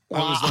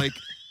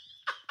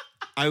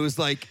I was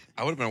like,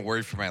 I would have been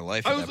worried for my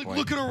life I at was that like point.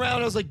 looking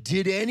around. I was like,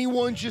 did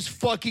anyone just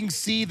fucking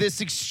see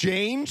this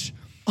exchange?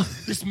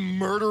 This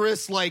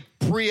murderous, like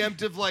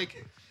preemptive,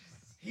 like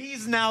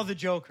He's now the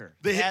Joker.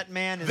 The- That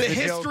man is the the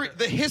history, Joker.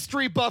 the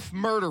history buff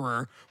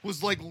murderer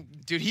was like,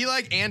 Dude, he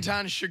like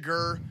Anton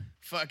Chigurh,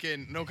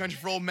 fucking No Country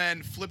for Old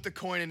Men, flipped a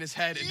coin in his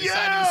head and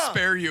decided Yeah! to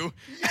spare you.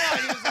 yeah.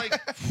 He was like,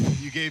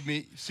 you gave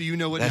me, so you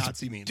know what That's,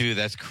 Nazi means, Dude,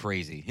 that's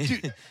crazy.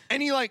 Dude,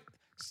 and he like,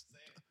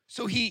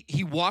 so he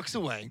walks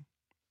away,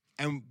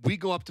 and we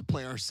go up to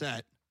play our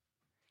set.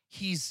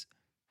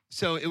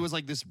 So it was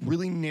like this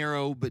really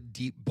narrow but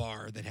deep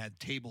bar that had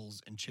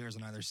tables and chairs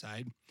on either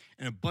side,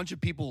 and a bunch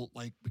of people,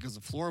 like, because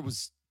the floor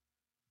was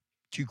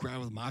too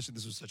crowded with moshing.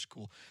 This was such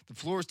cool. The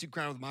floor was too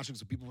crowded with moshing,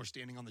 so people were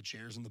standing on the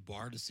chairs in the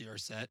bar to see our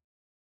set.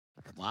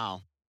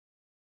 Wow.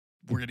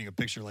 We're getting a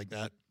picture like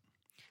that.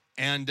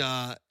 And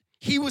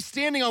he was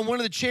standing on one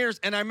of the chairs,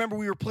 and I remember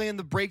we were playing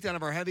the breakdown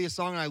of our heaviest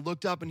song, and I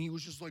looked up, and he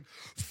was just like,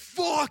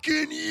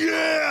 fucking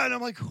yeah! And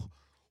I'm like,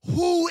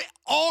 Who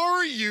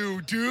are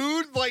you,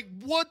 dude? Like,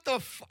 what the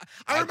fuck?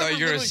 I thought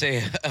you were going to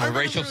say a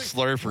racial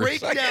slur for a break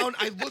second. down.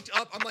 I looked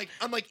up.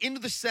 I'm like into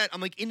the set.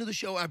 I'm like into the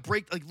show. I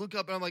look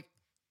up and I'm like,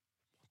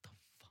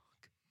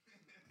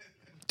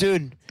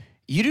 Dude,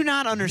 you do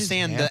not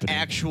understand the happening?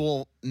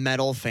 actual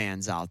metal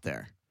fans out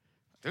there.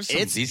 There's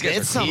these guys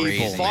it's are some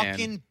crazy, man.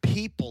 fucking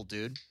people,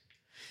 dude.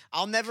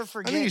 I'll never I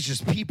forget. think it's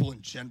just people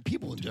in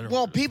general.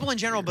 Well, people in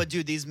general, but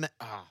dude,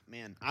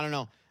 man, I don't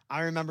know.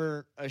 I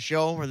remember a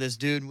show where this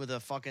dude with a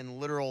fucking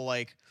literal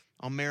like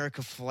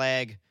America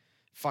flag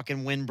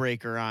fucking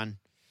windbreaker on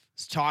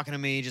was talking to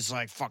me, just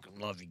like, fucking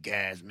love you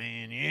guys,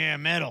 man. Yeah,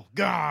 metal.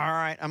 Gah, all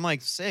right. I'm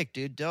like, sick,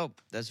 dude, dope.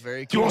 That's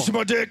very cool. You want some of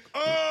my dick?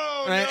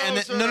 Oh, Right? no, And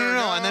then, sir,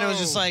 no. And then it was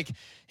just like,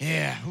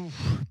 yeah, oof.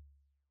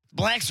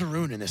 Blacks are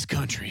ruining this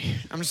country.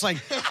 I'm just like,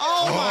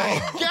 oh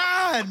my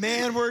God,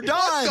 man, we're done.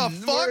 What the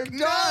fuck? We're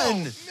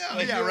done. No,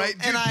 yeah, right.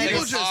 And I-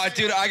 people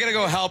Dude, I got to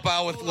go help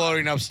out with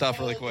loading up stuff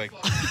really quick.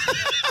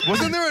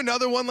 Wasn't there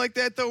another one like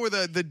that though, where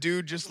the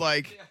dude just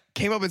like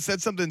came up and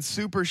said something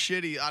super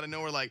shitty out of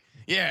nowhere, like,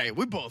 yeah,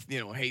 we both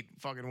hate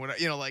fucking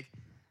whatever, like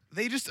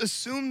they just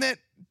assume that.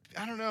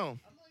 I don't know.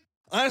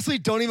 Honestly,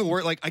 don't even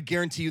worry. Like, I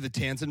guarantee you, the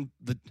Tanzan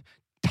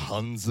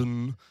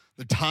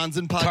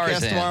podcast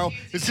Tarzan. tomorrow,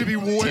 it's gonna be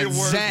way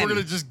worse. Tanzan. We're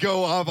gonna just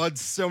go off on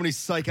so many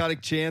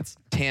psychotic chants.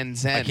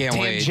 Tangent. I can't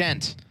wait.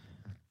 Tangent.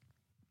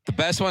 The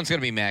best one's going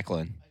to be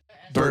Macklin.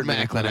 Burt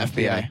Macklin,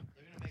 FBI.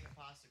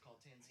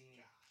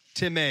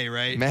 Tim A,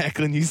 right?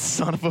 Macklin, you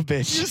son of a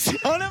bitch. You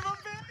son of a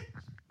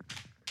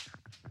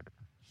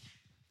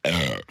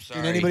bitch. Sorry.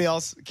 And anybody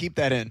else, keep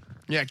that in.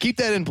 Yeah, keep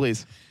that in,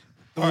 please.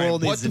 The All right,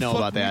 world what needs to the know fuck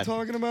about were we that.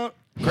 talking about?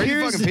 Crazy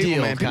Here's fucking the people,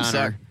 deal, man. People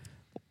Connor. suck.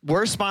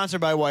 We're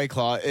sponsored by White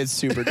Claw. It's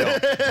super dope.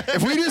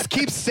 If we just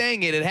keep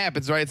saying it, it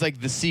happens, right? It's like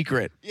The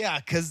Secret. Yeah,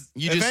 because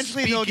You just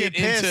eventually speak they'll get it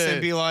pissed into-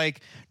 and be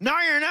like, "No,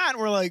 you're not." And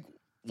we're like,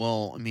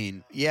 "Well, I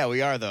mean, yeah,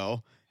 we are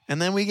though." And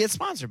then we get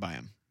sponsored by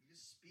them.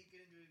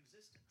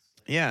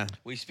 Yeah.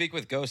 We speak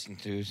with ghosts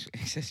into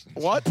existence.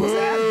 What was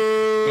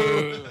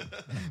that?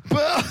 Boo.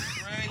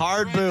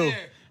 Hard boo.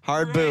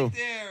 Hard boo.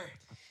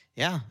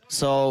 Yeah.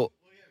 So.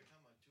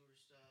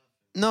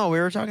 No, we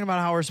were talking about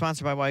how we're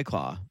sponsored by White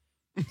Claw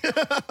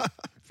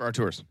For our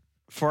tours.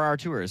 for our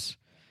tours.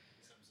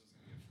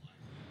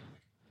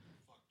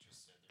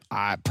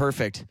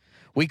 Perfect.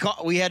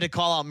 We had to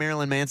call out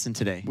Marilyn Manson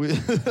today.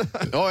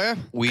 Oh, yeah?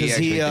 We Because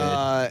actually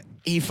did.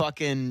 he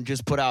fucking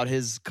just put out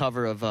his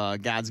cover of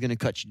 "God's Gonna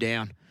Cut You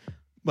Down"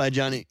 by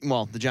Johnny.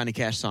 Well, the Johnny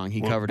Cash song. He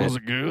covered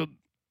it. good?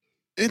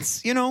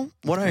 It's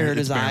what I heard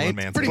It's is Marilyn I.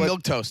 Manson. Pretty but-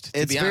 milquetoast, to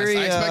it's be honest. very,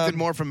 I expected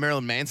more from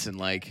Marilyn Manson.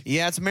 Like,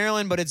 Yeah, it's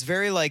Marilyn, but it's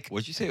very like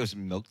What'd you say? It was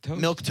milk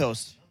toast? milk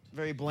toast.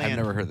 Very bland. I've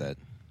never heard that.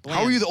 Bland.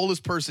 how are you the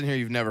oldest person here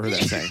you've never heard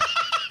that saying?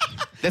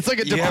 That's like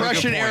a You have a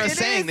good Depression era point. It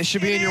saying. is, This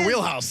should be it in your is.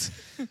 wheelhouse.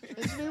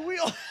 It's my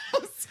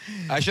wheelhouse.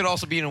 I should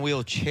also be in a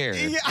wheelchair.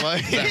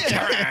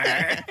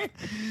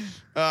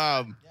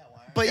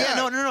 But yeah,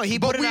 no. He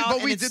put it out. But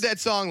and we it's- did that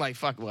song like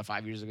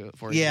 5 years ago.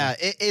 4 years Yeah,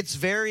 ago.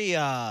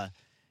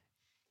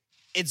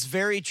 it's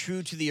very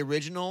true to the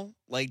original.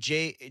 Like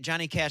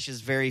Johnny Cash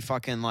is very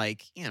fucking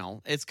like,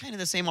 it's kind of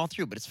the same all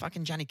through, but it's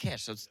fucking Johnny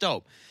Cash, so it's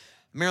dope.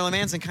 Marilyn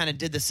Manson kind of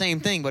did the same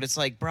thing, but it's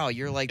like, bro,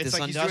 you're like It's this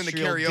like he's doing the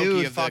industrial karaoke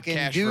dude, of the fucking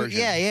Cash do, version.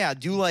 yeah,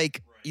 do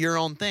like your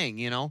own thing,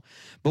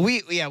 But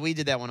we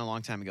did that one a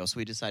long time ago, so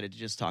we decided to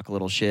just talk a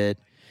little shit.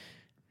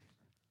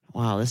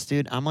 Wow, this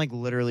dude, I'm like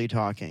literally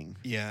talking.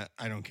 Yeah,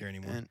 I don't care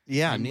anymore. And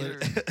yeah, I'm neither.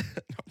 lit-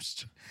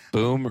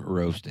 Boom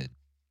roasted.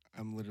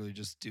 I'm literally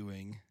just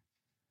doing.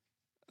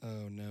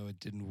 Oh no, it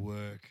didn't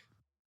work.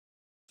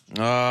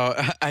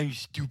 Oh, I'm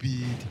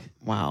stupid.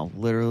 Wow,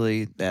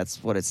 literally,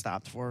 that's what it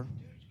stopped for.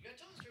 You gotta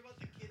tell the story about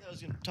the kid that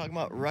was talking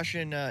about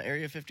Russian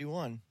Area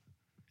 51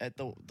 at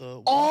the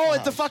Oh, Waffle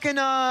at the House.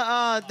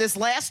 fucking this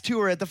last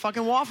tour at the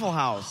fucking Waffle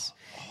House.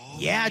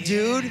 Yeah,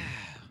 dude.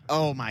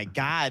 Oh my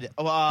God.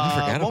 forgot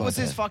What about was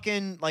his that.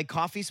 fucking like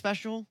coffee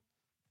special?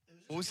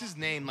 What was his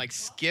name? Like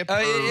Skip? Uh,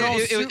 or-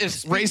 it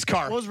was Race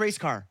car. What was race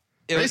car?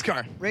 Race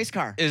car. Race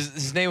car.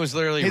 His name was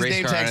literally His race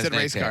name car. tag on said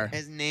his race name car. tag.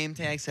 His name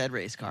tag said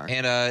race car.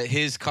 And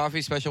his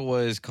coffee special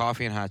was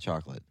coffee and hot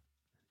chocolate.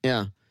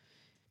 Yeah.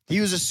 He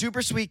was a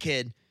super sweet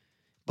kid,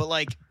 but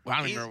like Well, I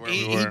don't he- remember where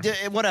he- we he were.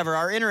 did- whatever.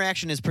 Our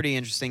interaction is pretty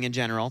interesting in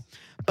general.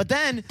 But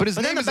then But his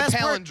then name the is a best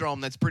part- palindrome.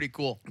 That's pretty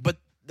cool. But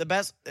the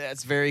best,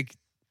 that's very,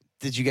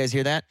 did you guys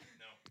hear that?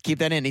 No. Keep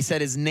that in. He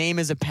said his name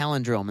is a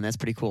palindrome, and that's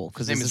pretty cool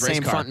because His it's name the is Race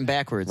same Car. front and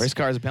backwards. Race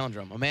car is a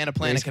palindrome. A man, a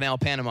planet, Race- canal,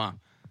 Panama.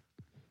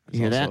 You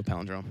hear Also that? a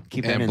palindrome.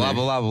 Keep that And in blah, there.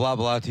 blah, blah, blah,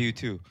 blah to you,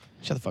 too.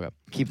 Shut the fuck up.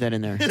 Keep that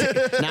in there.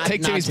 Not,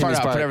 Take not Timmy's part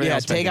out, put everything yeah,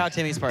 else back take in. out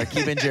Timmy's part.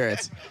 Keep in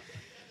Jarrett's.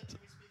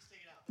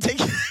 Take.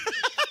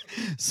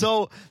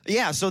 So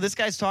this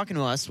guy's talking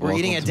to us. We're Welcome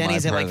eating at to my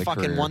Denny's at part like of the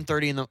fucking career.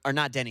 1:30 in the, or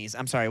not Denny's.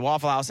 I'm sorry,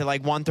 Waffle House at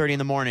like 1:30 in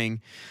the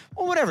morning.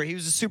 Well, whatever. He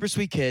was a super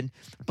sweet kid.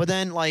 But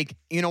then like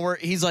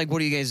he's like,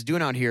 what are you guys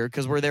doing out here?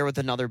 Because we're there with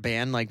another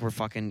band. Like we're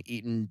fucking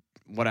eating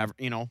whatever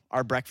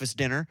our breakfast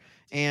dinner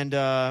and.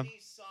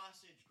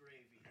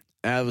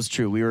 That was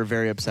true. We were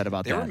very upset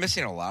about They that. were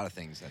missing a lot of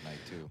things that night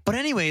too. But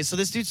anyway, so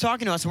this dude's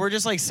talking to us, and we're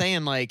just like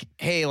saying, like,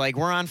 hey, like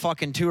we're on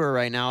fucking tour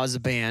right now as a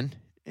band.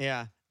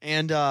 Yeah.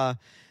 And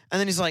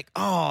then he's like,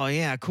 oh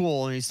yeah,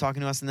 cool. And he's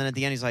talking to us, and then at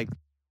the end he's like,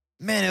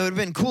 man, it would have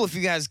been cool if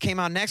you guys came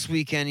out next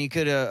weekend. You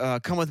could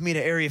come with me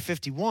to Area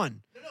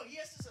 51. No, he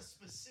asked us a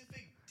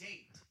specific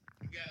date.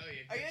 Yeah, oh,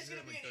 yeah, Are you guys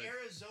gonna be certainly in could.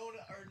 Arizona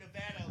or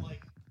Nevada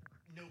like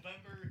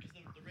November?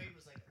 Because the raid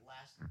was like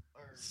last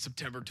or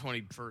September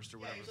 21st or yeah,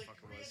 whatever he was the like,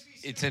 fuck "Can it we was. guys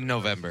be It's sitting in around?"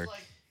 November.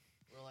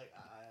 We're like,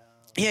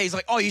 Yeah, he's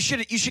like, oh, you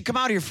should come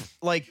out here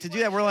like to do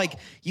that. We're like,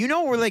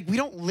 we're like, we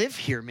don't live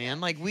here, man.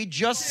 Like we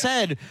just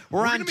said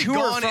we're on gonna be tour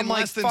gone from in like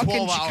less than fucking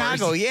 12 hours.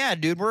 Chicago. Yeah,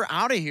 dude, we're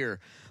out of here.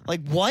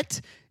 Like what?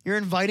 You're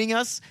inviting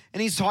us?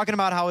 And he's talking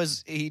about how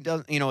his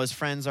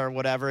friends are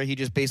whatever. He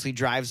just basically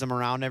drives them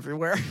around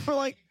everywhere. We're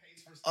like,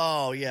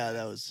 oh yeah,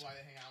 that was. That's why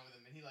they hang out with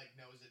him, and he like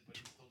knows it, but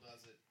he still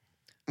does it.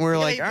 we're Yeah,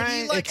 like, but all he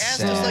right, like it's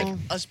asked us so- like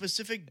a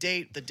specific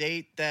date. The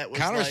date that was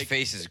Connor's like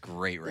face is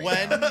great right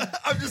when now.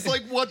 I'm just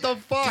like, what the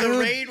fuck? the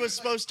raid was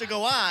supposed to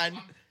go on. I'm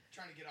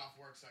trying to get off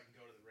work so I can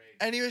go to the raid.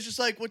 And he was just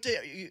like, "What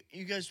day?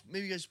 You guys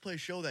maybe you guys play a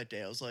show that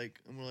day?" I was like,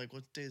 and we're like,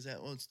 "What day is that?"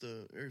 "Oh, it's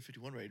the Area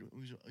 51 raid."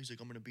 He's like,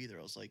 "I'm gonna be there."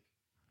 I was like,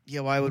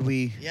 yeah, why would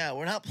we? "Yeah,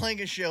 we're not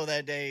playing a show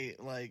that day."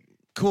 Like,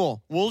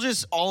 Cool. We'll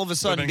just all of a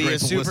sudden been be a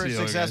great super publicity,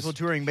 though, successful guys.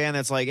 touring band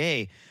that's like,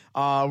 hey,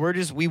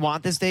 we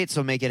want this date,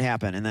 so make it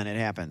happen, and then it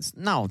happens.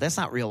 No, that's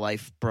not real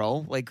life,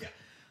 bro. Like,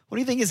 what do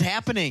you think is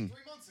happening? 3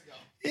 months ago.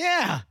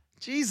 Yeah,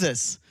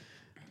 Jesus.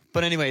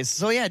 But anyways,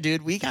 so yeah,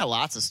 dude, we got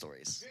lots of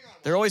stories.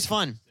 They're always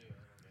fun.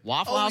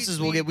 Waffle Always houses,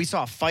 sweet. we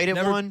saw a fight at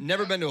Never, one.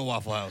 never been to a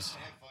Waffle House.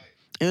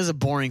 It was a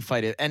boring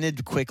fight. It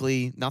ended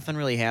quickly. Nothing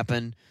really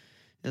happened.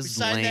 It we was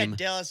signed lame. that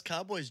Dallas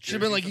Cowboys jersey. Should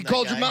have been like, from you that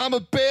called your guy." mom a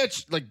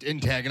bitch. Like,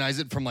 antagonize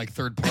it from like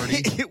third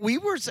party. We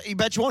were. You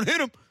bet you won't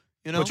hit him.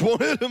 You know, But you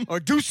won't hit him. or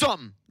do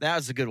something. That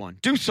was a good one.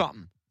 Do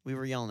something. We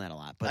were yelling that a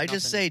lot. But I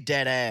just nothing- say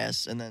dead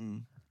ass, and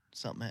then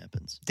something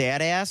happens.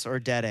 dad ass or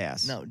dead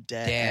ass. No,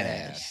 dead, Dad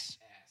ass. ass.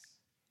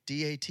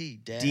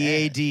 DAT. Dad.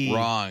 DAD.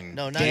 Wrong.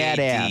 No, not Dad DAD.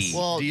 ass.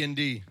 Well,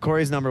 D&D.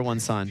 Corey's number one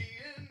son.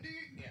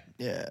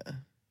 yeah.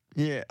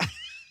 Yeah.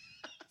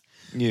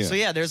 Yeah. So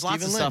yeah, there's lots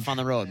Stephen of stuff Lynch. on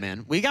the road,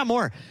 man. We got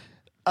more.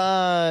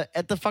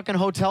 At the fucking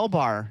hotel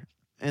bar,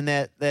 and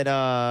that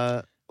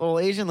little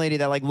Asian lady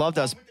that like loved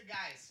us. With the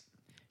guys.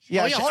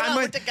 Yeah, Oh, yeah, hold I'm on,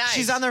 with the guys.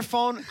 She's on their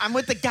phone. I'm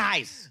with the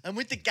guys. I'm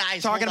with the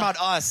guys. Talking Hold on.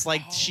 about us,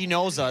 like she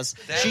knows us.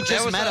 She That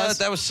just was, met us.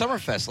 That was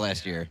Summerfest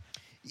last year.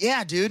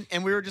 Yeah, dude.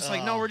 And we were just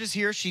like, no, Oh. we're just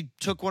here. She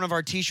took one of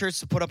our T-shirts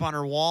to put up on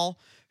her wall.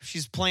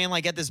 She's playing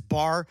like at this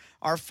bar,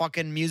 our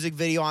fucking music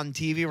video on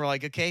TV. We're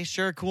like, okay,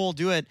 sure, cool,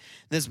 do it.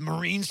 This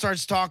Marine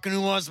starts talking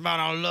to us about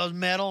how he loves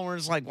metal. And we're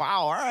just like,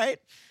 wow, all right,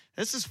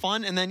 this is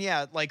fun. And then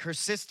yeah, like her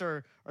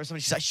sister or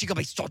somebody, she's like, she's gonna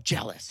be so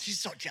jealous. She's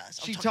so jealous.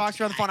 I'm She talking talks to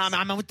to her on the phone.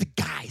 guys. I'm with the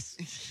guys.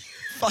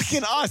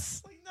 Fucking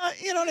us.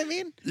 Like, you know what I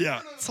mean?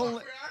 Yeah. It's you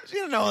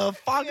don't know the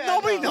fuck.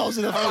 Nobody knows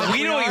who the fuck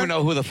We don't are. even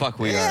know who the fuck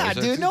we Yeah, are. so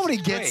dude. it's Nobody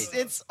great. gets.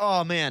 It's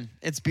oh man,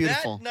 it's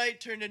beautiful. That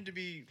night turned into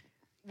be.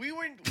 We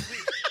weren't.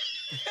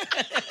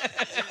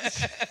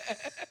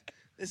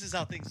 This is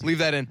how things. Leave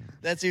that in.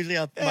 That's usually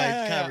how my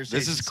yeah. conversation.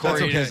 This is starts.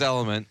 Corey in okay. his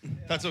element.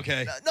 That's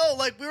okay. No,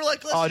 like we were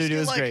like, let's Oh, just dude, it get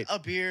was like great. a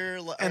beer,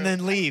 And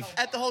then leave.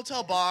 at the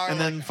hotel bar, And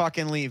then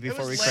fucking leave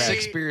before we was crash.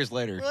 late. 6 beers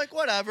later. we're like,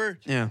 whatever.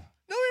 Yeah.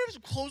 No, we ended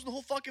up closing the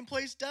whole fucking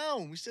place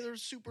down. We stayed there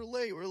super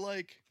late. We're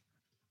like,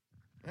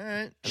 all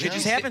right. Shit yeah.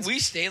 just happens. We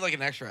stayed like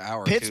an extra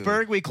hour.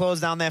 Pittsburgh, we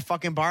closed down that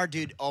fucking bar,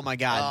 dude. Oh my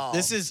god, Oh.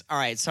 this is all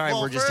right. Sorry,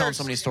 Well, we're just telling first-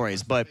 so many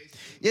stories, but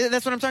yeah,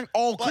 that's what I'm talking.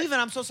 Oh, But-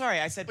 Cleveland. I'm so sorry.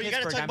 I said But you got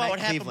to Pittsburgh. talk I about meant what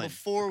happened Cleveland.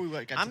 before we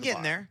got to I'm the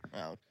getting bar. there.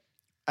 Oh.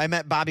 I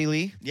met Bobby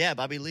Lee. Yeah,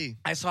 Bobby Lee.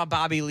 I saw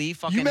Bobby Lee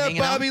fucking You met hanging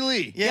out. Bobby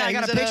Lee. Yeah, I he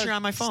got was a at picture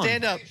on my phone.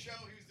 Stand up.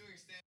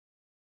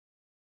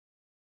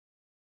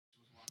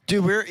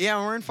 Dude, we're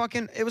in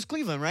fucking. It was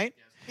Cleveland, right?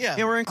 Yeah.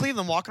 Yeah, we're in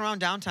Cleveland, walking around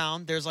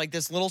downtown. There's like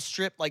this little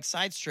strip, like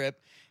side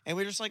strip, and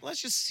we're just like,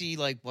 let's just see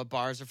like what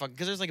bars are fucking.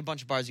 Because there's like a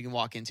bunch of bars you can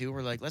walk into.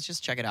 We're like, let's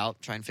just check it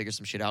out, try and figure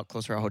some shit out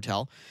close to our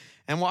hotel.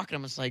 And walking,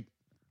 I'm just like,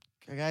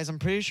 guys, I'm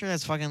pretty sure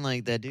that's fucking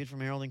like that dude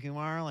from Harold and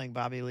Kumar, like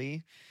Bobby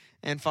Lee,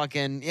 and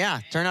fucking yeah,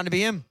 turned out to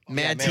be him.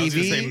 Mad man, I was I was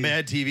gonna TV, say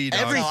Mad TV. Dog.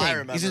 everything. I He's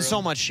remember in so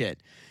him. much shit,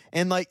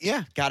 and like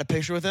yeah, got a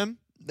picture with him.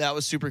 That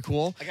was super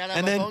cool. I got it on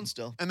and my then, phone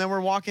still. And then we're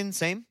walking,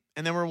 same.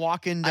 And then we're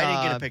walking. I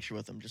didn't get a picture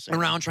with him. Just saying.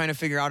 around trying to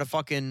figure out a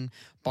fucking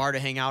bar to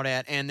hang out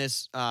at, and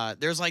this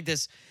there's like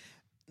this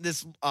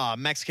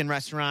Mexican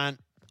restaurant,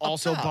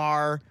 also top.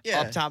 bar Yeah.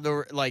 up top. There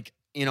were like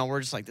we're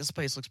just like, this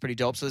place looks pretty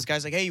dope. So this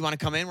guy's like, hey, you want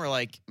to come in? We're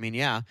like, I mean,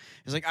 yeah.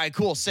 He's like, all right,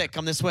 cool, sick,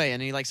 come this way.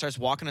 And he like starts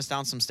walking us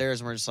down some stairs,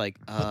 and we're just like,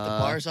 But the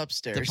bar's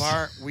upstairs. the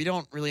bar, we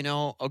don't really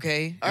know.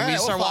 Okay, All and we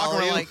right, start we'll walking.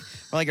 follow We're you.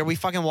 like, are we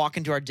fucking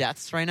walking to our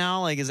deaths right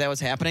now? Like, is that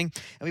what's happening?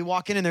 And we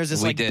walk in, and there's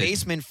this We like did.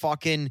 basement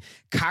fucking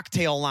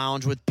cocktail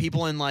lounge with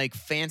people in like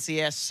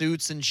fancy ass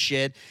suits and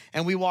shit.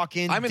 And we walk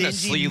in, I'm in the dingy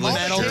sleeveless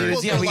metal shirt.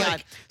 dudes. Yeah, Tables we are, got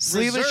like,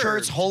 sleeveless reserved.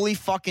 shirts, holy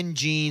fucking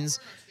jeans.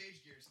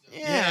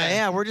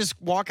 Yeah. We're just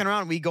walking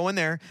around. We go in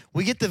there.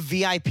 We get the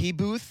VIP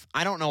booth.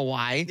 I don't know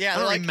why. Yeah, I don't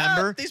they're like,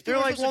 remember. these They're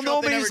people are like, supposed well, to show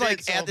up, they nobody's never like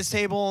did, so- at this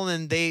table,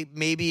 and they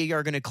maybe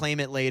are going to claim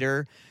it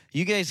later.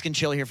 You guys can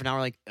chill here for now.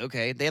 We're like,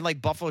 okay. They had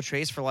like Buffalo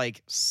Trace for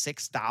like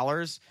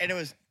 $6. And it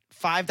was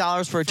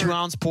 $5 for a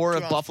 2-ounce pour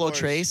of 2-ounce Buffalo pours.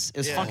 Trace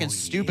is Yeah. fucking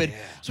stupid.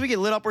 So we get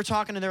lit up. We're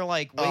talking to their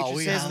like Oh, we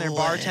waitresses got and their lit.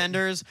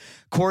 bartenders.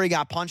 Corey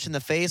got punched in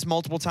the face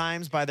multiple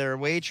times by their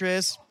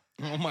waitress.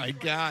 Oh my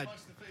god.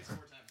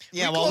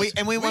 Yeah,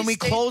 when we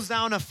closed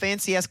down a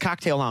fancy ass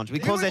cocktail lounge, we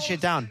closed that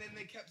shit down. And then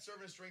they kept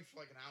serving us drinks for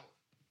like an hour.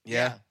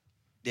 Yeah.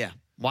 Yeah.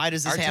 Why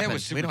does this Our tent happen?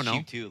 was super We don't know.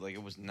 cheap too. Like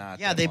it was not.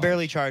 Yeah, that they much.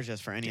 barely charged us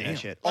for any of that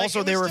shit. like,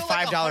 Also, it they was were still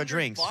like $5 $100.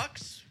 drinks. It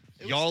was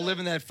Y'all still-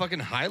 living that fucking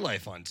high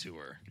life on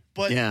tour.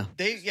 But Yeah.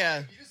 they You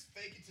just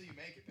fake it till you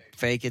make it, baby.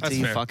 Fake it That's till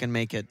you fair. fucking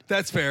make it.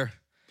 That's fair.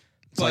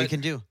 That's all you But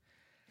can do.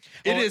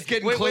 it is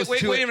getting wait, close wait,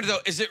 to wait it. a minute though.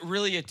 Is it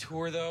really a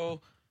tour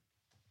though?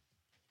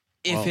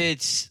 If Well-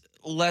 it's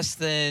less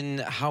than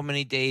how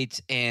many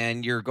dates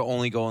and you're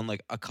only going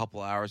like a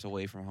couple hours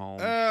away from home?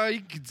 You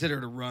can consider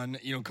it a run.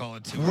 You don't call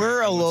it tour.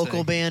 We're I a would local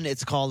say. band.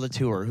 It's called a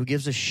tour. Who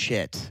gives a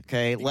shit?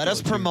 Okay, let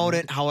us go to promote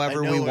it. it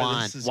however I know we where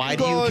want. this is Why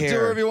do going. you Call it tour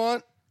care? if you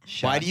want.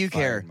 Why do you Shots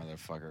fired, care?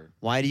 motherfucker?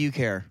 Why do you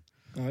care?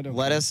 I don't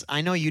Let care. us.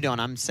 I know you don't.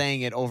 I'm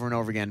saying it over and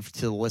over again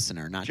to the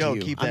listener, not Joe, to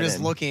you. keep I'm that just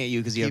in. looking at you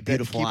because you have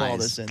beautiful keep eyes. all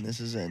this in.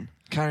 This is in.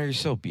 Connor, you're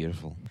so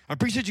beautiful. I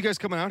appreciate you guys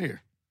coming out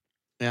here.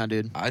 Yeah,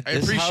 dude. I This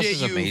house appreciate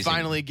is you amazing.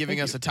 finally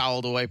giving us a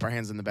towel to wipe our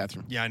hands in the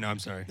bathroom. Yeah, I know. I'm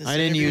sorry. This I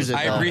didn't interview use is it,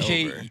 I though. not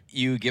appreciate over.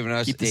 you giving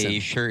us Keep this a in.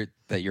 shirt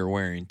that you're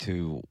wearing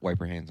to wipe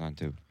your hands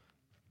onto. I'm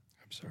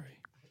sorry.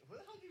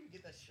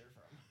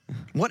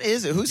 What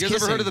is it? Who's You guys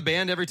kissing? ever heard of the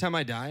band Every Time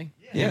I Die?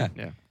 Yeah.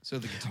 So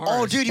the guitar.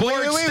 Oh, dude, wait,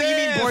 Board you mean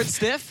Stiff! Board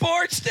Stiff?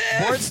 Board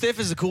stiff. Board Stiff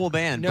is a cool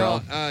band,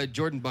 No, bro.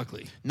 Jordan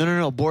Buckley.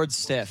 No. Board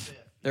Stiff.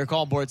 They're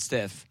called Board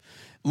Stiff.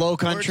 Low We're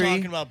Country.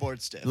 talking about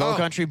board stiff. Low Oh.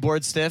 Country,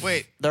 Board Stiff.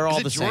 Wait, they're all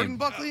is it the Jordan same.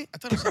 Buckley? I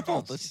thought it was something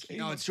all the else. same.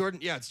 No, it's Jordan.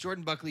 Yeah, it's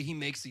Jordan Buckley. He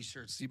makes these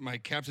shirts. See, my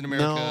Captain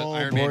America, No,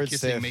 Iron Man Board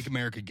kissing, Stiff. Make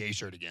America Gay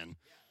shirt again.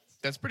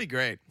 That's pretty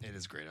great. It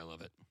is great. I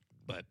love it.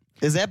 But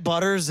Is that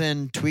Butters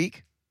and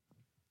Tweak?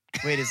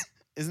 Wait,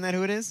 isn't that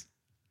who it is?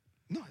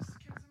 no.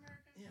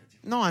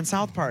 No, on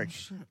South Park.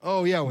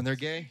 Oh yeah, when they're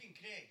gay.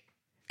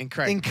 And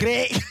Craig. And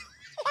Craig.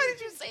 Why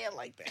did you say it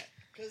like that?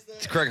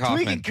 It's Craig Tweak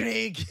Hoffman. and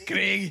Craig.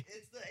 Craig.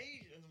 It's the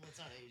Asian. Well, it's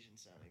not Asian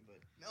sounding, but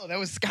no, that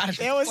was Scottish.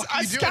 That was What the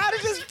fuck you doing?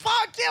 Scottish as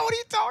fuck. Yeah, what are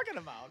you talking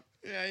about?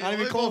 Yeah, Not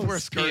even they both close. wear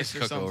skirts or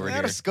Cook something. over That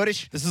here. was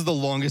Scottish. This is the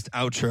longest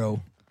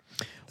outro.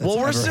 Well,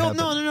 we're ever still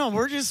happened. no.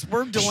 We're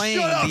delaying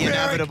Shut up, the Eric.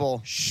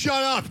 inevitable.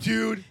 Shut up,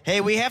 dude.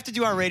 Hey, we have to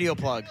do our radio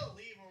plug.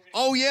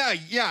 Oh yeah.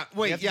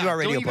 Wait, have to yeah. do our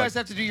radio Don't you plug. guys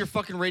have to do your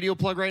fucking radio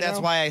plug right That's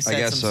now? why I said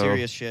guess some so.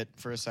 serious shit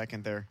for a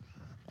second there.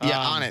 Yeah,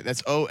 Um, on it.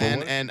 That's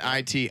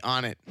ONNIT.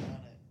 On it.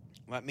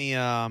 Let me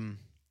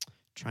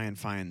try and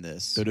find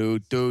this.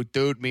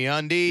 Doot me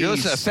undies. You're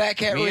listening to Fat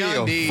Cat Me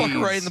Radio. undies. Fuck it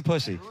right in the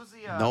pussy.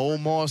 No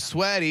more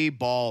sweaty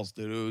balls.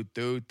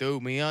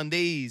 Doot me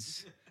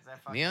undies.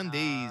 Me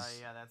undies.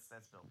 Yeah, that's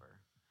Bill Burr.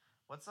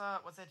 What's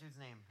that dude's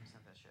name? Who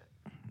sent that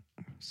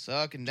shit?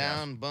 Sucking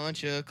down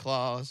bunch of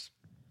claws.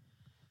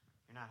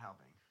 You're not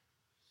helping.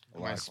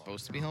 Am I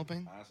supposed to be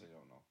helping? Honestly,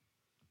 don't know.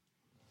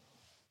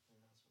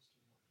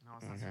 No,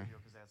 it's not Okay. Sergio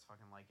because that's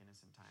fucking like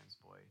Innocent Times,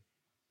 boy.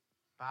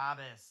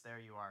 Babis, there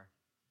you are.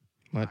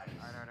 What?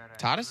 All right.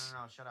 Tadas? No,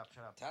 shut up.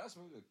 Tadas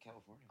moved to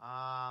California.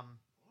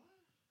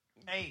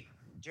 Hey,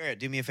 Jarrett,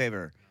 do me a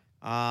favor.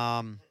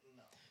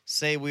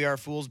 Say we are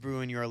Fools Brew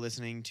and you are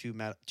listening to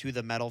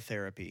the Metal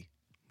Therapy.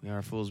 We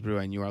are Fools Brew,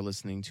 and you are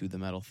listening to the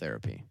Metal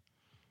Therapy.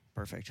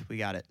 Perfect. We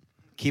got it.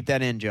 Keep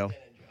that in, Joe. Do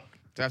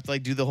I have to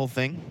do the whole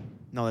thing?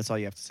 No, that's all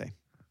you have to say.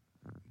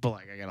 But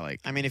I gotta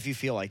I mean, if you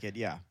feel like it,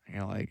 yeah.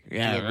 yeah. What is We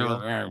it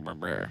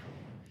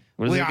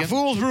are again?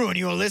 Fools Brew and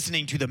you are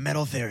listening to the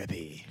Metal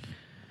Therapy.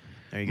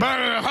 There you go.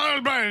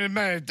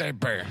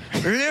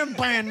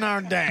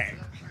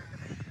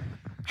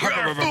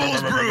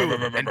 Fools Brew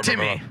and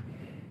Timmy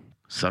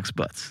sucks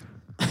butts.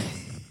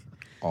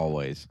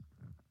 Always.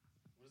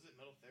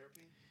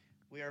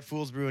 We are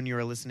Fools Brew and you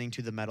are listening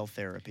to the Metal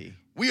Therapy.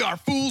 We are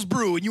Fools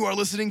Brew, and you are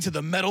listening to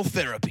the Metal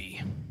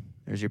Therapy.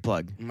 There's your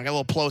plug. I got a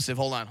little plosive.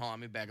 Hold on. Let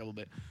me back up a little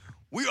bit.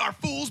 We are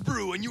Fools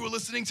Brew, and you are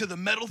listening to the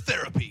Metal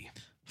Therapy.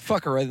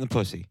 Fuck her right in the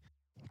pussy.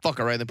 Fuck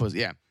her right in the pussy.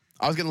 Yeah,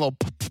 I was getting a little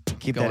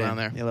Keep going that on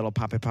there. A little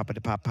pop,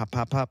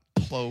 pop.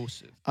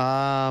 Plosive.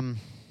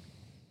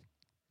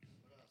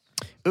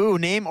 Ooh,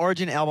 name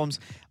origin albums.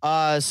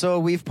 So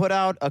we've put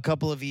out a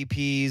couple of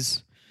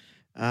EPs.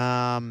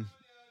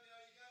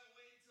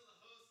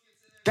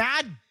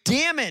 God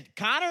damn it,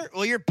 Connor.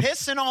 Well, you're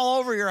pissing all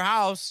over your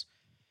house.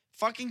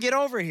 Fucking get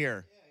over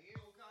here.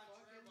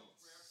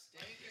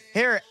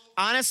 Here,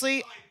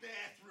 honestly,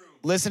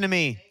 listen to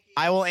me.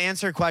 I will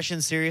answer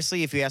questions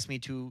seriously if you ask me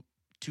two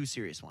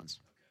serious ones.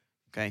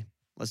 Okay?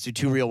 Let's do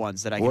two real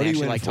ones that I can What are you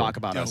actually in like for? talk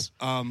about Yo, us.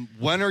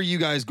 when are you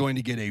guys going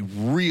to get a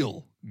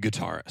real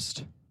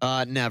guitarist?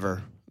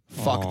 Never.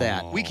 Fuck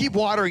that. We keep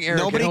watering Eric.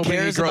 Nobody and hoping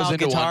cares he grows about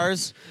into one.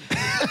 guitars.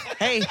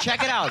 Hey,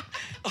 check it out.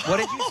 What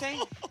did you say?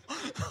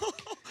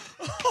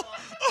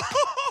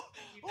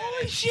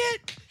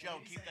 shit. Joe,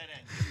 keep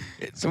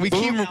that in. So we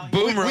Boom, keep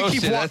boom we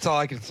roasted. keep wa- That's all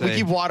I can say. We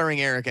keep watering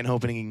Eric and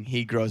hoping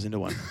he grows into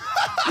one.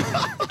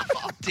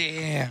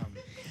 Damn.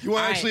 You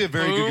are actually a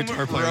very good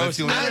guitar player. That's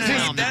the only That is reason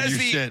the- I'm that giving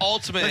is you the shit.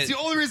 ultimate. That's the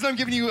only reason I'm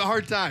giving you a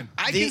hard time.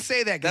 I can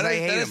say that because I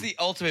hate that is him. the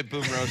ultimate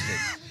boom roasted.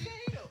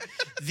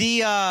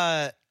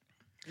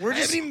 We're I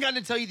just haven't even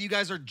gotten to tell you that you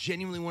guys are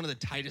genuinely one of the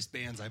tightest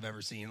bands I've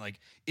ever seen. Like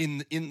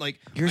in like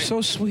You're I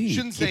so sweet.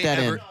 Shouldn't Keep say that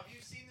ever. in. Have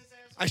you seen this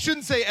asshole? I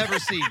shouldn't say ever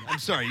seen. I'm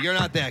sorry, you're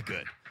not that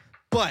good.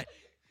 But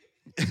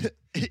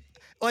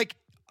like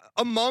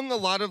among a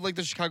lot of like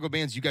the Chicago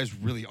bands, you guys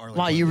really are. Like,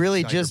 wow, one you of the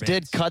really tighter just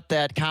bands. did cut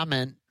that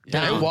comment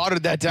Yeah, down. I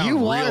watered that down. You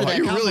real watered hard. that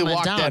You really compliment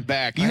walked down. that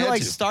back. I You had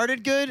like to.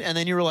 started good, and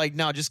then you were like,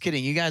 "No, just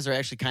kidding. You guys are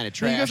actually kind of No,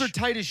 trash." you guys are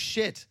tight as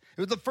shit.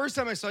 It was the first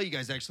time I saw you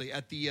guys actually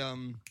at the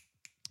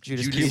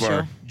Judas Judas, Priest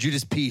show?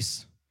 Judas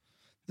Peace,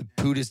 the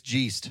Buddhist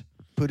Geest.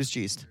 Buddhist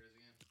Geest.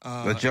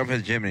 Let's jump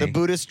into Jiminy. The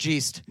Buddhist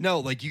Geest. No,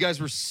 like you guys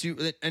were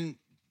and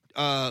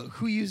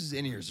who uses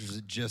in-ears, or is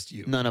it just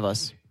you? None of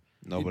us.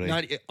 Nobody.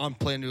 Not on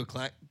playing to a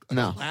clack.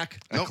 No. Clack?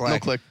 Nope, clack. no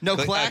click. No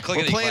Click- clack. click-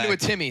 We're playing to a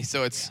clack. Timmy,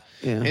 so it's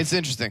Yeah. it's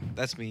interesting.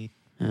 That's me.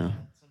 Yeah.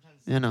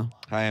 You know.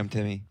 Hi, I'm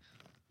Timmy.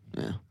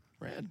 Yeah.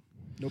 Rad.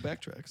 No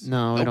backtracks.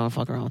 No, we don't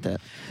fuck around with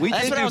that. We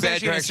That's did what do I was bad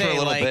actually gonna tracks say. for a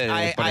little like, bit,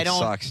 but I it don't.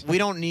 sucks. We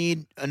don't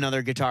need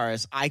another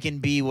guitarist. I can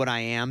be what I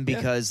am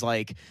because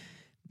like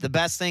the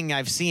best thing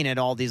I've seen at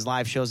all these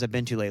live shows I've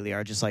been to lately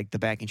are just like the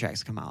backing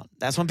tracks come out.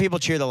 That's when people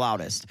cheer the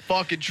loudest.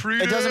 Fucking true.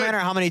 It doesn't matter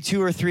how many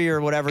 2 or 3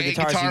 or whatever Hey,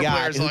 guitars guitar you got.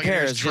 players Who all get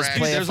cares? those Just tracks.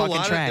 play There's a a fucking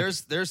lot track.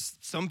 of there's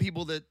some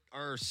people that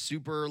are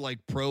super like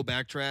pro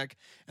backtrack,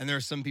 and there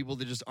are some people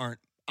that just aren't.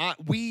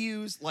 We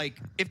use like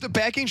If the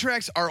backing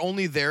tracks are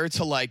only there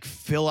to like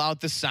fill out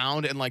the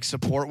sound and like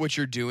support what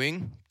you're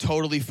doing,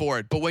 totally for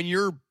it. But when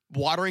you're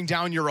watering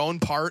down your own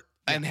part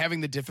and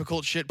having the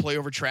difficult shit play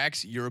over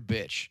tracks, you're a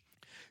bitch.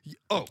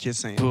 Just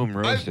saying. Boom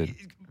roasted.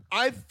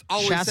 I've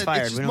always Shots said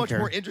fired, it's we just don't much care.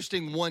 more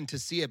interesting one to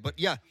see it. But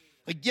yeah,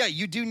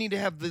 you do need to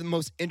have the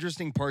most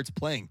interesting parts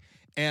playing,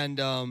 and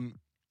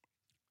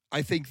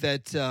I think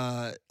that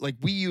like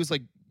we use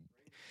like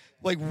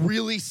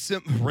really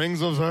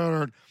rings of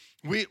Saturn.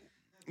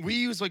 We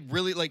use like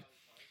really like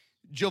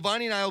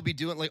Giovanni and I will be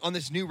doing like on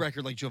this new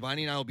record. Like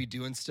Giovanni and I will be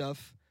doing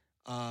stuff,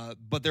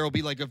 but there will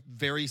be like a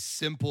very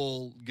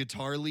simple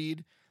guitar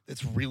lead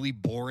that's really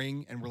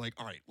boring, and we're like,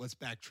 all right, let's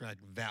backtrack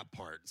that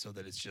part so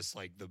that it's just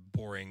like the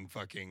boring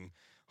fucking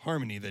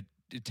harmony that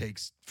it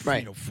takes,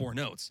 Right. 4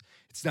 notes.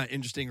 It's not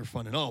interesting or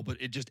fun at all, but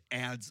it just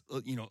adds,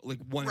 like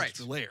one Right.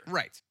 extra layer.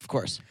 Right. Of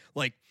course.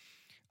 Like,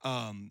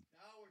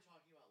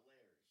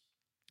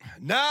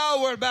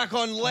 now we're back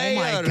on layers.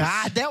 Oh my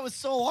God, that was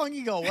so long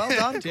ago. Well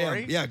done, Damn.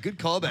 Corey. Yeah, good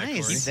callback,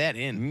 Nice. Corey. Keep that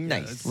in.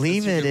 Nice. that's-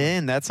 Leave that's a it good one.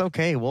 in. That's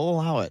okay. We'll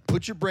allow it.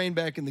 Put your brain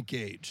back in the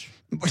cage.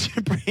 Put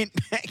your brain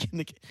back in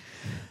the.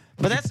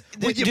 But that's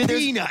With your dude, there's-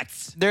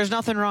 peanuts. There's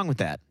nothing wrong with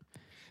that.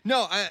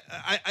 No, there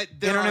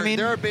You know are, what I mean?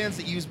 There are bands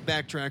that use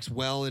backtracks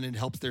well, and it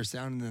helps their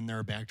sound, and then there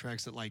are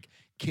backtracks that like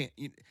can't.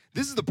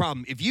 This is the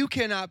problem. If you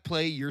cannot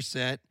play your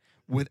set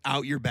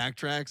without your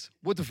backtracks,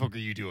 what the fuck are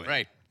you doing?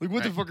 Right. Like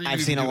what the fuck are you? I've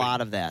even seen a doing?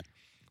 lot of that.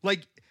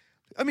 Like,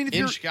 I mean, if In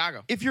you're,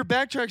 Chicago. if your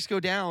backtracks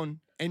go down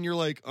and you're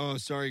like, oh,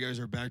 sorry guys,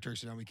 our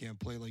backtracks are down, we can't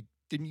play. Like,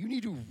 then you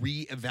need to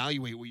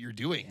reevaluate what you're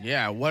doing.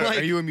 Yeah. What Like-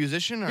 are you a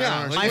musician? Or Yeah,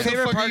 I don't like, My what the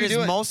favorite fuck are part you is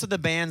doing? most of the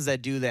bands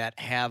that do that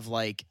have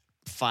like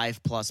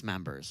 5+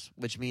 members,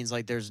 which means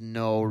like there's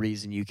no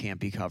reason you can't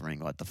be covering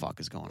what the fuck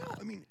is going I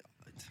on. mean,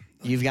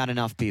 You've got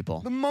enough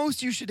people. the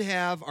most you should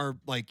have are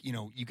like,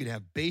 you could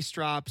have bass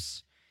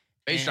drops.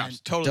 Bass and- drops.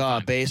 Totally. Duh,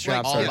 fine. bass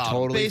drops all are allowed.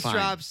 totally bass fine.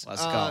 drops.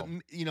 Let's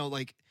go.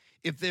 Like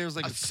if there's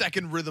like A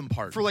second rhythm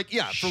part. for like for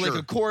like Sure.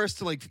 a chorus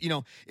to like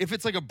if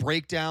it's like a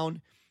breakdown,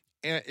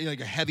 like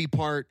a heavy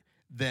part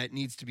that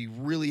needs to be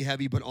really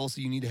heavy, but also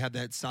you need to have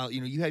that solid.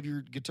 You have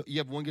your guitar, you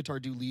have one guitar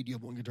do lead, you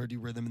have one guitar do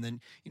rhythm, and then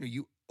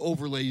you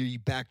overlay or you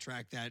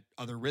backtrack that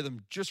other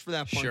rhythm just for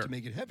that part Sure. to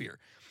make it heavier.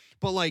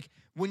 But like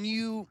when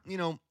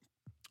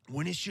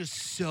when it's just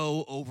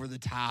so over the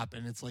top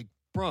and it's like,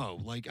 bro,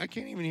 like I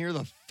can't even hear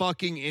the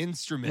fucking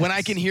instrument. When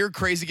I can hear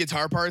crazy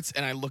guitar parts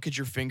and I look at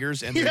your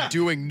fingers and Yeah. they're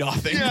doing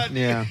nothing. Yeah.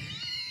 Yeah.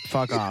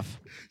 Fuck off.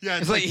 Yeah,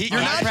 It's like You're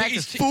not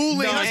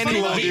fooling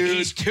anyone, dude.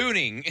 He's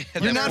tuning.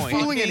 At You're that not point.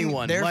 fooling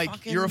anyone. They're Like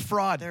fucking- you're a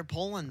fraud. They're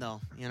pulling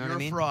though. You know You're what I a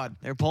mean? fraud.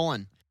 They're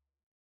pulling.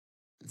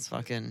 It's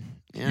fucking.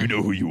 Yeah.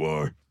 who you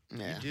are.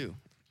 Yeah. You do.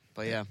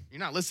 But yeah. You're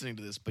not listening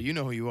to this, but you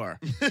know who you are.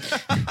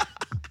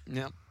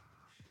 Yep.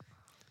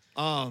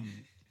 All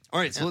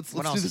right, so Yeah, let's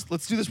what do else? this.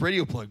 Let's do this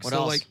radio plug. What so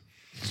else? like,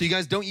 so you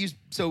guys don't use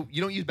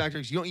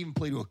backtracks. You don't even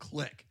play to a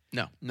click.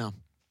 No. No.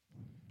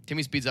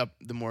 Timmy speeds up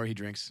the more he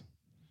drinks.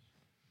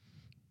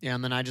 Yeah,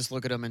 and then I just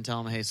look at him and tell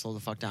him, "Hey, slow the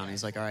fuck down."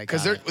 He's like, "All right."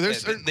 Because got it."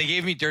 there's certain. They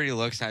gave me dirty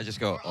looks, and I just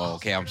go, "Oh,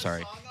 okay, I'm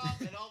sorry."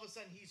 And all of a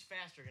sudden he's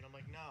faster, and I'm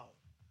like, no.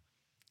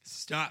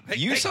 Stop.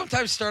 You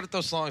sometimes start at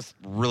those songs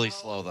really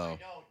slow, though.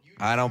 No, you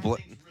I don't. start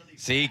Bl- things really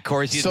See,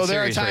 Corey's getting So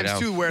there are serious right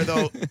times now. too where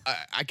though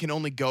I can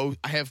only go.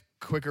 I have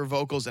quicker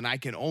vocals and I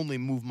can only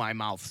move my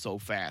mouth so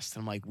fast.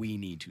 And I'm like, we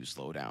need to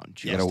slow down.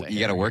 You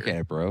gotta work at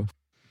it, bro.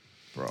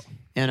 bro.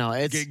 You know,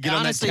 it's Get on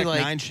that honestly Tech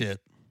like 9 shit.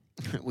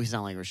 we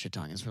sound like we're shit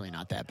talking. It's really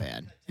not that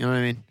bad. You know what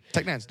I mean?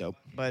 Tech Nine's dope.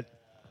 But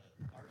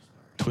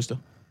Twister.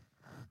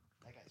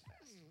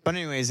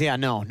 anyways, yeah,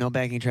 no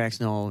backing tracks,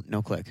 no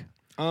click.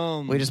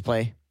 We just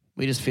play.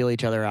 We just feel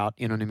each other out.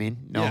 You know what I mean?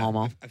 No yeah,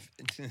 homo.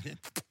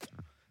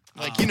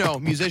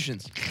 Like,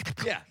 musicians.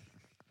 Yeah.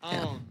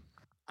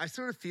 I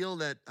sort of feel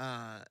that,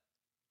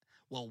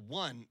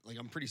 one, like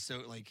I'm pretty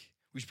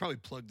we should probably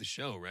plug the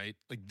show, right?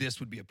 Like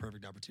this would be a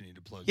perfect opportunity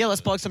to plug. Yeah, let's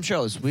plug some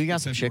shows. We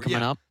got some shit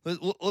coming up.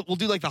 We'll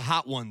do like the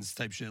hot ones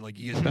type shit. Like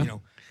you guys,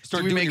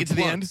 start Do we doing make your it to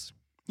the end? plugs.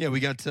 Yeah,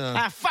 we got.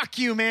 Fuck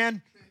you,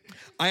 man.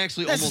 I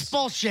actually This is almost.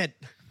 bullshit.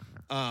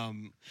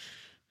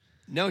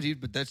 No,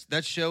 dude, but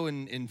that show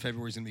in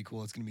February is gonna be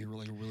cool. It's gonna be a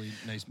really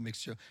nice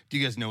mixed show. Do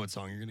you guys know what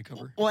song you're gonna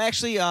cover? Well,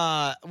 actually,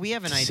 we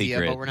have an It's a idea,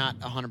 secret. but we're not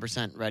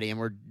 100% ready, and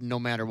we're no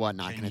matter what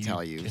not going to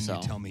tell you. Can so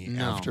you tell me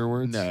No.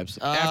 afterwards?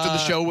 After the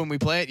show when we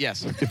play it,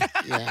 yes.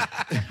 Yeah.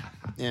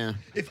 Yeah.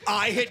 If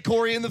I hit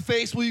Corey in the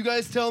face, will you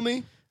guys tell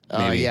me?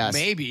 Yes.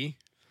 Maybe.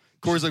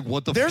 Corey's like,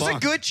 what the There's fuck? a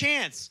good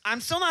chance.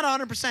 I'm still not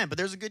 100%, but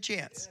there's a good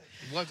chance.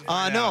 We'll have to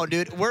find No, out.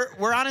 dude,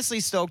 we're honestly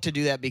stoked to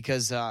do that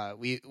because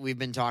we've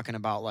been talking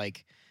about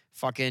like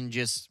fucking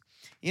just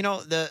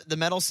the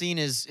metal scene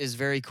is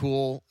very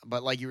cool,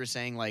 but like you were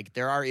saying, like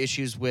there are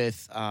issues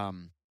with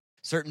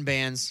certain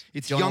bands.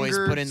 It's don't always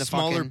younger, put in the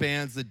smaller fucking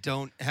bands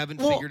that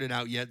haven't Well- figured it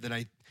out yet.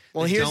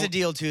 Well, that here's the don't-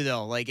 deal too,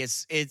 though. Like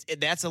it's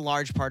that's a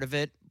large part of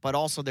it, but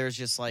also there's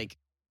just like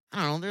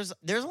I don't know.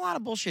 There's a lot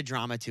of bullshit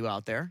drama too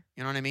out there.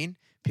 You know what I mean?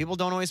 People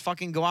don't always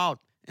fucking go out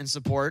and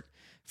support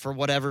for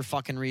whatever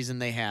fucking reason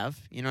they have.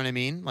 You know what I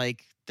mean?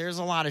 Like there's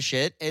a lot of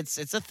shit. It's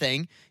a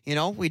thing.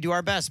 We do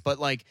our best, but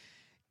like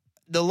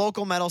the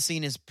local metal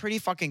scene is pretty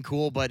fucking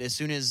cool. But as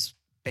soon as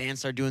bands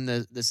start doing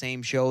the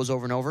same shows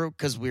over and over,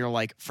 because we are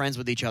like friends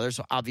with each other,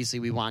 so obviously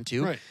we want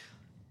to. Right.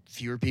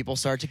 Fewer people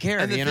start to care.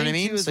 And the You know what I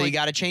thing, mean? too, is, So you like-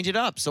 got to change it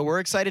up. So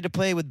we're excited to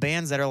play with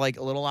bands that are like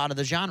a little out of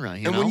the genre.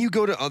 You And know? when you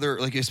go to other,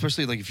 like,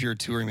 especially like if you're a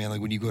touring man, like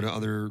when you go to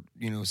other,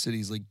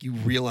 cities, like you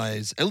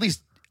realize, at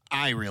least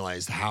I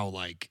realized how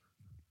like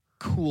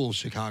cool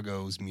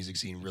Chicago's music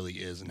scene really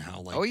is, and how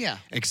like Oh, yeah.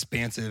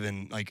 expansive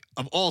and like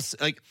of all,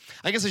 like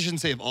I guess I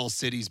shouldn't say of all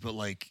cities, but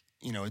like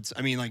it's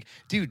like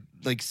dude,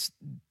 like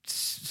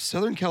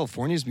Southern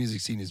California's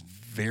music scene is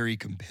very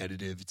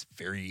competitive. It's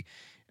very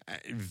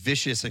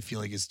vicious. I feel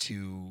like is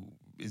too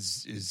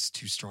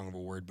strong of a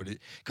word, but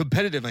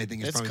competitive I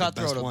think is It's probably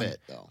the best cutthroat a one. bit,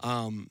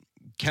 though.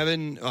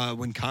 Kevin,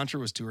 when Contra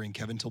was touring,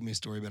 Kevin told me a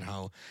story about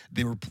how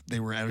they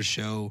were at a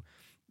show,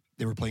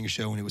 they were playing a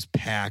show and it was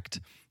packed,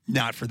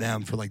 not for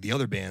them, for like the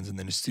other bands, and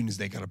then as soon as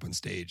they got up on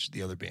stage,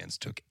 the other bands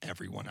took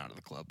everyone out of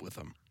the club with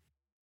them.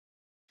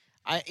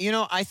 I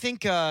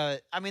think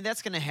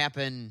that's gonna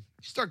happen.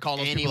 Start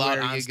calling those people out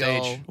Anywhere on you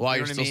stage go, while you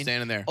you're know what I still mean?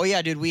 standing there. Oh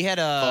yeah, dude, we had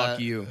Fuck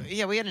you.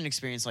 Yeah, we had an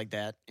experience like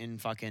that in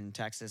fucking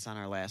Texas on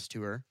our last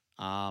tour,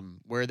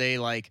 where they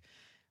like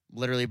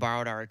literally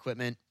borrowed our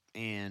equipment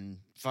and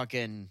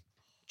fucking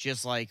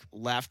just like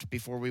left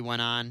before we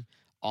went on.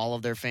 All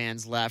of their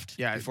fans left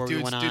Yeah, before dude's,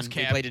 we went on. dude's We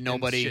capped played to and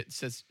nobody. Shit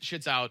says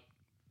shit's out.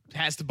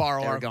 Has to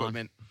borrow They our were gone.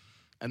 equipment,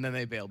 and then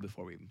they bailed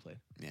before we even played.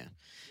 Yeah.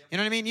 You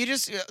know what I mean? You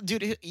just,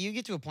 dude, you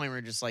get to a point where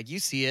you're just like, you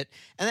see it.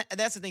 And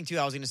that's the thing, too.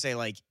 I was going to say,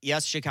 like,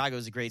 yes, Chicago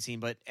is a great scene,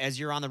 but as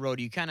you're on the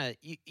road, you kind of,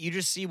 you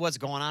just see what's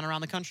going on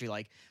around the country.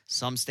 Like,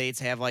 some states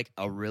have, like,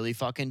 a really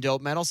fucking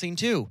dope metal scene,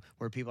 too,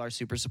 where people are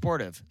super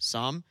supportive.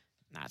 Some,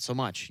 not so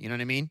much. You know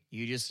what I mean?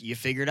 You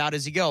figure it out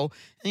as you go,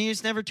 and you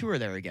just never tour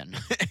there again,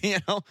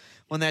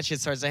 when that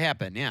shit starts to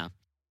happen. Yeah.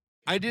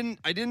 I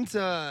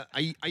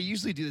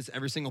usually do this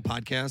every single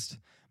podcast,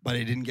 but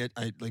we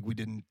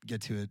didn't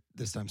get to it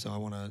this time, so I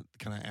want to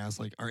kind of ask,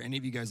 like, are any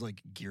of you guys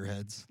like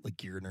gearheads, like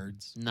gear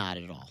nerds? Not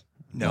at all.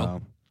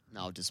 No.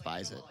 No,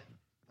 despise it.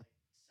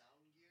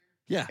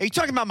 Yeah. Are you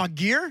talking about my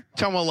gear?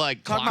 Talking about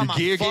like Talking clock, about my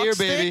Gear, fuck gear,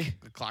 stick? baby.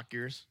 the clock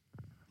gears.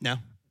 No.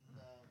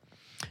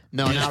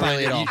 No, You just not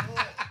really at all.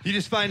 find- You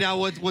just find out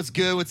what's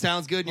good, what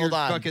sounds good, and Hold you're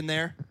on. fucking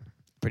there.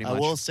 Pretty I much.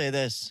 will say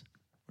this: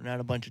 we're not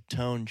a bunch of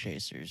tone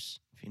chasers,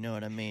 if you know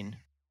what I mean.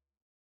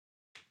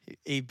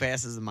 He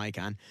passes the mic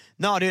on.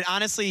 No, dude,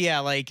 honestly, yeah,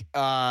 like,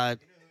 I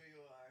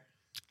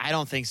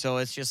don't think so.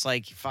 It's just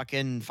like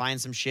fucking find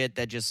some shit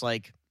that just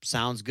like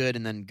sounds good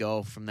and then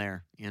go from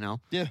there,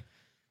 Yeah.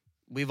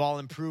 We've all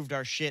improved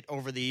our shit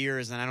over the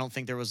years, and I don't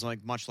think there was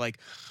like much like,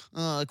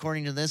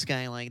 according to this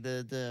guy, like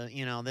the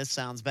this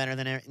sounds better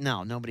than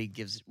no, nobody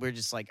gives. We're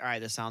just like, all right,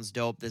 this sounds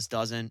dope. This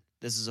doesn't.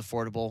 This is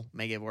affordable.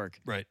 Make it work.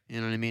 Right.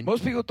 You know what I mean?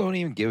 Most people don't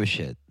even give a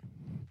shit.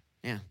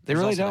 Yeah, They there's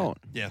really also that. don't.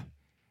 Yeah.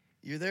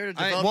 You're there to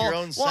I- develop your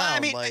own sound. I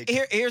mean, like,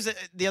 here's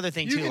the other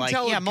thing too. Like,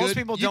 yeah, most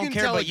people don't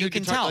care, but you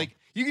can tell. Like,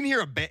 you can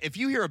hear if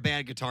you hear a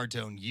bad guitar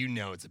tone, you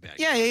know it's a bad.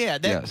 Yeah.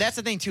 Yes. That's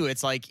the thing too.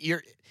 It's like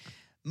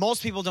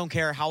most people don't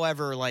care.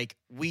 However, like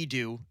we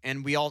do,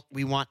 and we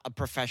want a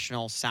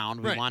professional sound.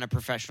 We Right. want a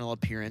professional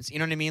appearance. You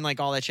know what I mean? Like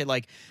all that shit.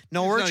 Like,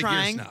 no, He's we're not a gear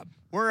trying. snob.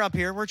 We're up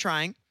here. We're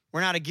trying.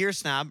 We're not a gear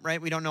snob,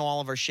 right? We don't know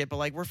all of our shit, but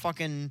like we're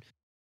fucking.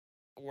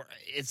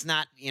 It's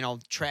not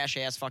trash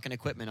ass fucking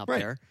equipment up Right.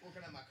 there.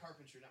 Working on my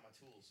carpentry, not my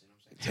tools. You know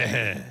what I'm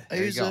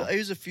I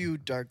use a few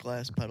dark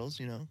glass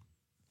pedals,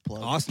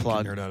 Plug. Austin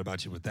can nerd out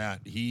about you with that.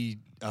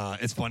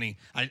 It's funny.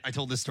 I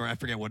told this story. I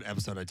forget what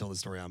episode I told this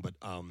story on, but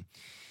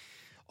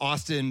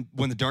Austin,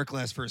 when the dark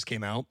glass first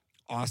came out,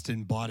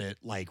 Austin bought it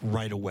like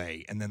right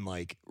away, and then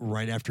like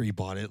right after he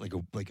bought it, like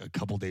a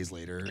couple days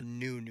later, a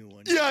new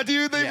one. Yeah,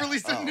 dude, they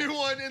released a new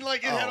one, and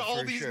like it had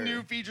all these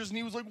new features, and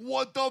he was like,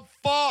 "What the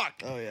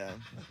fuck?" Oh yeah.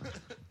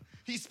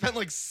 He spent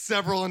like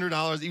several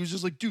 $100s. He was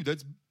just like, "Dude,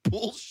 that's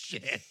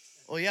bullshit."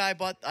 Well, yeah, I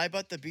bought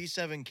the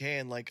B7K,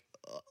 and like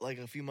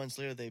a few months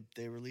later,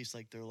 they released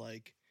like their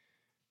like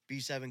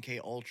B7K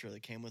Ultra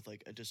that came with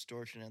like a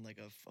distortion and like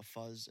a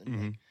fuzz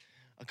and like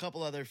a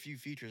couple other few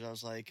features. I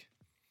was like,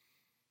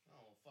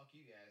 Oh, fuck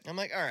you guys. I'm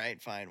like, all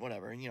right, fine,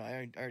 whatever.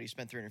 I already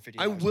spent $350.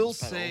 I on will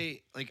this pedal.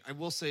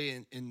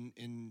 say,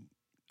 in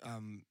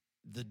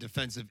the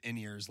defense of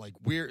in-ears, like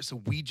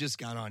we just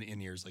got on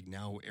in-ears. Like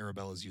now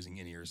Arabella's using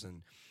in-ears,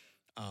 and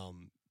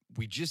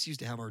we just used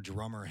to have our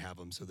drummer have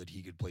them so that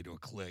he could play to a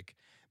click.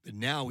 But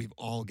now we've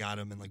all got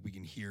them, and like we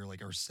can hear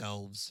like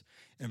ourselves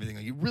and everything.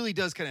 Like it really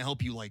does kind of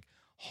help you like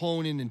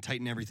hone in and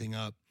tighten everything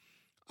up,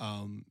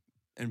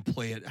 and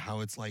play it how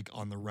it's like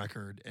on the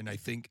record. And I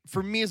think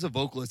for me as a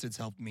vocalist, it's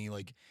helped me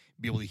like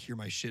be able to hear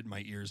my shit in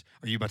my ears.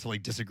 Are you about to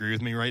like disagree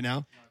with me right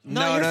now?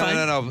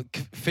 No.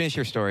 Finish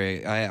your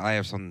story. I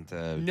have something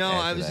to. No, add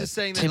I to was that. just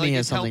saying that Timmy like, has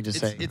it's something helped,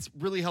 to say. It's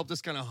really helped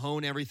us kind of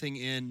hone everything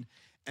in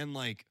and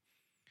like,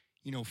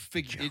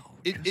 figure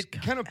it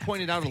kind of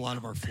pointed out a lot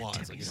of our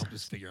flaws. Like it helped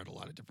us figure out a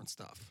lot of different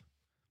stuff.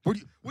 What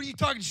are you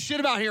talking shit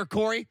about here,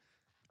 Corey?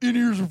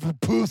 In-ears are for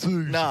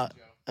pussies. Nah,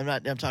 I'm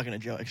not. I'm talking to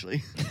Joe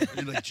actually.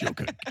 You're like, Joe,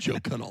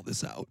 cut all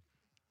this out.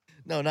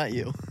 No, not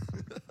you.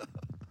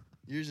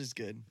 Yours is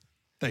good.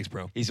 Thanks,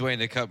 bro. He's waiting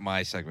to cut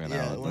my segment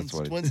Yeah, out.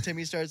 once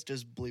Timmy starts,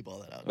 just bleep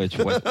all that out.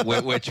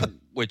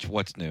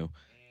 What's new?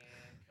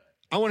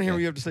 I want to hear what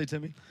you have to say,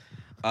 Timmy.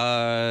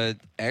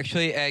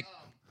 Actually,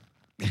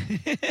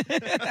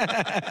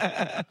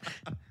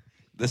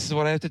 this is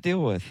what I have to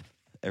deal with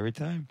every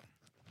time.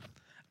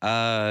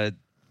 Contra's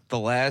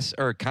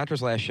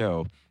last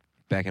show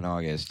back in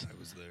August. I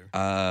was there.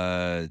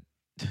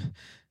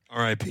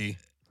 R.I.P.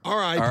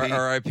 R.I.P.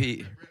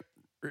 R.I.P.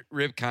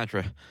 Rip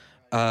Contra.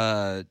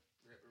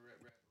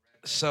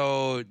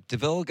 So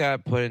DeVille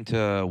got put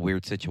into a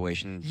weird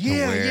situation.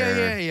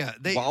 Yeah.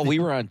 While we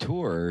were on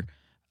tour,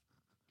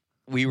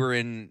 we were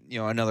in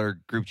another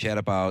group chat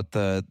about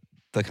the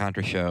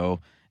Contra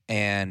show,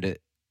 and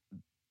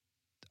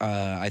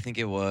I think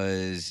it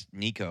was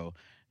Nico.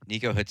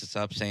 Nico hits us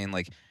up saying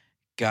like,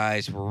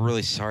 "Guys, we're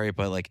really sorry,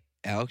 but like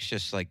Alex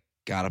just like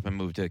got up and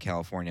moved to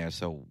California,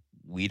 so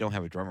we don't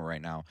have a drummer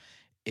right now.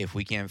 If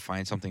we can't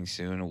find something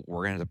soon,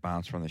 we're gonna have to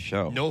bounce from the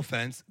show." No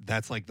offense,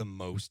 that's like the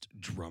most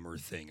drummer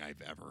thing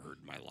I've ever heard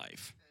in my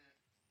life.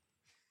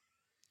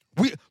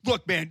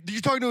 Look, man,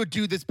 you're talking to a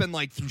dude that's been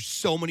like through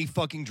so many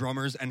fucking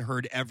drummers and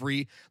heard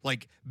every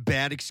like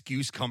bad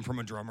excuse come from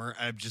a drummer.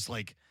 I'm just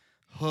like,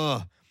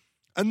 huh.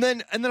 And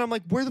then I'm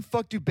like, where the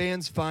fuck do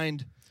bands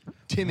find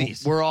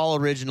Timmys? We're all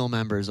original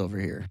members over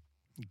here.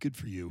 Good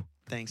for you.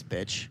 Thanks,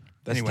 bitch.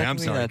 That's Anyway, I'm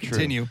technically sorry. not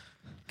true.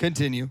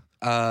 Continue.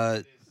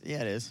 Yeah,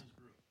 it is.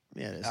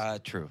 Yeah, it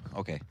is. True.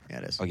 Okay, Yeah,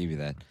 it is. I'll give you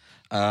that.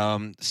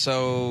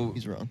 So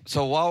He's wrong.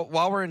 So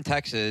while we're in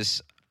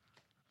Texas,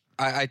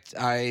 I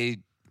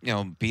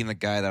being the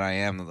guy that I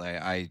am,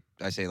 I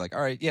say like,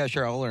 all right, yeah,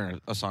 sure, I'll learn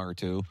a song or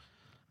two,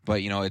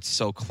 but it's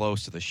so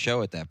close to the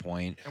show at that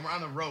point. And we're on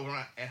the road. We're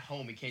not at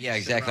home. We can't. Yeah,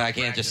 just sit exactly. around I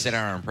can't and just sit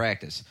practice. around and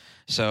practice.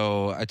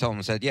 So I told him,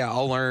 I said, yeah,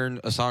 I'll learn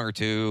a song or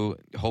two.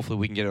 Hopefully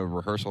we can get a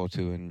rehearsal or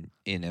two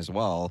in as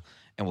well,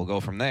 and we'll go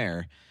from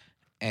there.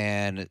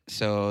 And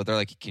so they're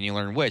like, can you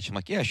learn which? I'm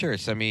like, yeah, sure.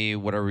 Send me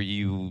whatever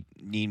you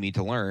need me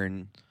to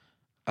learn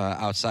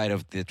outside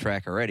of the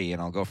track already,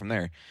 and I'll go from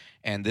there.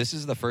 And this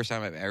is the first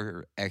time I've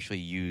ever actually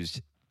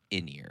used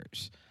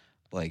in-ears.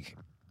 Like,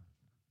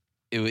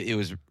 it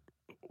was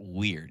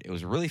weird. It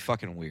was really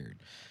fucking weird.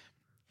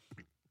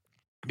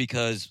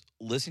 Because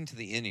listening to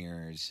the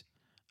in-ears,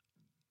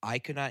 I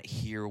could not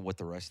hear what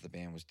the rest of the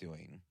band was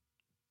doing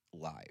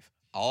live.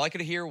 All I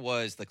could hear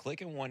was the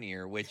click in one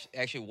ear, which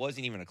actually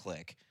wasn't even a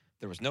click.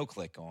 There was no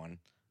click going.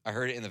 I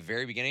heard it in the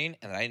very beginning,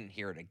 and I didn't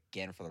hear it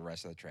again for the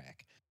rest of the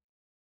track.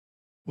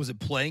 Was it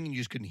playing and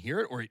you just couldn't hear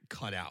it, or it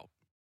cut out?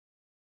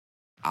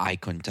 I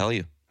couldn't tell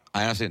you.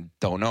 I honestly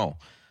don't know.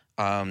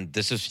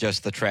 This is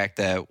just the track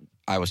that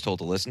I was told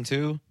to listen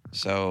to,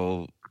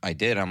 so I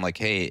did. I'm like,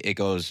 hey, it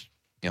goes,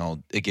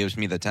 it gives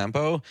me the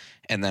tempo,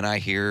 and then I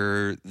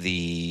hear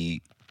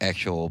the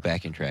actual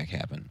backing track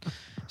happen.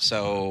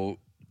 So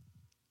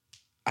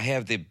I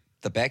have the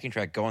backing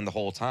track going the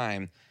whole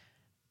time,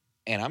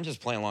 and I'm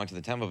just playing along to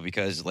the tempo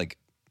because, like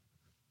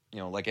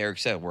Eric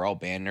said, we're all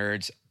band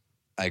nerds.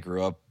 I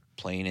grew up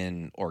playing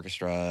in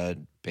orchestra,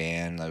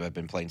 band. I've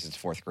been playing since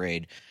 4th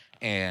grade.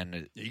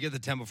 And You get the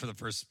tempo for the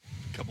first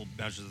couple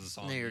measures of the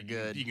song. Yeah, you're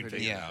good. You can Pretty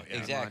figure it yeah, out. Yeah.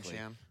 exactly.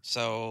 Yeah.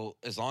 So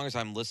as long as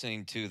I'm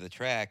listening to the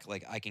track,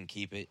 like I can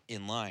keep it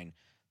in line.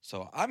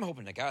 So I'm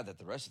hoping to God that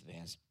the rest of the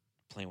band's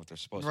playing what they're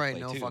supposed Right, to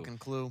play no too. fucking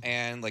clue.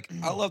 And like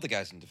I love the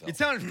guys in development. It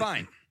sounded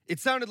fine. It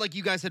sounded like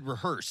you guys had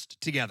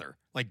rehearsed together,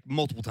 like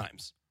multiple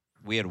times.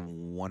 We had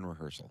one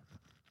rehearsal.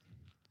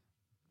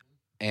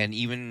 And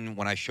even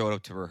when I showed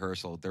up to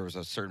rehearsal, there was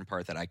a certain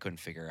part that I couldn't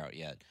figure out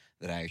yet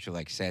that I actually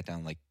like sat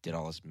down, like did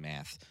all this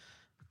math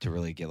to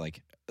really get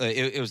like,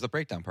 it was the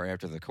breakdown part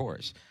after the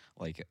chorus.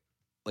 Like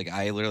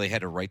I literally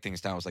had to write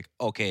things down. I was like,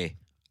 okay,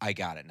 I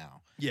got it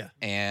now. Yeah.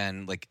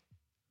 And like,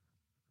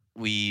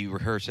 we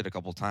rehearsed it a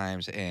couple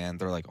times and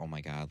they're like, oh my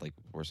God, like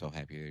we're so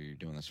happy you're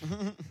doing this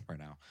right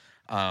now.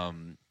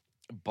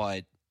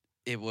 But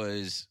it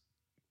was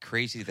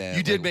crazy that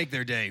You did like, make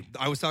their day.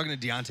 I was talking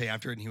to Deontay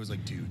after it, and he was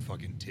like, dude,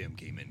 fucking Tim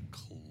came in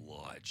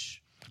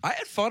clutch. I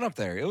had fun up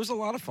there. It was a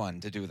lot of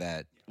fun to do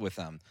that with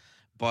them.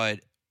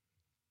 But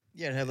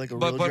Yeah, it had like a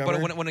but real but,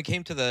 drummer. but when it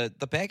came to the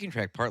backing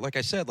track part, like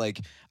I said,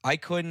 like I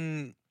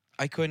couldn't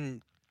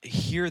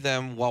hear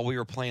them while we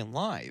were playing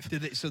live.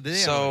 Did they have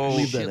So- a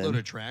Leave that shitload in.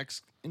 of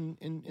tracks in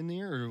the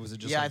air, or was it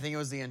just I like, think it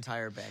was the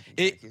entire backing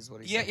It- track is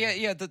what he said.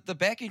 Yeah. The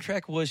backing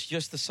track was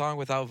just the song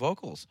without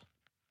vocals,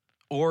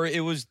 or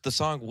it was the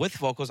song with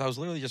vocals. I was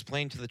literally just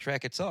playing to the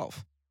track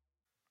itself.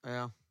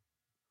 Yeah.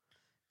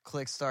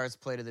 Click starts,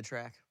 play to the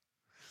track.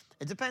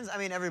 It depends. I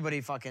mean,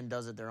 everybody fucking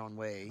does it their own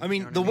way. I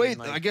mean, you know the what way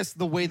Like, I guess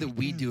the way that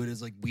we do it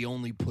is like we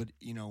only put,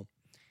 you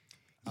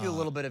do a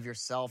little bit of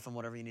yourself and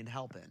whatever you need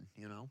help in,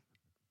 you know?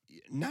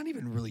 not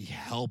even really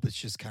help. It's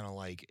just kind of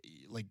like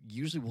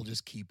usually we'll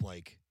just keep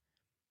like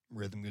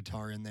rhythm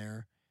guitar in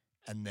there,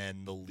 and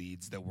then the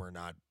leads that we're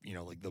not,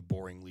 like the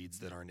boring leads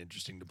that aren't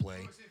interesting to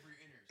play.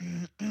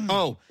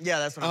 Oh, Yeah,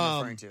 that's what I'm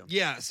referring to.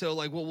 yeah. So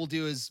like what we'll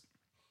do is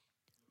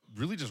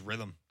really just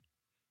rhythm,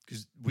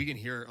 because we can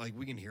hear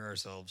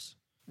ourselves.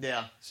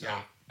 Yeah. So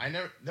Yeah,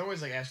 they're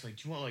always like asking, like,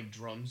 do you want like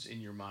drums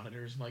in your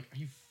monitors? I'm like, are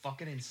you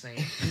fucking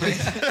insane?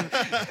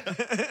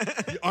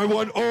 I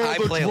want all I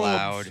the play drums.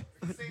 loud.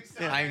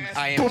 I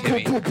I am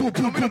Timmy.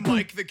 I'm gonna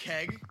mic the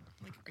keg.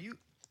 I'm like,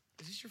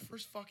 is this your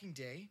first fucking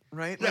day?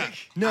 Right? Yeah.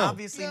 Like, No.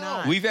 obviously No.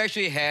 not. We've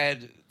actually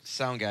had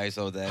sound guys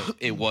though that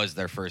it was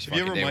their first Have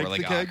you fucking ever day. We're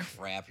mic'd like, the keg?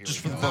 oh crap, here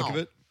Just we for the go. fuck of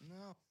it.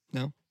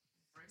 No.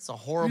 It's a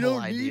horrible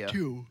idea.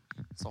 to.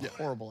 It's a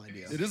horrible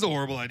idea. It is a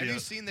horrible Have idea. you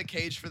seen the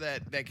cage for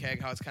that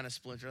keg? How it's kind of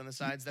splintered on the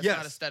sides. That's Yes.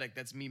 not aesthetic.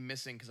 That's me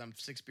missing because I'm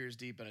 6 beers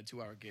deep in a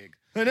 2-hour gig.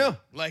 I know.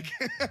 Like,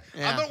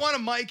 Yeah. I don't want a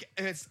mic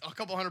and it's a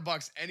couple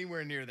 $100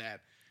 anywhere near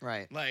that.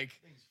 Right. Like,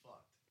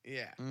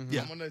 yeah.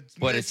 Yeah. I'm gonna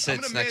But it miss, I'm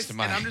sits gonna next miss, to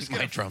my- and I'm just my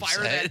gonna drum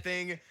fire set. that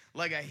thing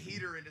like a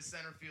heater into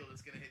center field.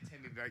 It's gonna hit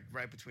Timmy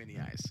right between the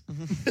eyes.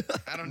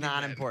 I don't need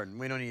Not that. important.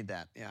 We don't need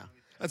that. Yeah.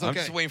 That's I'm okay.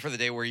 just waiting for the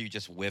day where you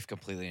just whiff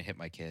completely and hit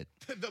my kit,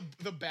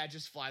 the bat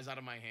just flies out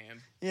of my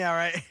hand. Yeah,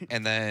 right.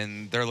 and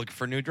then they're looking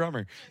for a new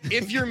drummer.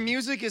 If your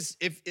music is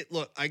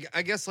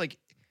I guess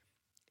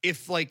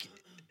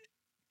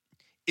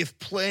if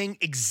playing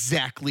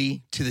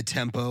exactly to the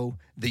tempo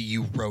that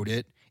you wrote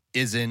it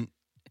isn't,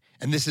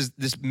 and this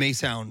may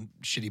sound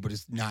shitty, but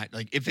it's not,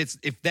 like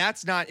if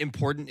that's not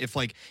important,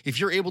 if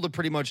you're able to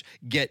pretty much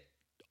get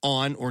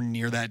on or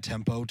near that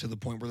tempo to the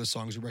point where the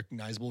songs are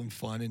recognizable and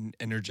fun and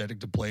energetic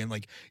to play and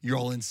like you're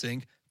all in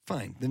sync,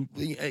 fine. Then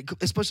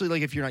especially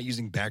like if you're not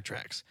using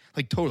backtracks,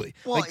 like totally.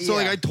 Well, So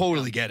like yeah. I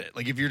totally get it.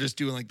 Like if you're just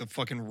doing like the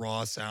fucking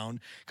raw sound,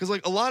 because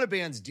like a lot of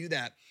bands do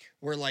that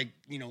where like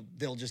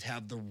they'll just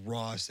have the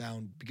raw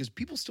sound because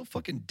people still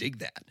fucking dig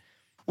that.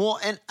 Well,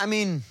 and I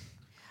mean,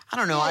 I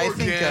don't know. I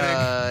think,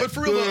 but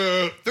for real,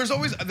 though,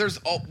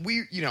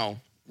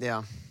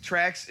 yeah.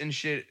 tracks and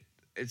shit.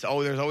 There's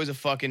always a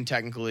fucking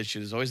technical issue.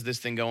 There's always this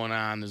thing going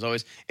on.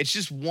 It's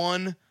just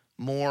one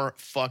more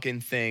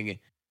fucking thing.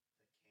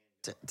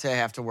 To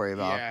have to worry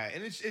about. Yeah,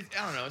 and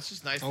I don't know. It's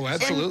just nice. Oh, to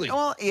just- absolutely. And,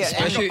 well, yeah.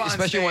 Especially, up on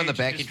especially when the stage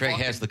and backing just track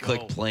has the fucking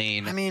click go.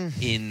 playing I mean-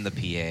 in the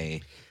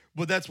PA.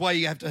 But that's why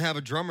you have to have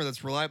a drummer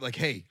that's reliable. Like,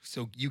 hey,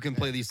 so you can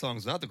play these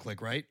songs without the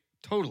click, right?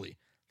 Totally.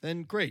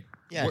 Then great.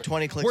 Yeah,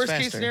 20 clicks Worst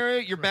case faster. scenario,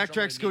 your For a drummer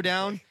backtracks to go need to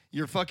down, click.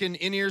 your fucking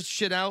in-ears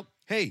shit out.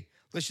 Hey,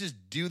 let's just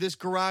do this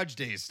Garage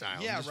Days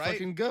style. Yeah, just right?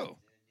 fucking go.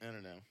 I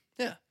don't know.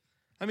 Yeah.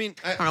 I mean,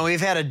 I don't know. We've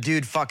had a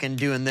dude fucking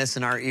doing this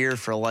in our ear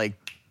for like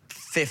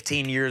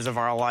 15 years of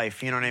our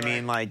life. You know what I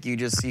mean? Like you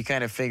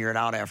kind of figure it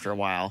out after a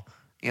while,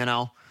 you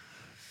know?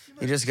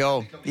 You just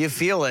go, you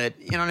feel it.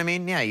 You know what I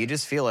mean? Yeah, you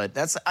just feel it.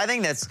 I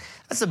think that's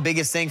the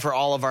biggest thing for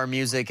all of our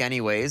music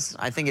anyways.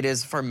 I think it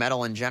is for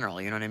metal in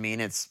general. You know what I mean?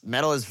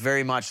 Metal is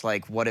very much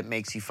like what it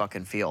makes you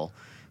fucking feel,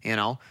 you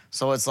know?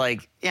 So it's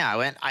like, yeah,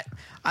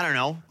 I don't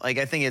know. Like,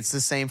 I think it's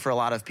the same for a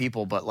lot of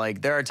people, but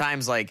like there are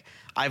times like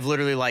I've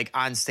literally like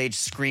on stage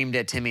screamed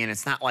at Timmy and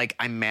it's not like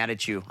I'm mad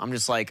at you. I'm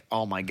just like,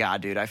 oh my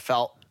God, dude, I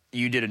felt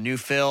you did a new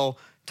fill,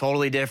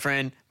 totally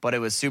different, but it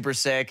was super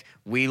sick.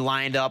 We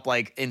lined up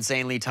like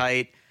insanely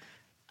tight.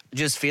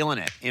 Just feeling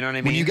it, you know what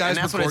I mean? when you guys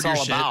and that's what record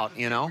it's your all shit, about,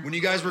 you know? When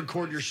you guys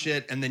record your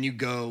shit and then you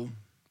go,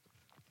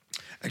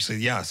 actually,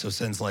 yeah. So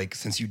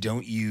since you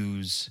don't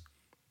use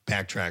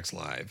backtracks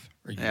live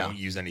or you Yeah. don't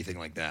use anything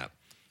like that,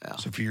 Yeah.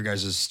 so for your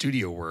guys'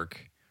 studio work,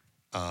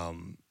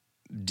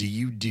 do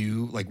you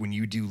do like when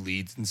you do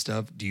leads and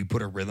stuff? Do you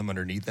put a rhythm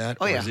underneath that,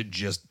 Oh, or yeah. is it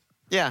just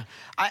Yeah.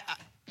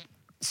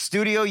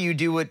 studio, you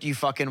do what you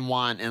fucking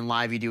want, and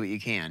live, you do what you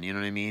can. You know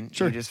what I mean?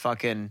 Sure. You just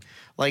fucking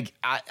like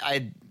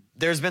I.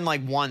 There's been like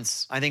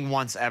once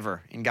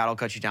ever in God'll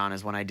Cut You Down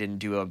is when I didn't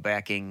do a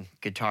backing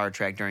guitar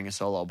track during a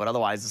solo. But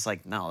otherwise, it's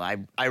like, no,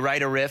 I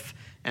write a riff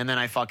and then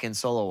I fucking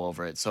solo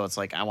over it. So it's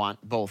like I want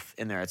both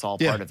in there. It's all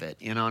part of it.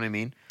 You know what I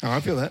mean? Oh, I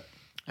feel that.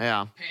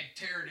 Yeah.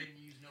 Pantera didn't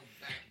use no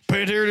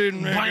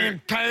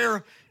back.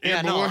 Pantera.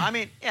 Yeah, no, boy. I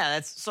mean, yeah,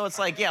 that's so it's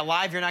like, yeah,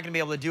 live you're not gonna be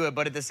able to do it,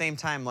 but at the same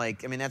time,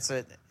 like, I mean, that's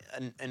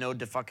an ode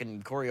to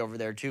fucking Corey over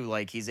there too.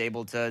 Like, he's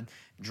able to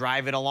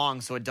drive it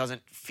along so it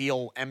doesn't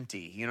feel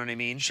empty. You know what I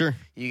mean? Sure.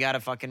 You got to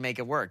fucking make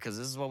it work because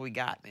this is what we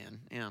got, man.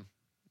 Yeah.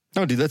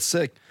 No, dude, that's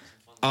sick.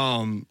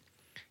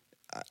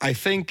 I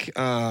think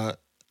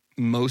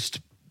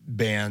most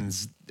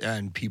bands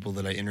and people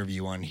that I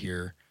interview on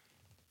here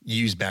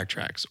use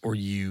backtracks or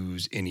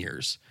use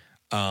in-ears.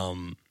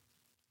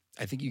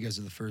 I think you guys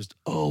are the first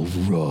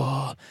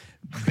raw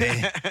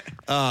band.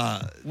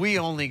 We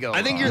only go.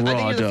 I think you're the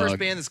Raw first dog.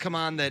 band that's come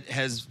on that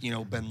has,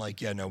 been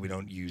like, yeah, no, we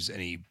don't use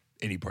any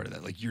part of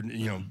that. Like you're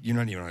not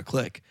even on a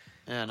click.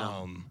 Yeah,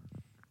 no.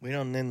 We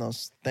don't need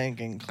those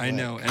thinking. I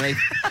know, and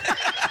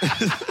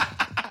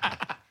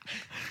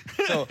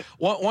So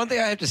one thing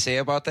I have to say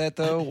about that,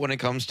 though, when it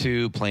comes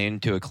to playing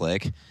to a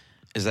click,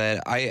 is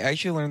that I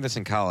actually learned this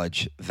in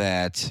college.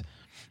 That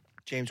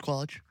James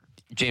College.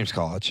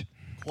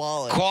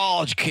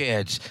 College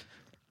kids,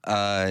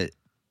 that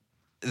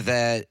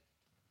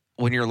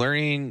when you're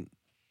learning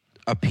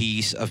a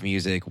piece of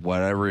music,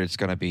 whatever it's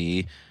going to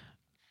be,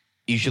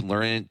 you should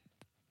learn it,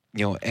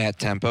 at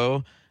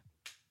tempo,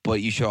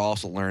 but you should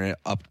also learn it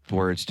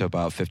upwards to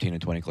about 15 to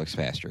 20 clicks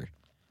faster.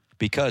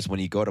 Because when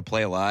you go to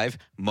play live,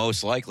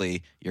 most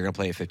likely you're going to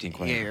play at 15,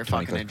 20, Yeah, your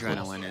 20 fucking clicks.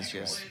 adrenaline is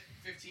just.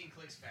 15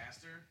 clicks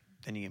faster.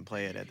 Then you can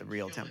play it at the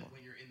real tempo.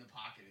 When you're in the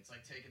pocket, it's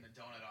like taking the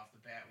donut off the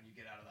bat when you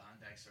get out of the on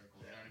deck circle.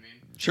 You know what I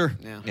mean? sure,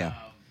 Yeah. Yeah.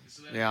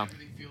 So that Yeah.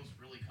 everything feels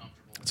really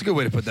comfortable. It's a good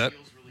way to put that.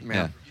 Feels really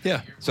Yeah. comfortable.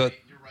 Yeah. So-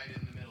 You're right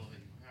in the middle of it.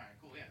 All right,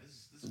 cool. Yeah,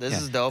 this This Yeah.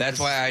 is dope. That's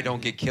why I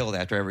don't get killed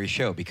after every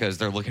show, because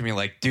they're looking at me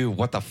like, dude,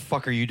 what the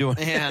fuck are you doing?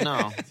 Yeah,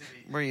 no.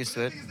 We're used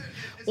to it.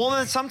 Well,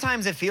 then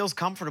sometimes it feels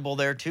comfortable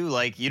there too.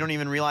 Like you don't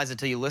even realize it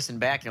till you listen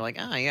back. You're like,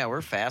 oh yeah,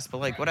 we're fast, but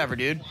like whatever,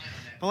 dude.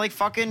 But like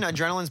fucking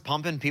adrenaline's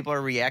pumping, people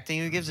are reacting.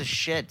 Who gives a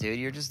shit, dude?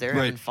 You're just there Right.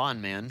 having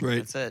fun, man. Right.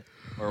 That's it.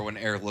 Or when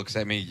Eric looks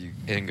at me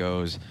and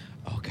goes,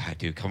 oh, God,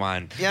 dude, come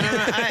on.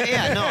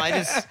 Yeah, no.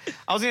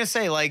 I was gonna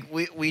say like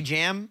we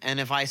jam, and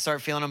if I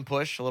start feeling him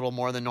push a little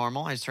more than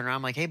normal, I just turn around,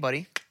 I'm like, hey,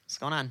 buddy, what's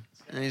going on?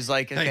 And he's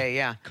like, okay, Hey,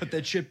 yeah. cut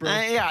that shit, bro.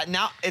 Yeah,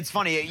 now it's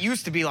funny. It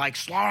used to be like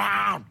slow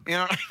down, you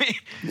know what I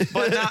mean?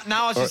 But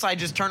now it's just I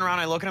just turn around,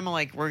 I look at him, I'm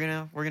like, we're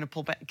gonna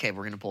pull back. Okay,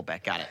 we're gonna pull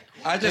back. Got it.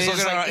 I just And look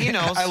he's at like, him, he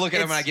knows, I look at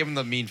him and I it's- give him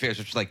the mean face,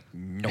 which is like,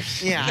 nope.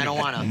 Yeah, I don't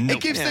want to. It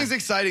keeps things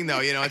exciting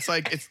though, It's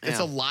like it's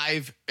Yeah. a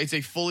live, it's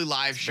a fully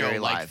live show. very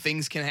Like live.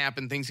 things can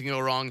happen, things can go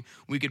wrong.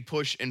 We could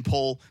push and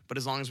pull, but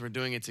as long as we're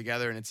doing it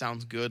together and it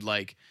sounds good,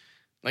 like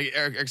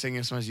Eric's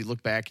saying, sometimes you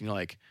look back and you're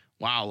like,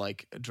 wow,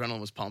 like adrenaline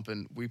was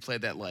pumping. We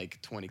played that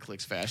like 20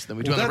 clicks faster than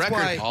we do Well, on the that's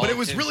record, why- but it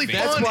was really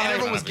That's fun. why- And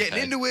everyone was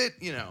getting into it,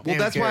 Well, who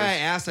that's why I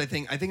cares? asked. I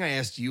think I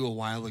asked you a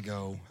while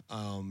ago.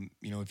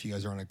 If you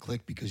guys are on a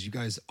click, because you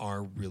guys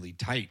are really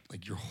tight.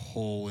 Like your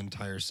whole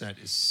entire set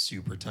is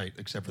super tight,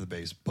 except for the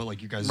bass. But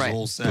like you guys' Right.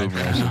 whole set,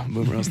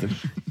 Move roasted.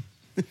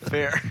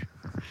 Fair.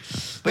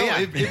 But yeah.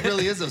 it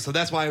really is though. So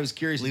that's why I was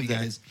curious. If you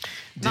guys,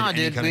 did No, any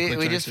dude, kind of click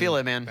we tracks just or feel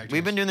it, man. backtracks?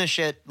 We've been doing this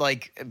shit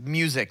like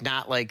music,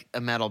 not like a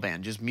metal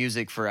band, just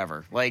music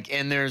forever. Like,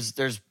 and there's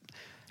Do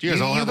you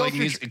guys all have go like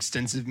through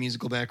extensive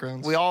musical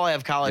backgrounds? we all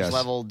have college Yes.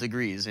 level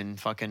degrees in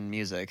fucking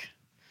music.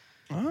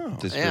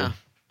 This Yeah.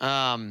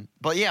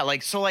 But yeah,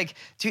 like so, like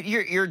dude,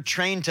 you're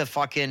trained to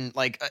fucking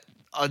like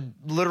a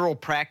literal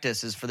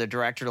practice is for the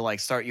director to like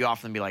start you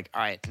off and be like,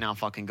 all right, now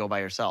fucking go by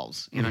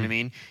yourselves. You know what I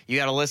mean? You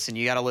got to listen.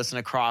 You got to listen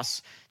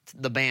across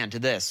the band to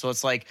this. So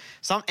it's like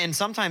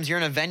sometimes you're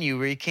in a venue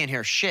where you can't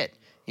hear shit.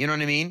 You know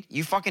what I mean?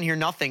 You fucking hear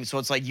nothing. So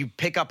it's like you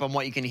pick up on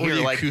what you can Or hear.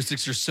 the Like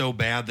acoustics are so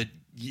bad that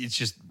it's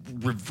just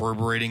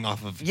reverberating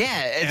off of.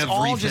 yeah, it's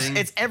all just everything.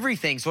 it's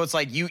everything. So it's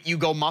like you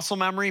go muscle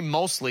memory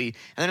mostly, and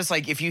then it's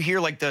like if you hear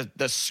like the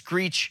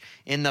screech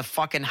in the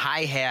fucking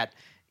hi-hat,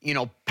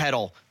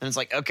 pedal, then it's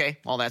like, okay,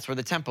 well that's where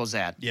the tempo's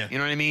at. Yeah. You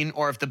know what I mean?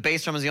 Or if the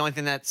bass drum is the only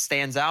thing that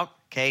stands out,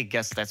 okay,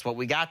 guess that's what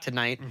we got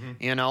tonight.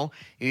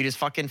 You just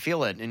fucking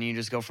feel it and you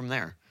just go from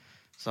there.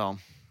 So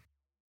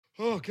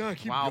Oh God,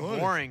 keep wow, going.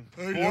 boring.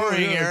 I know,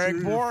 Boring, yeah, Eric,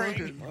 dude, boring.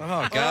 fucking-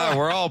 Oh, God,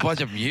 we're all a bunch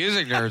of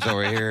music nerds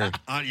over here.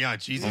 Yeah,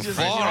 Jesus. I'm Christ.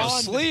 falling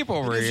asleep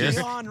over here.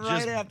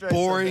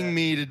 Boring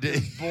me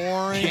today.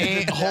 Boring.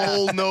 Can't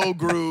hold no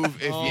groove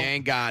if you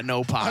ain't got no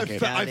I, pocket.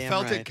 Goddamn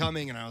felt right. it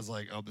coming, and I was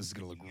like, "Oh, this is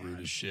gonna look rude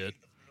as shit."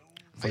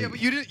 Oh, yeah,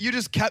 but you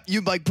just kept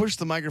like pushed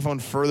the microphone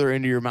further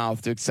into your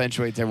mouth to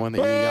accentuate to everyone that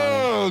you're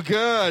yawning. Oh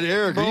God,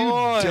 Eric, are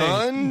you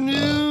done,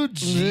 dude?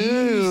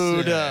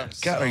 Jesus.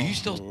 God, are you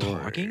still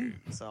talking?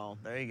 So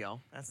there you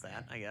go. That's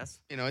that, I guess.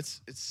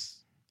 It's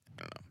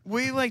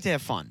We like to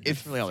have fun. it,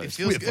 That's really all it it is.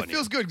 feels it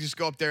feels good to just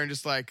go up there and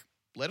just like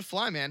let it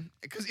fly, man.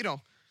 Because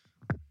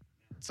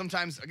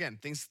sometimes again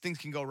things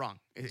can go wrong.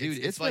 Dude, It's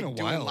it's like been a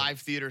doing while. live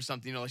theater or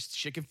something. You know, like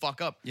shit can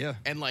fuck up. Yeah.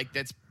 and like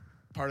that's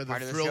part of the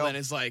Part of the thrill. show. Then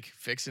is like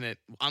fixing it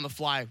on the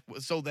fly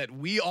so that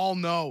we all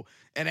know.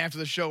 And after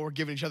the show, we're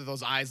giving each other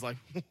those eyes like,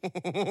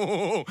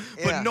 Yeah.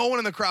 but no one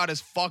in the crowd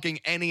has fucking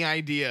any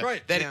idea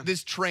Right. that Yeah.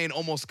 this train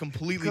almost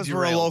completely Because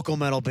we're a derailed. local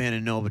metal band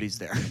and nobody's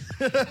there.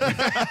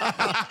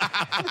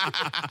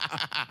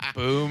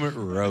 Boom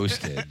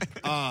roasted.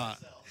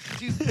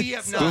 Dude, we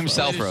have not Boom played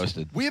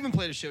self-roasted. We haven't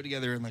played a show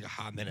together in like a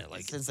hot minute.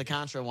 Like, Since the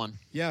Contra one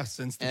yeah,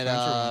 since the at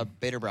Contra one.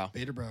 Beta Brow.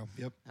 Beta Brow.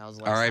 Yep. That was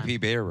the last R.I.P. time.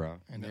 Beta Bro.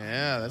 I know,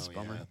 Yeah, I that's know, a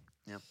bummer.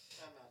 yeah. Yep.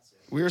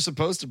 We were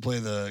supposed to play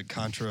the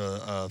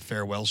Contra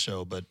farewell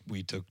show, but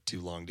we took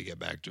too long to get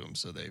back to them,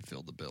 so they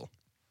filled the bill.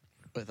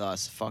 With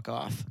us. Fuck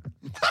off.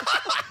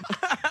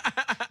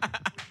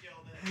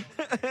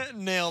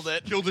 Nailed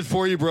it. Killed it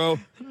for you, bro.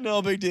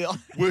 No big deal.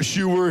 Wish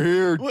you were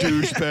here,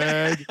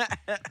 douchebag.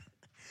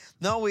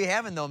 No, we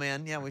haven't though,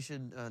 man. Yeah, we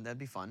should. That'd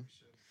be fun.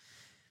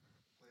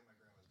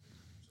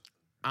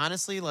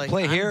 Honestly, like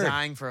Play I'm here.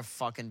 dying for a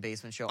fucking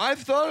basement show. I've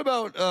thought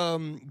about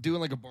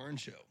doing like a barn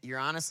show. You're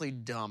honestly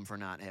dumb for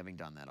not having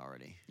done that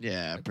already.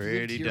 Yeah, Lived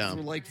pretty here dumb.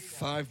 For like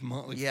 5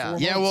 months. Like Yeah. 4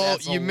 Yeah, months. well,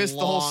 That's a you missed the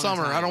whole long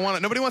summer. I time. don't want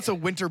it. Nobody wants a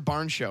winter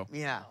barn show.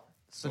 Yeah.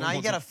 So Well, now you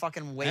once gotta it-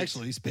 fucking wait.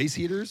 Actually, space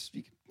heaters.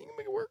 You can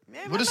make it work.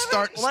 Man, We'll just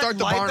let start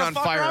the light barn on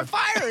fucker fire. On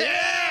fire.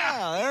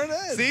 Yeah, there it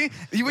is.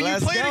 See, when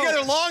Let's you play go.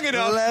 together long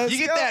enough, Let's you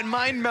get go. that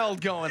mind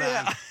meld going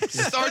on.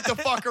 Start the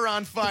fucker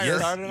on fire.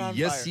 Start it on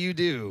Yes, fire. you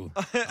do.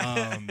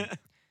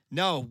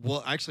 No,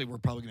 well, actually, we're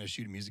probably going to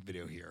shoot a music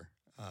video here.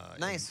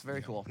 Nice,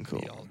 very cool.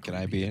 Cool. All Can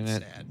I be in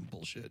it? Sad and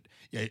bullshit.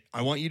 Yeah,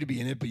 I want you to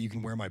be in it, but you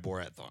can wear my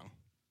Borat thong.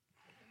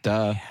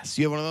 Duh.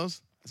 So you have one of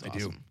those? That's I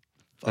do.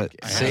 awesome.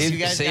 Save You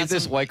guys save got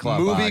this some White Claw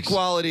Movie box.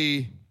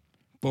 quality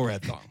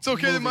Borat thong. It's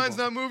okay that mine's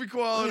not movie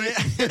quality.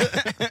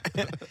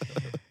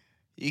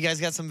 You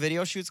guys got some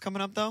video shoots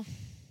coming up though?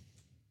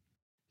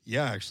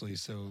 Yeah, actually.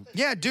 So,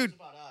 Yeah, dude.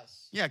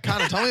 Yeah,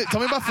 Connor, tell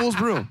me about Fool's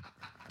Brew.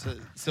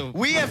 so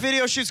We have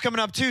video shoots coming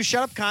up too.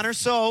 Shut up, Connor.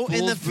 So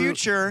in the Fool's Brew-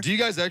 future, Do you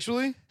guys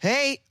actually?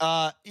 hey,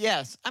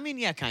 yes. I mean,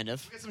 yeah, kind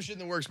of. We got some shit in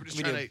the works. We're just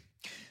We trying do.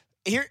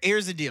 to.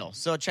 Here's the deal.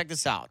 So check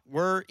this out.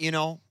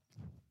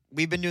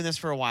 We've been doing this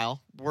for a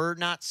while. We're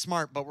not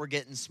smart, but we're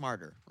getting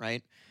smarter,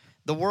 right?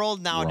 The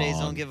world nowadays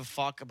Wrong. don't give a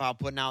fuck about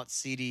putting out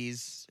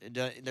CDs.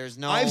 There's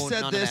no I've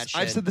said none this. of that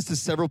shit. I've said this to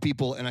several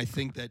people, and I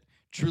think that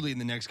truly in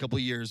the next couple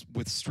of years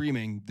with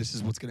streaming, this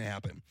is what's going to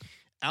happen.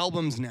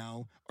 Albums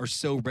now are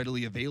so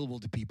readily available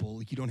to people.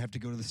 Like you don't have to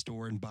go to the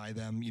store and buy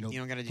them. You You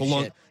don't gotta do the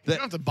long- shit. the- You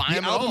don't have to buy the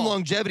them at album all.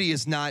 longevity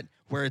is not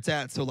where it's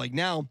at. So like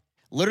now,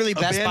 Literally, a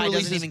Best band Buy doesn't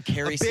releases- even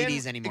carry a band-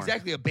 CDs anymore.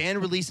 Exactly. A band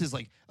releases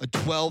like a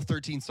 12,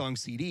 13 song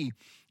CD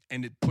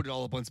and put it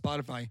all up on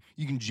Spotify.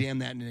 You can jam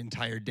that in an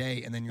entire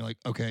day. And then you're like,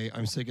 okay,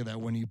 I'm sick of that.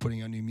 When are you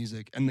putting out new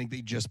music? And like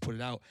they just put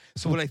it out.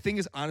 So what I think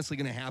is honestly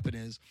going to happen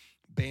is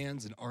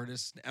bands and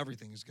artists and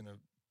everything is going to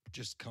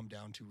just come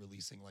down to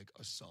releasing like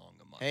a song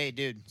a month. Hey,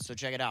 dude. So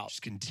check it out.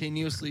 Just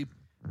continuously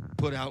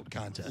put out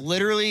content.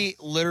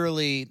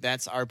 Literally,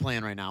 that's our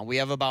plan right now. We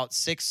have about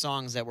 6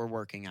 songs that we're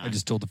working on. I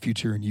just told the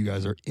future and you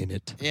guys are in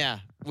it. Yeah,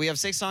 we have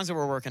 6 songs that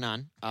we're working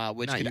on,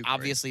 which Not could you, Corey.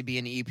 obviously be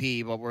an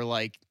EP, but we're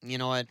like, you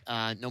know what?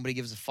 Nobody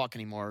gives a fuck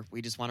anymore.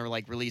 We just want to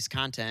like release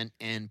content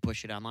and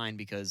push it online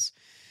because,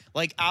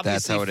 like,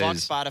 obviously, how it fuck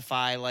is.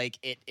 Spotify. Like,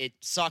 it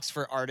sucks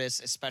for artists,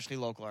 especially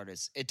local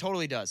artists. It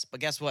totally does. But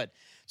guess what?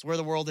 It's where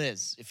the world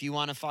is. If you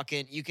want to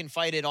fucking, you can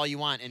fight it all you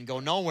want and go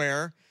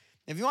nowhere.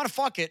 If you want to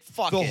fuck it,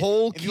 fuck The it.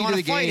 whole if key you want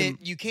to the fight game-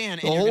 it, you can.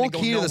 The and you're whole gonna go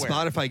key to the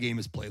nowhere. Spotify game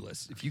is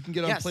playlists. If you can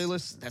get on Yes,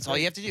 playlists, that's all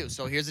you have to do.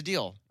 So here's the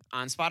deal.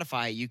 On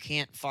Spotify, you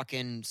can't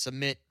fucking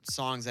submit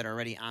songs that are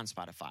already on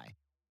Spotify.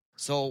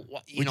 So,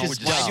 Which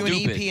is why do an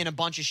stupid. EP and a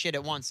bunch of shit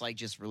at once? Like,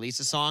 just release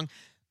a song,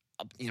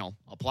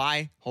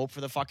 apply, hope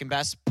for the fucking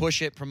best,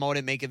 push it, promote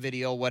it, make a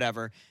video,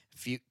 whatever.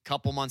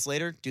 Couple months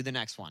later, do the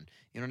next one.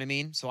 You know what I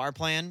mean? So our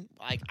plan,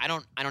 like, I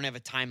don't have a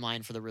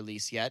timeline for the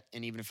release yet,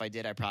 and even if I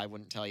did, I probably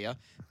wouldn't tell you.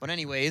 But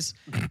anyways,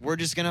 we're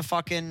just gonna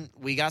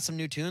we got some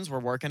new tunes, we're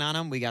working on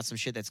them. We got some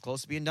shit that's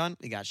close to being done.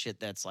 We got shit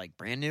that's like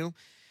brand new.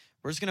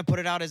 We're just gonna put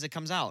it out as it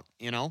comes out,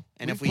 And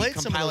if we played some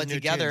of compile those it new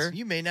together, tunes.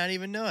 You may not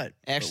even know it.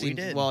 but actually, we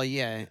did. well,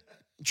 yeah,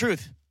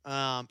 truth,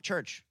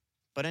 church.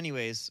 But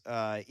anyways,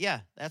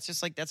 yeah,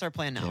 that's our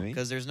plan now Timmy?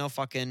 because there's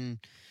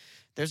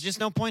just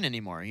no point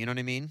anymore. You know what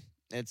I mean?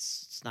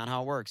 It's not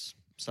how it works.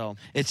 So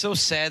It's so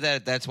sad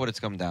that that's what it's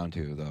come down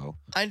to, though.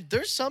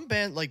 There's some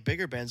band like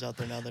bigger bands out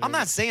there now that I'm are,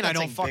 not saying I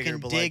don't bigger, fucking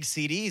but, dig like,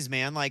 CDs,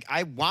 man. Like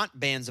I want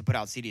bands to put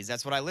out CDs.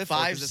 That's what I live for.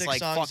 5, 'cause it's 6 like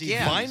songs fuck each.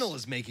 yeah. vinyl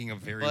is making a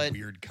very But-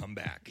 weird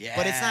comeback. Yeah.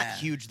 But it's not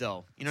huge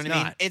though. You know what I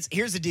mean? not.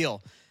 Here's the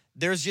deal.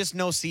 There's just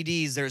no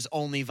CDs. There's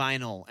only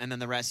vinyl, and then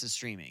the rest is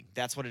streaming.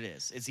 That's what it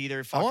is. It's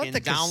either I want fucking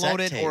the download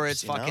it cassette or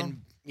tapes, it's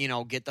fucking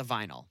get the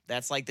vinyl.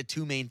 That's like the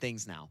 2 main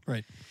things now.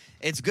 Right.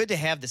 It's good to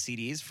have the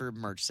CDs for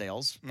merch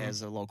sales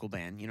as a local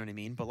band. You know what I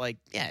mean? But like,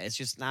 yeah, it's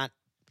just not.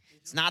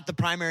 It's not the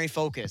primary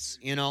focus.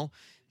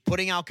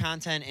 Putting out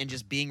content and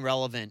just being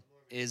relevant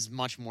is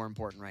much more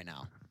important right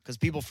now. because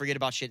people forget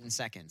about shit in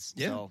seconds.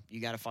 Yeah. So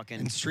you got to fucking.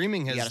 And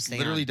streaming You gotta has stay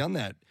literally on. done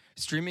that.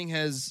 Streaming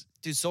has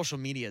Dude, social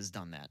media has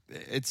done that.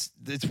 it's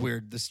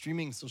weird. The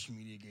streaming social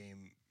media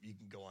game, you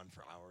can go on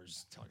for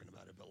hours talking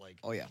about it, but like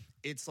Oh, yeah.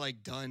 it's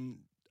like done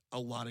a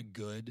lot of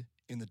good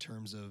in the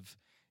terms of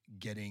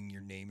getting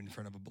your name in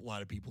front of a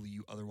lot of people that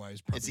you otherwise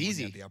probably It's wouldn't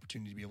easy. have the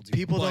opportunity to be able to.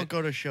 People But don't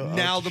go to show.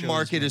 now out to the shows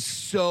market much. is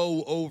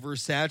so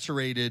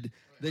oversaturated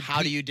that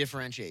How do you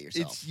differentiate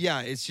yourself?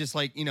 it's just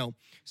like,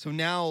 so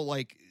now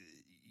like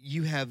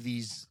you have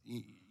these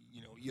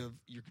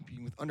you're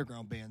competing with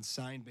underground bands,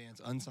 signed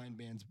bands, unsigned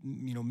bands,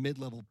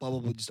 mid-level, blah blah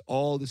blah, just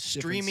all this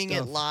streaming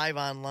different it stuff. live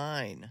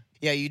online.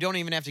 Yeah, you don't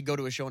even have to go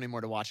to a show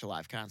anymore to watch a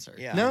live concert.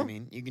 Yeah. You know No. what I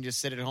mean, you can just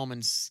sit at home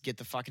and get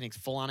the fucking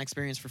full-on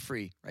experience for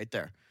free right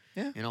there.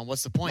 Yeah.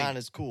 What's the point? Not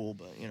as cool,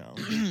 but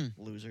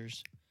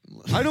losers.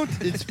 I don't.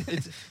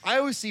 It's. I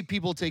always see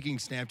people taking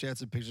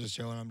Snapchats and pictures of the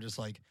show, and I'm just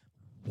like,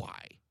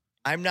 why?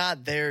 I'm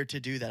not there to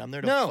do that. I'm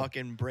there to No.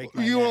 fucking break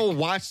my You neck. want to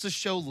watch the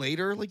show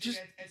later? Like, just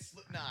At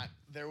Slipknot,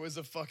 there was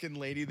a fucking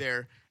lady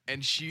there,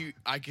 and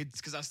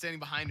because I was standing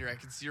behind her, I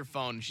could see her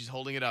phone, and she's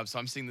holding it up, so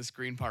I'm seeing the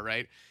screen part,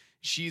 right?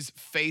 She's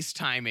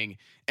FaceTiming,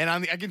 and I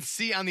can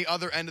see on the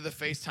other end of the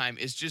FaceTime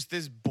is just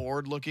this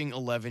bored-looking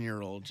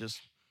 11-year-old just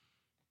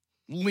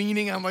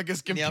leaning on like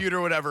his computer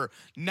or whatever,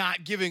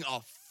 not giving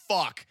a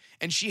fuck,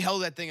 and she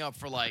held that thing up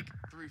for like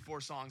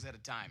 3-4 songs at a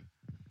time.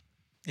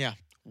 Yeah.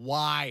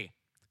 Why?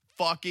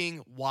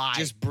 Fucking why?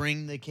 Just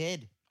bring the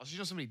kid. Also, you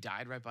know somebody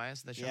died right by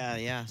us at that show?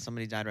 Yeah.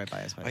 Somebody died right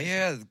by us. Oh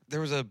yeah, there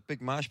was a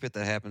big mosh pit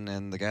that happened,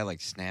 and the guy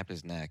like snapped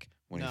his neck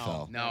when he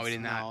fell. No, he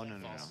did not. No.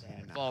 False. He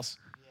did not. False.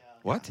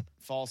 What?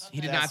 False.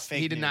 He did That's not.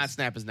 fake He did not news.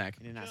 snap his neck.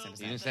 He did not snap his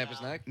He neck. didn't snap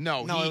his neck?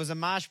 No, No, it was a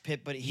mosh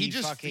pit, but he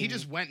just fucking,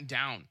 went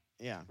down.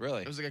 yeah.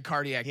 Really? It was like a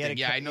cardiac He had thing. a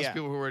Yeah, ca- I know yeah. some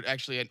people who were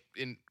actually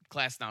in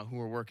class now who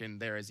were working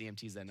there as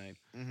EMTs that night.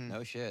 Mhm.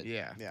 No shit.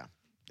 Yeah, Yeah.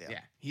 yeah.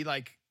 He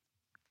like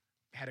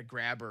had a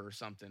grabber or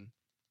something,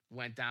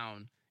 went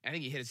down. I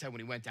think he hit his head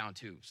when he went down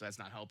too, so that's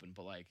not helping.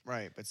 But like,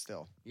 Right, but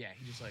still. yeah,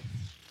 he just like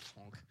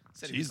honk.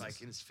 Said he was Jesus.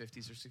 like in his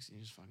 50s or 60s. He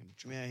just fucking.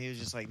 Yeah, he was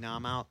just like, "Nah,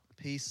 I'm out.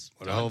 Peace."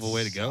 what a hell of a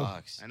way to go.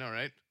 Sucks. I know,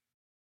 right?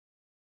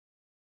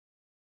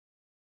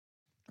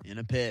 In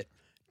a pit.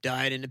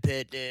 Died in the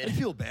pit, I'd dude.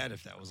 feel bad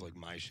if that was like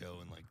my show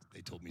and like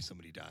they told me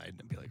somebody died, and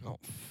I'd be like, oh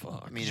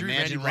fuck. I mean, Did you read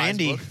imagine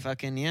Randy Blythe's Randy. book?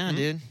 Fucking yeah, Hmm?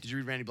 dude. Did you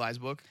read Randy Blythe's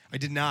book? I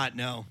did not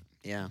know.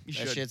 Yeah, You that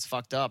should. shit's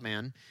fucked up,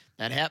 man.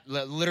 That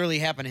literally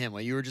happened to him.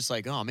 Like, you were just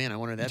like, "Oh man, I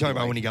wonder You that." talking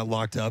about when he got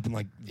locked up and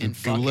like the In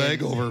fucking-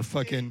 gulag over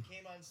fucking. He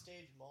came on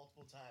stage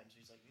multiple times.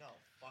 He's like, no,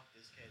 fuck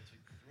this kid.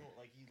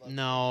 Like,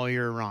 No,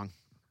 you're wrong.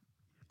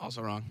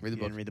 Also wrong. Read the You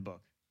book. didn't read the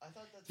book. I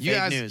thought that's You Fake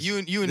guys, news. you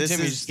and This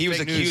Timmy. is- he was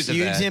fake accused news. of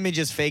You that. and Timmy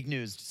just fake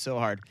news so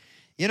hard.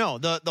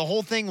 The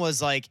whole thing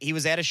was like he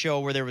was at a show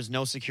where there was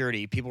no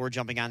security. People were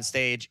jumping on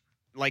stage,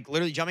 like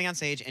literally jumping on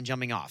stage and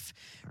jumping off.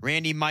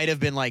 Randy might have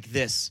been like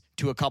this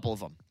to a couple of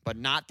them, but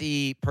not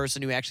the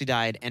person who actually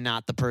died and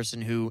not the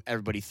person who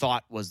everybody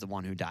thought was the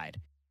one who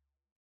died.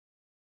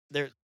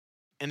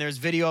 There's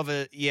video of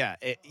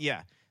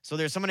So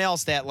there's someone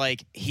else that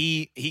like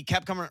he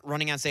kept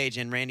running on stage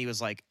and Randy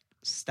was like,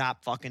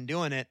 "Stop fucking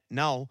doing it."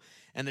 No.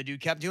 And the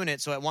dude kept doing it.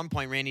 So at one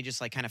point, Randy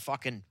just like kind of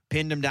fucking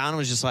pinned him down and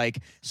was just like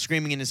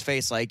screaming in his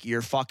face, like,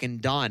 "You're fucking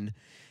done."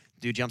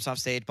 Dude jumps off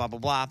stage, blah, blah,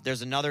 blah.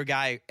 There's another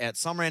guy at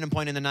some random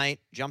point in the night,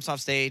 jumps off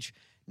stage.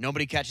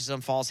 Nobody catches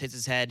him, falls, hits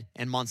his head,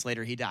 and months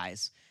later he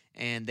dies.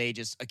 And they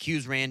just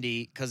accuse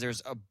Randy because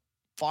there's a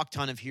fuck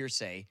ton of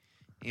hearsay,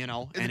 And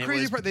and the it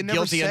crazy was part, they never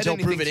guilty said until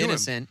anything proven to him.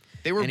 innocent.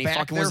 They were and he back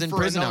fucking there was in for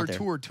prison another out there.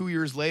 tour 2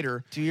 years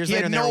later. 2 years he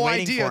later, had and they were no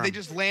waiting idea. for They him.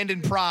 just land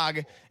in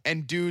Prague,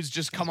 and dudes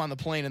just come on the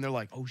plane, and they're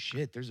like, "Oh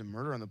shit, there's a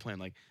murder on the plane."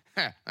 Like,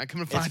 I come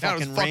to It's find out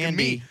it's fucking fucking Randy.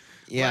 me.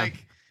 Yeah.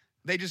 Like,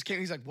 they just came.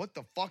 He's like, "What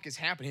the fuck is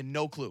happening?" He had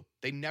no clue.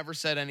 They never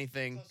said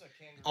anything.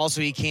 Also,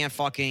 he can't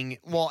fucking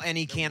and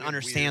he can't weird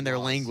understand their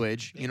laws.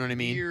 language. You know what I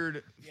mean?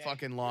 Weird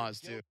fucking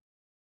laws too.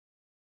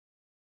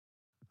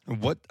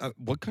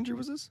 What country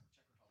was this?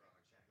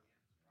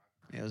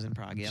 It was in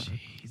Prague. Yeah,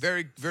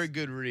 Very, very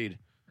good read.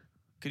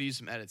 Could use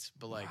some edits,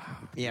 but like,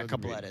 yeah. A real good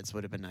couple read. edits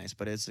would have been nice,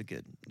 but it's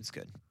good.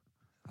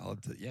 I'll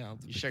have to, I'll have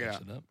to You pick check it that out.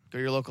 shit up. Go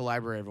to your local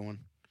library, everyone.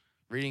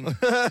 Reading is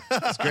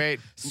great.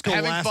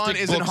 Having fun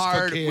Scholastic isn't books for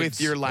hard kids.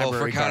 with your Well,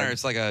 library for Connor, card.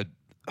 it's like a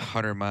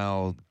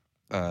 100-mile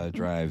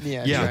drive.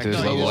 Yeah, Yeah, to his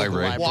No, local you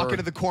library. walk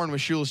into the corn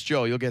with Shoeless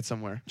Joe. You'll get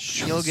somewhere.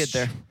 You'll get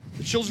there.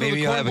 The children Maybe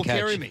of you'll the have corn a will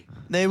carry catch. me.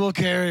 They will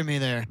carry me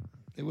there.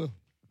 They will.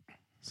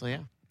 So yeah.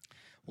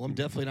 Well, I'm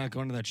definitely not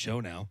going to that show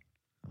now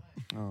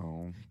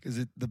Oh.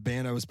 because the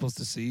band I was supposed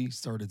to see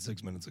started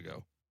 6 minutes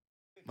ago.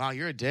 Wow,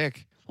 you're a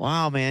dick.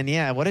 Wow, man.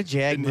 Yeah, what a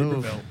jag In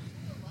move. Naperville.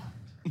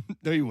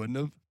 No, you wouldn't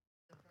have.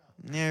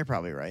 Yeah, you're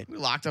probably right. We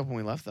locked up when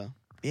we left, though.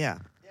 Yeah.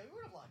 Yeah, we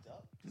would have locked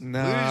up.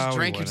 No. we just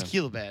drank your wouldn't.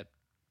 tequila bat.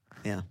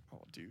 Yeah.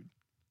 Oh, dude.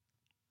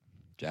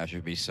 Josh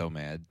would be so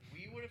mad.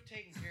 We would have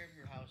taken care of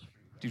your house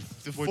for you. Dude,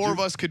 the four of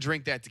us could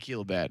drink that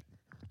tequila bat.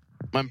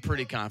 I'm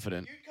pretty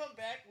confident. You'd come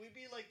back, we'd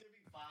be like, there'd be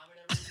vomit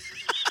everywhere.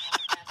 We'd just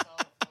all pass out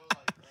on the floor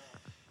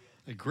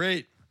like,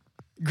 Great.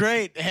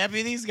 Great.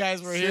 Happy these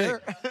guys were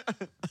here.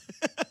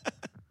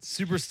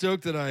 super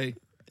stoked that I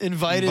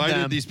Invited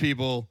them these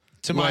people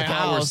to who my I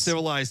thought were house.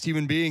 civilized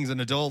human beings and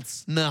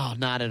adults. No,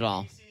 not at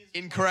all.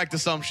 Incorrect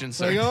assumption,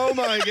 sir. Like, oh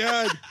my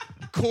God,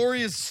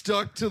 Corey is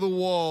stuck to the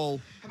wall.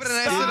 How about a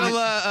nice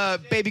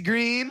little baby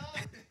green?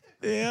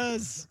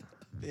 Yes.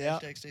 Yeah.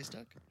 Hashtag stay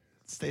stuck.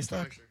 Stay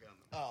stuck.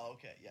 Oh,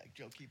 okay. Yeah,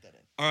 Joe, keep that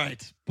in. All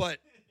right, but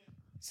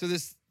so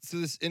this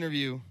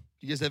interview.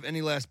 Do you guys have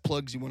any last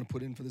plugs you want to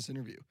put in for this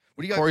interview?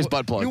 What do you got? Corey's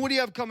butt plug. What do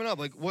you have coming up?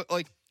 Like what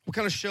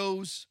kind of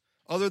shows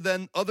other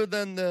than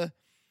the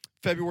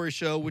February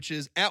show, which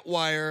is at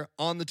Wire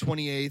on the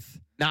 28th.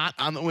 Not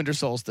on the winter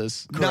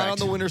solstice. Not on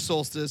the winter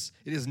solstice.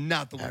 It is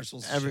not the winter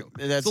solstice show.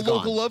 that's it's the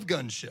local gone. Love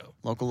Gun show.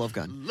 Local Love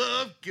Gun.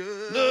 Love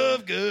good.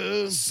 Love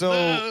Gun. So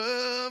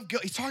Love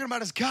good. He's talking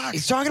about his cock.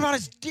 he's talking about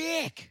his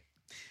dick.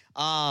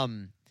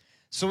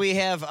 So we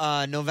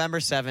have November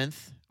 7th.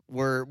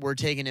 We're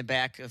taking it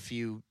back a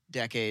few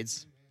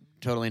decades.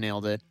 Totally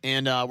nailed it.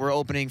 And we're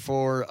opening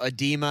for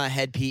Edema,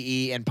 Head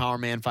PE, and Power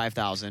Man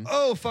 5000.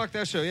 Oh, fuck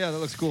that show. Yeah, that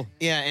looks cool.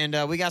 Yeah,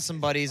 and we got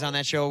some buddies on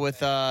that show with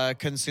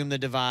Consume the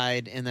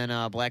Divide, and then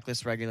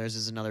Blacklist Regulars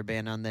is another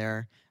band on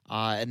there.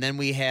 And then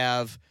we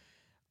have,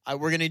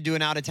 we're going to do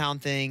an out-of-town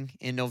thing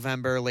in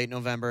November, late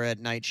November at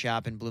Night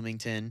Shop in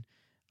Bloomington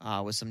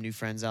with some new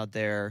friends out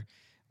there.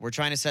 We're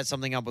trying to set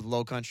something up with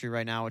Low Country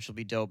right now, which will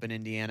be dope in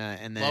Indiana.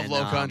 And then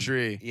Love Low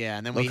Country. Yeah,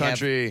 and then Low we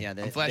Country. have...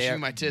 Yeah, I'm flashing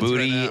my tits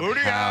Booty right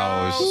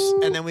now. House.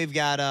 And then we've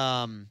got...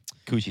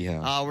 Coochie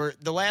House. we're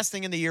the last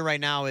thing in the year right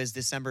now is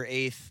December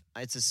 8th.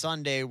 It's a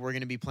Sunday. We're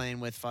going to be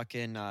playing with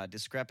fucking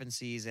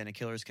Discrepancies and A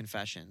Killer's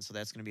Confession. So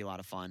that's going to be a lot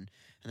of fun.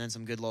 And then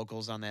some good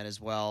locals on that as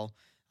well.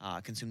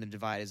 Consume the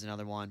Divide is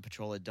another one.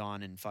 Patrol at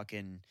Dawn and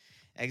fucking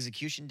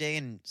Execution Day.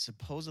 And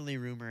supposedly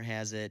rumor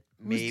has it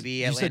maybe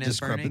You said Atlanta's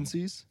burning.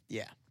 Discrepancies?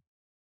 Yeah.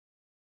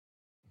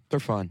 They're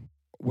fun.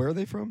 Where are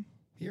they from?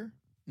 Here?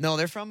 No,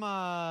 they're from...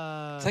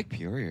 It's like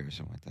Peoria or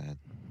something like that.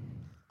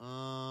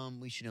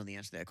 we should know the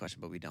answer to that question,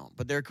 but we don't.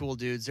 But they're cool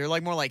dudes. They're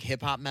like more like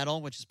hip hop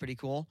metal, which is pretty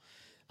cool.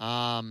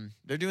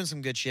 They're doing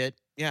some good shit.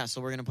 Yeah,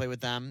 so we're gonna play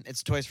with them.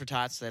 It's Toys for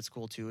Tots, so that's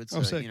cool too. It's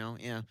sick. you know,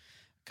 yeah.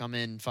 Come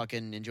in,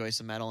 fucking enjoy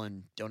some metal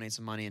and donate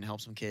some money and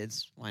help some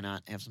kids. Why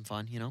not? Have some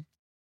fun, you know?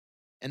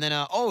 And then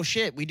oh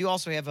shit, we do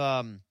also have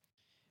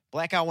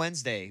Blackout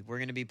Wednesday. We're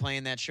gonna be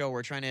playing that show.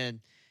 We're trying to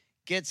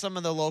get some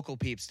of the local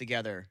peeps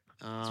together.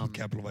 It's with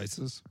Capital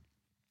Vices.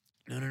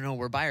 No.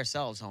 We're by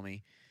ourselves,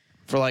 homie.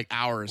 For like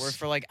hours. We're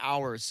for like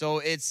hours.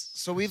 So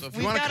we've if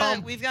you wanna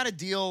come, we've got a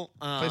deal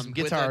play some with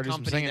guitar, a do some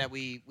company singing. that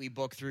we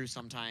book through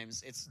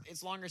sometimes.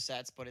 It's longer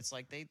sets, but it's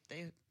like they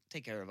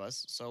take care of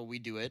us, so we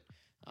do it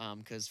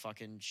because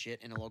fucking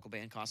shit in a local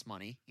band costs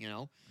money, you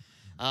know.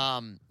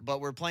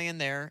 But we're playing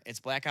there. It's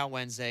Blackout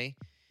Wednesday.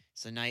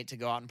 It's a night to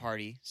go out and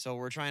party. So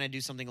we're trying to do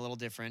something a little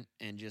different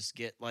and just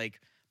get like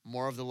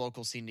more of the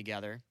local scene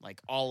together,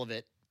 like all of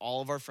it,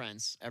 all of our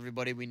friends,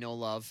 everybody we know,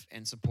 love,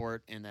 and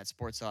support, and that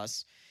supports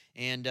us.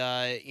 And,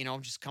 you know,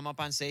 just come up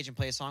on stage and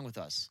play a song with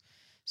us.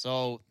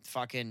 So,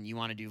 fucking, you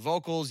want to do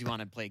vocals, you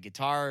want to play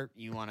guitar,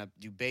 you want to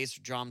do bass,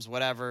 drums,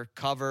 whatever,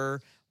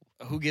 cover,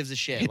 who gives a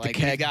shit? Hit the Like,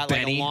 we keg, got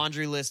like Benny. a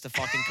laundry list of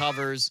fucking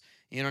covers,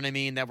 you know what I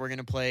mean, that we're going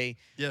to play.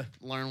 Yeah.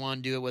 Learn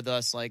one, do it with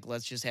us. Like,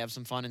 let's just have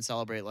some fun and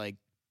celebrate, like,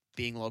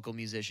 being local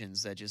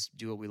musicians that just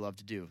do what we love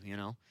to do, you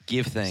know?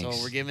 Give thanks.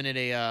 So, we're giving it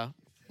a,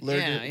 We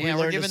we're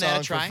learned giving a that song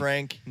a try. for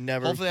Frank.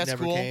 Never Hopefully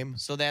came. cool.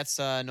 So that's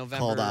Called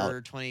November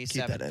out.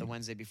 27th, that the in.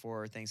 Wednesday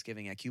before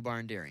Thanksgiving at Q Bar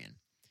in Darien.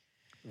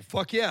 Well,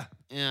 fuck yeah.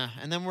 Yeah,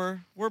 and then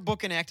we're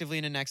booking actively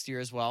into next year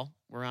as well.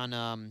 We're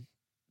on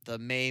the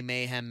May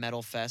Mayhem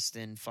Metal Fest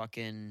in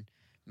fucking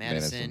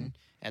Madison.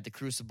 At the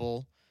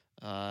Crucible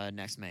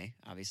next May.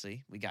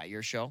 Obviously, we got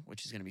your show,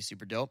 which is going to be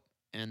super dope,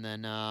 and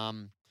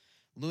then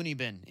Looney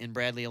Bin in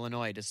Bradley,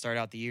 Illinois, to start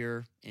out the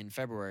year in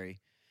February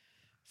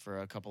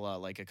for a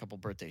couple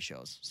birthday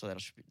shows. So that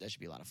should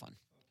be a lot of fun.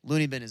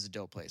 Looney Bin is a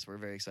dope place. We're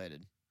very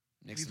excited.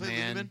 Nick's the played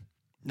Looney man. Bin?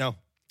 No.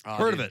 Oh,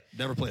 Heard dude. of it.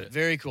 Never played it.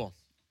 Very cool.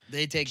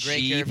 They take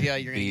great care of Cheap you.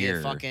 You're gonna beer.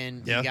 get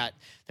fucking. Yeah.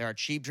 There are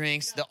cheap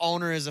drinks. The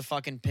owner is a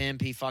fucking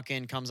pimp. He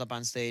fucking comes up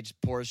on stage,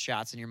 pours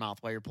shots in your mouth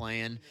while you're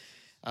playing.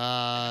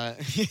 Yeah,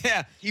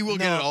 He will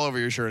get it all over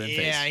your shirt and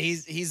face. Yeah,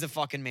 he's the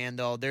fucking man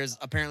though. There's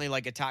apparently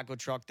like a taco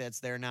truck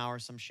that's there now or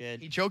some shit.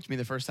 He choked me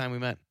the first time we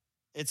met.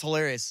 It's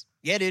hilarious.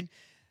 Yeah, dude.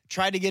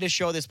 Tried to get a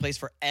show at this place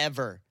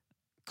forever.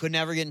 Could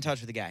never get in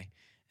touch with the guy.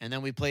 And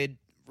then we played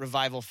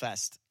Revival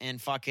Fest.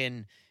 And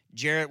fucking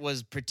Jarrett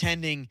was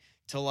pretending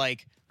to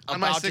like On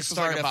my about to six was,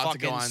 start like, a about to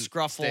fucking go on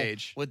scruffle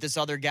stage. with this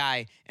other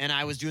guy. And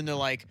I was doing the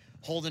like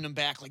holding him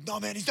back, like, no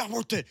man, he's not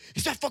worth it.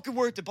 He's not fucking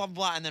worth it, blah, blah,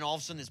 blah. And then all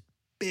of a sudden this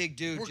big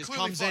dude We're just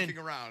clearly comes fucking in.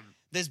 around.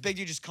 This big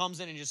dude just comes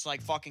in and just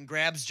like fucking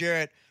grabs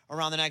Jarrett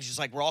around the neck. Just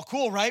like, we're all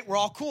cool, right? We're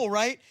all cool,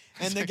 right?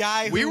 And the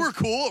guy We who- were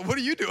cool. What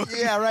are you doing?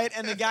 yeah, right.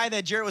 And the guy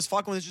that Jarrett was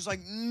fucking with is just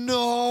like,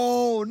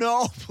 no,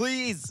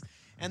 please.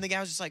 And the guy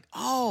was just like,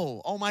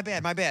 oh, my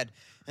bad.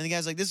 And the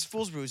guy's like, this is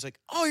Fool's Brew. He's like,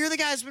 oh, you're the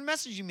guy that's been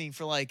messaging me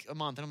for like a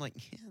month. And I'm like,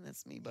 yeah,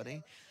 that's me,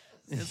 buddy.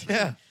 That's me.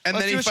 Yeah. And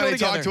Let's then do he a show finally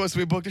together. talked to us.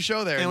 We booked a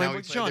show there. And we now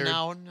booked the played show.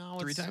 there Now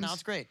three times. Now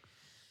it's great.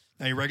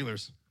 Now you're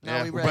regulars.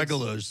 Now we regs.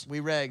 Regulars. We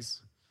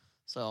regs.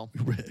 So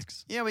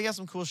Riggs. yeah, we got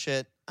some cool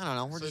shit. I don't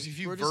know. We're So just if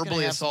you we're just gonna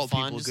verbally have some assault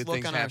fun. people, Just good look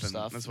things on our happen.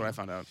 stuff. That's what I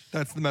found out.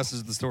 That's the message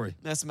of the story.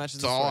 That's the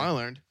message. That's all I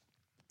learned.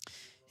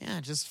 Yeah,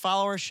 just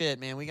follow our shit,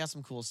 man. We got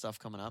some cool stuff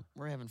coming up.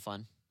 We're having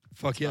fun.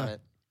 Fuck That's about yeah.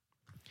 it.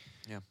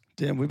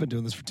 Damn, we've been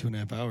doing this for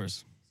 2.5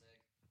 hours.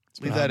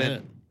 Leave that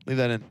in. Leave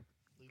that in.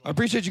 I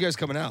appreciate you guys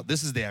coming out.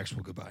 This is the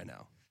actual goodbye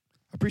now.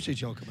 I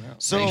appreciate y'all coming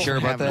out. So Are you sure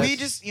about that? we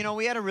just,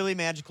 we had a really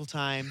magical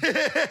time.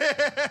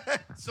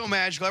 So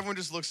magical. Everyone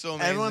just looks so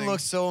amazing. Everyone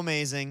looks so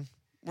amazing.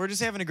 We're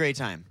just having a great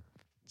time.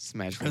 It's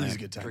magical. It was a man.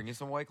 good time. Drinking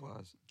some White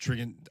Claws.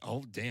 Drinking.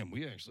 Oh, damn.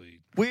 We actually.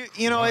 We,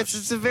 Gosh,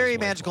 it's a those very White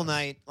magical Claws.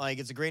 night. Like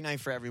it's a great night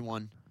for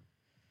everyone.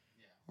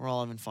 We're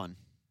all having fun.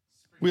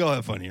 We all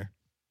have fun here.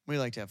 We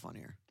like to have fun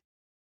here.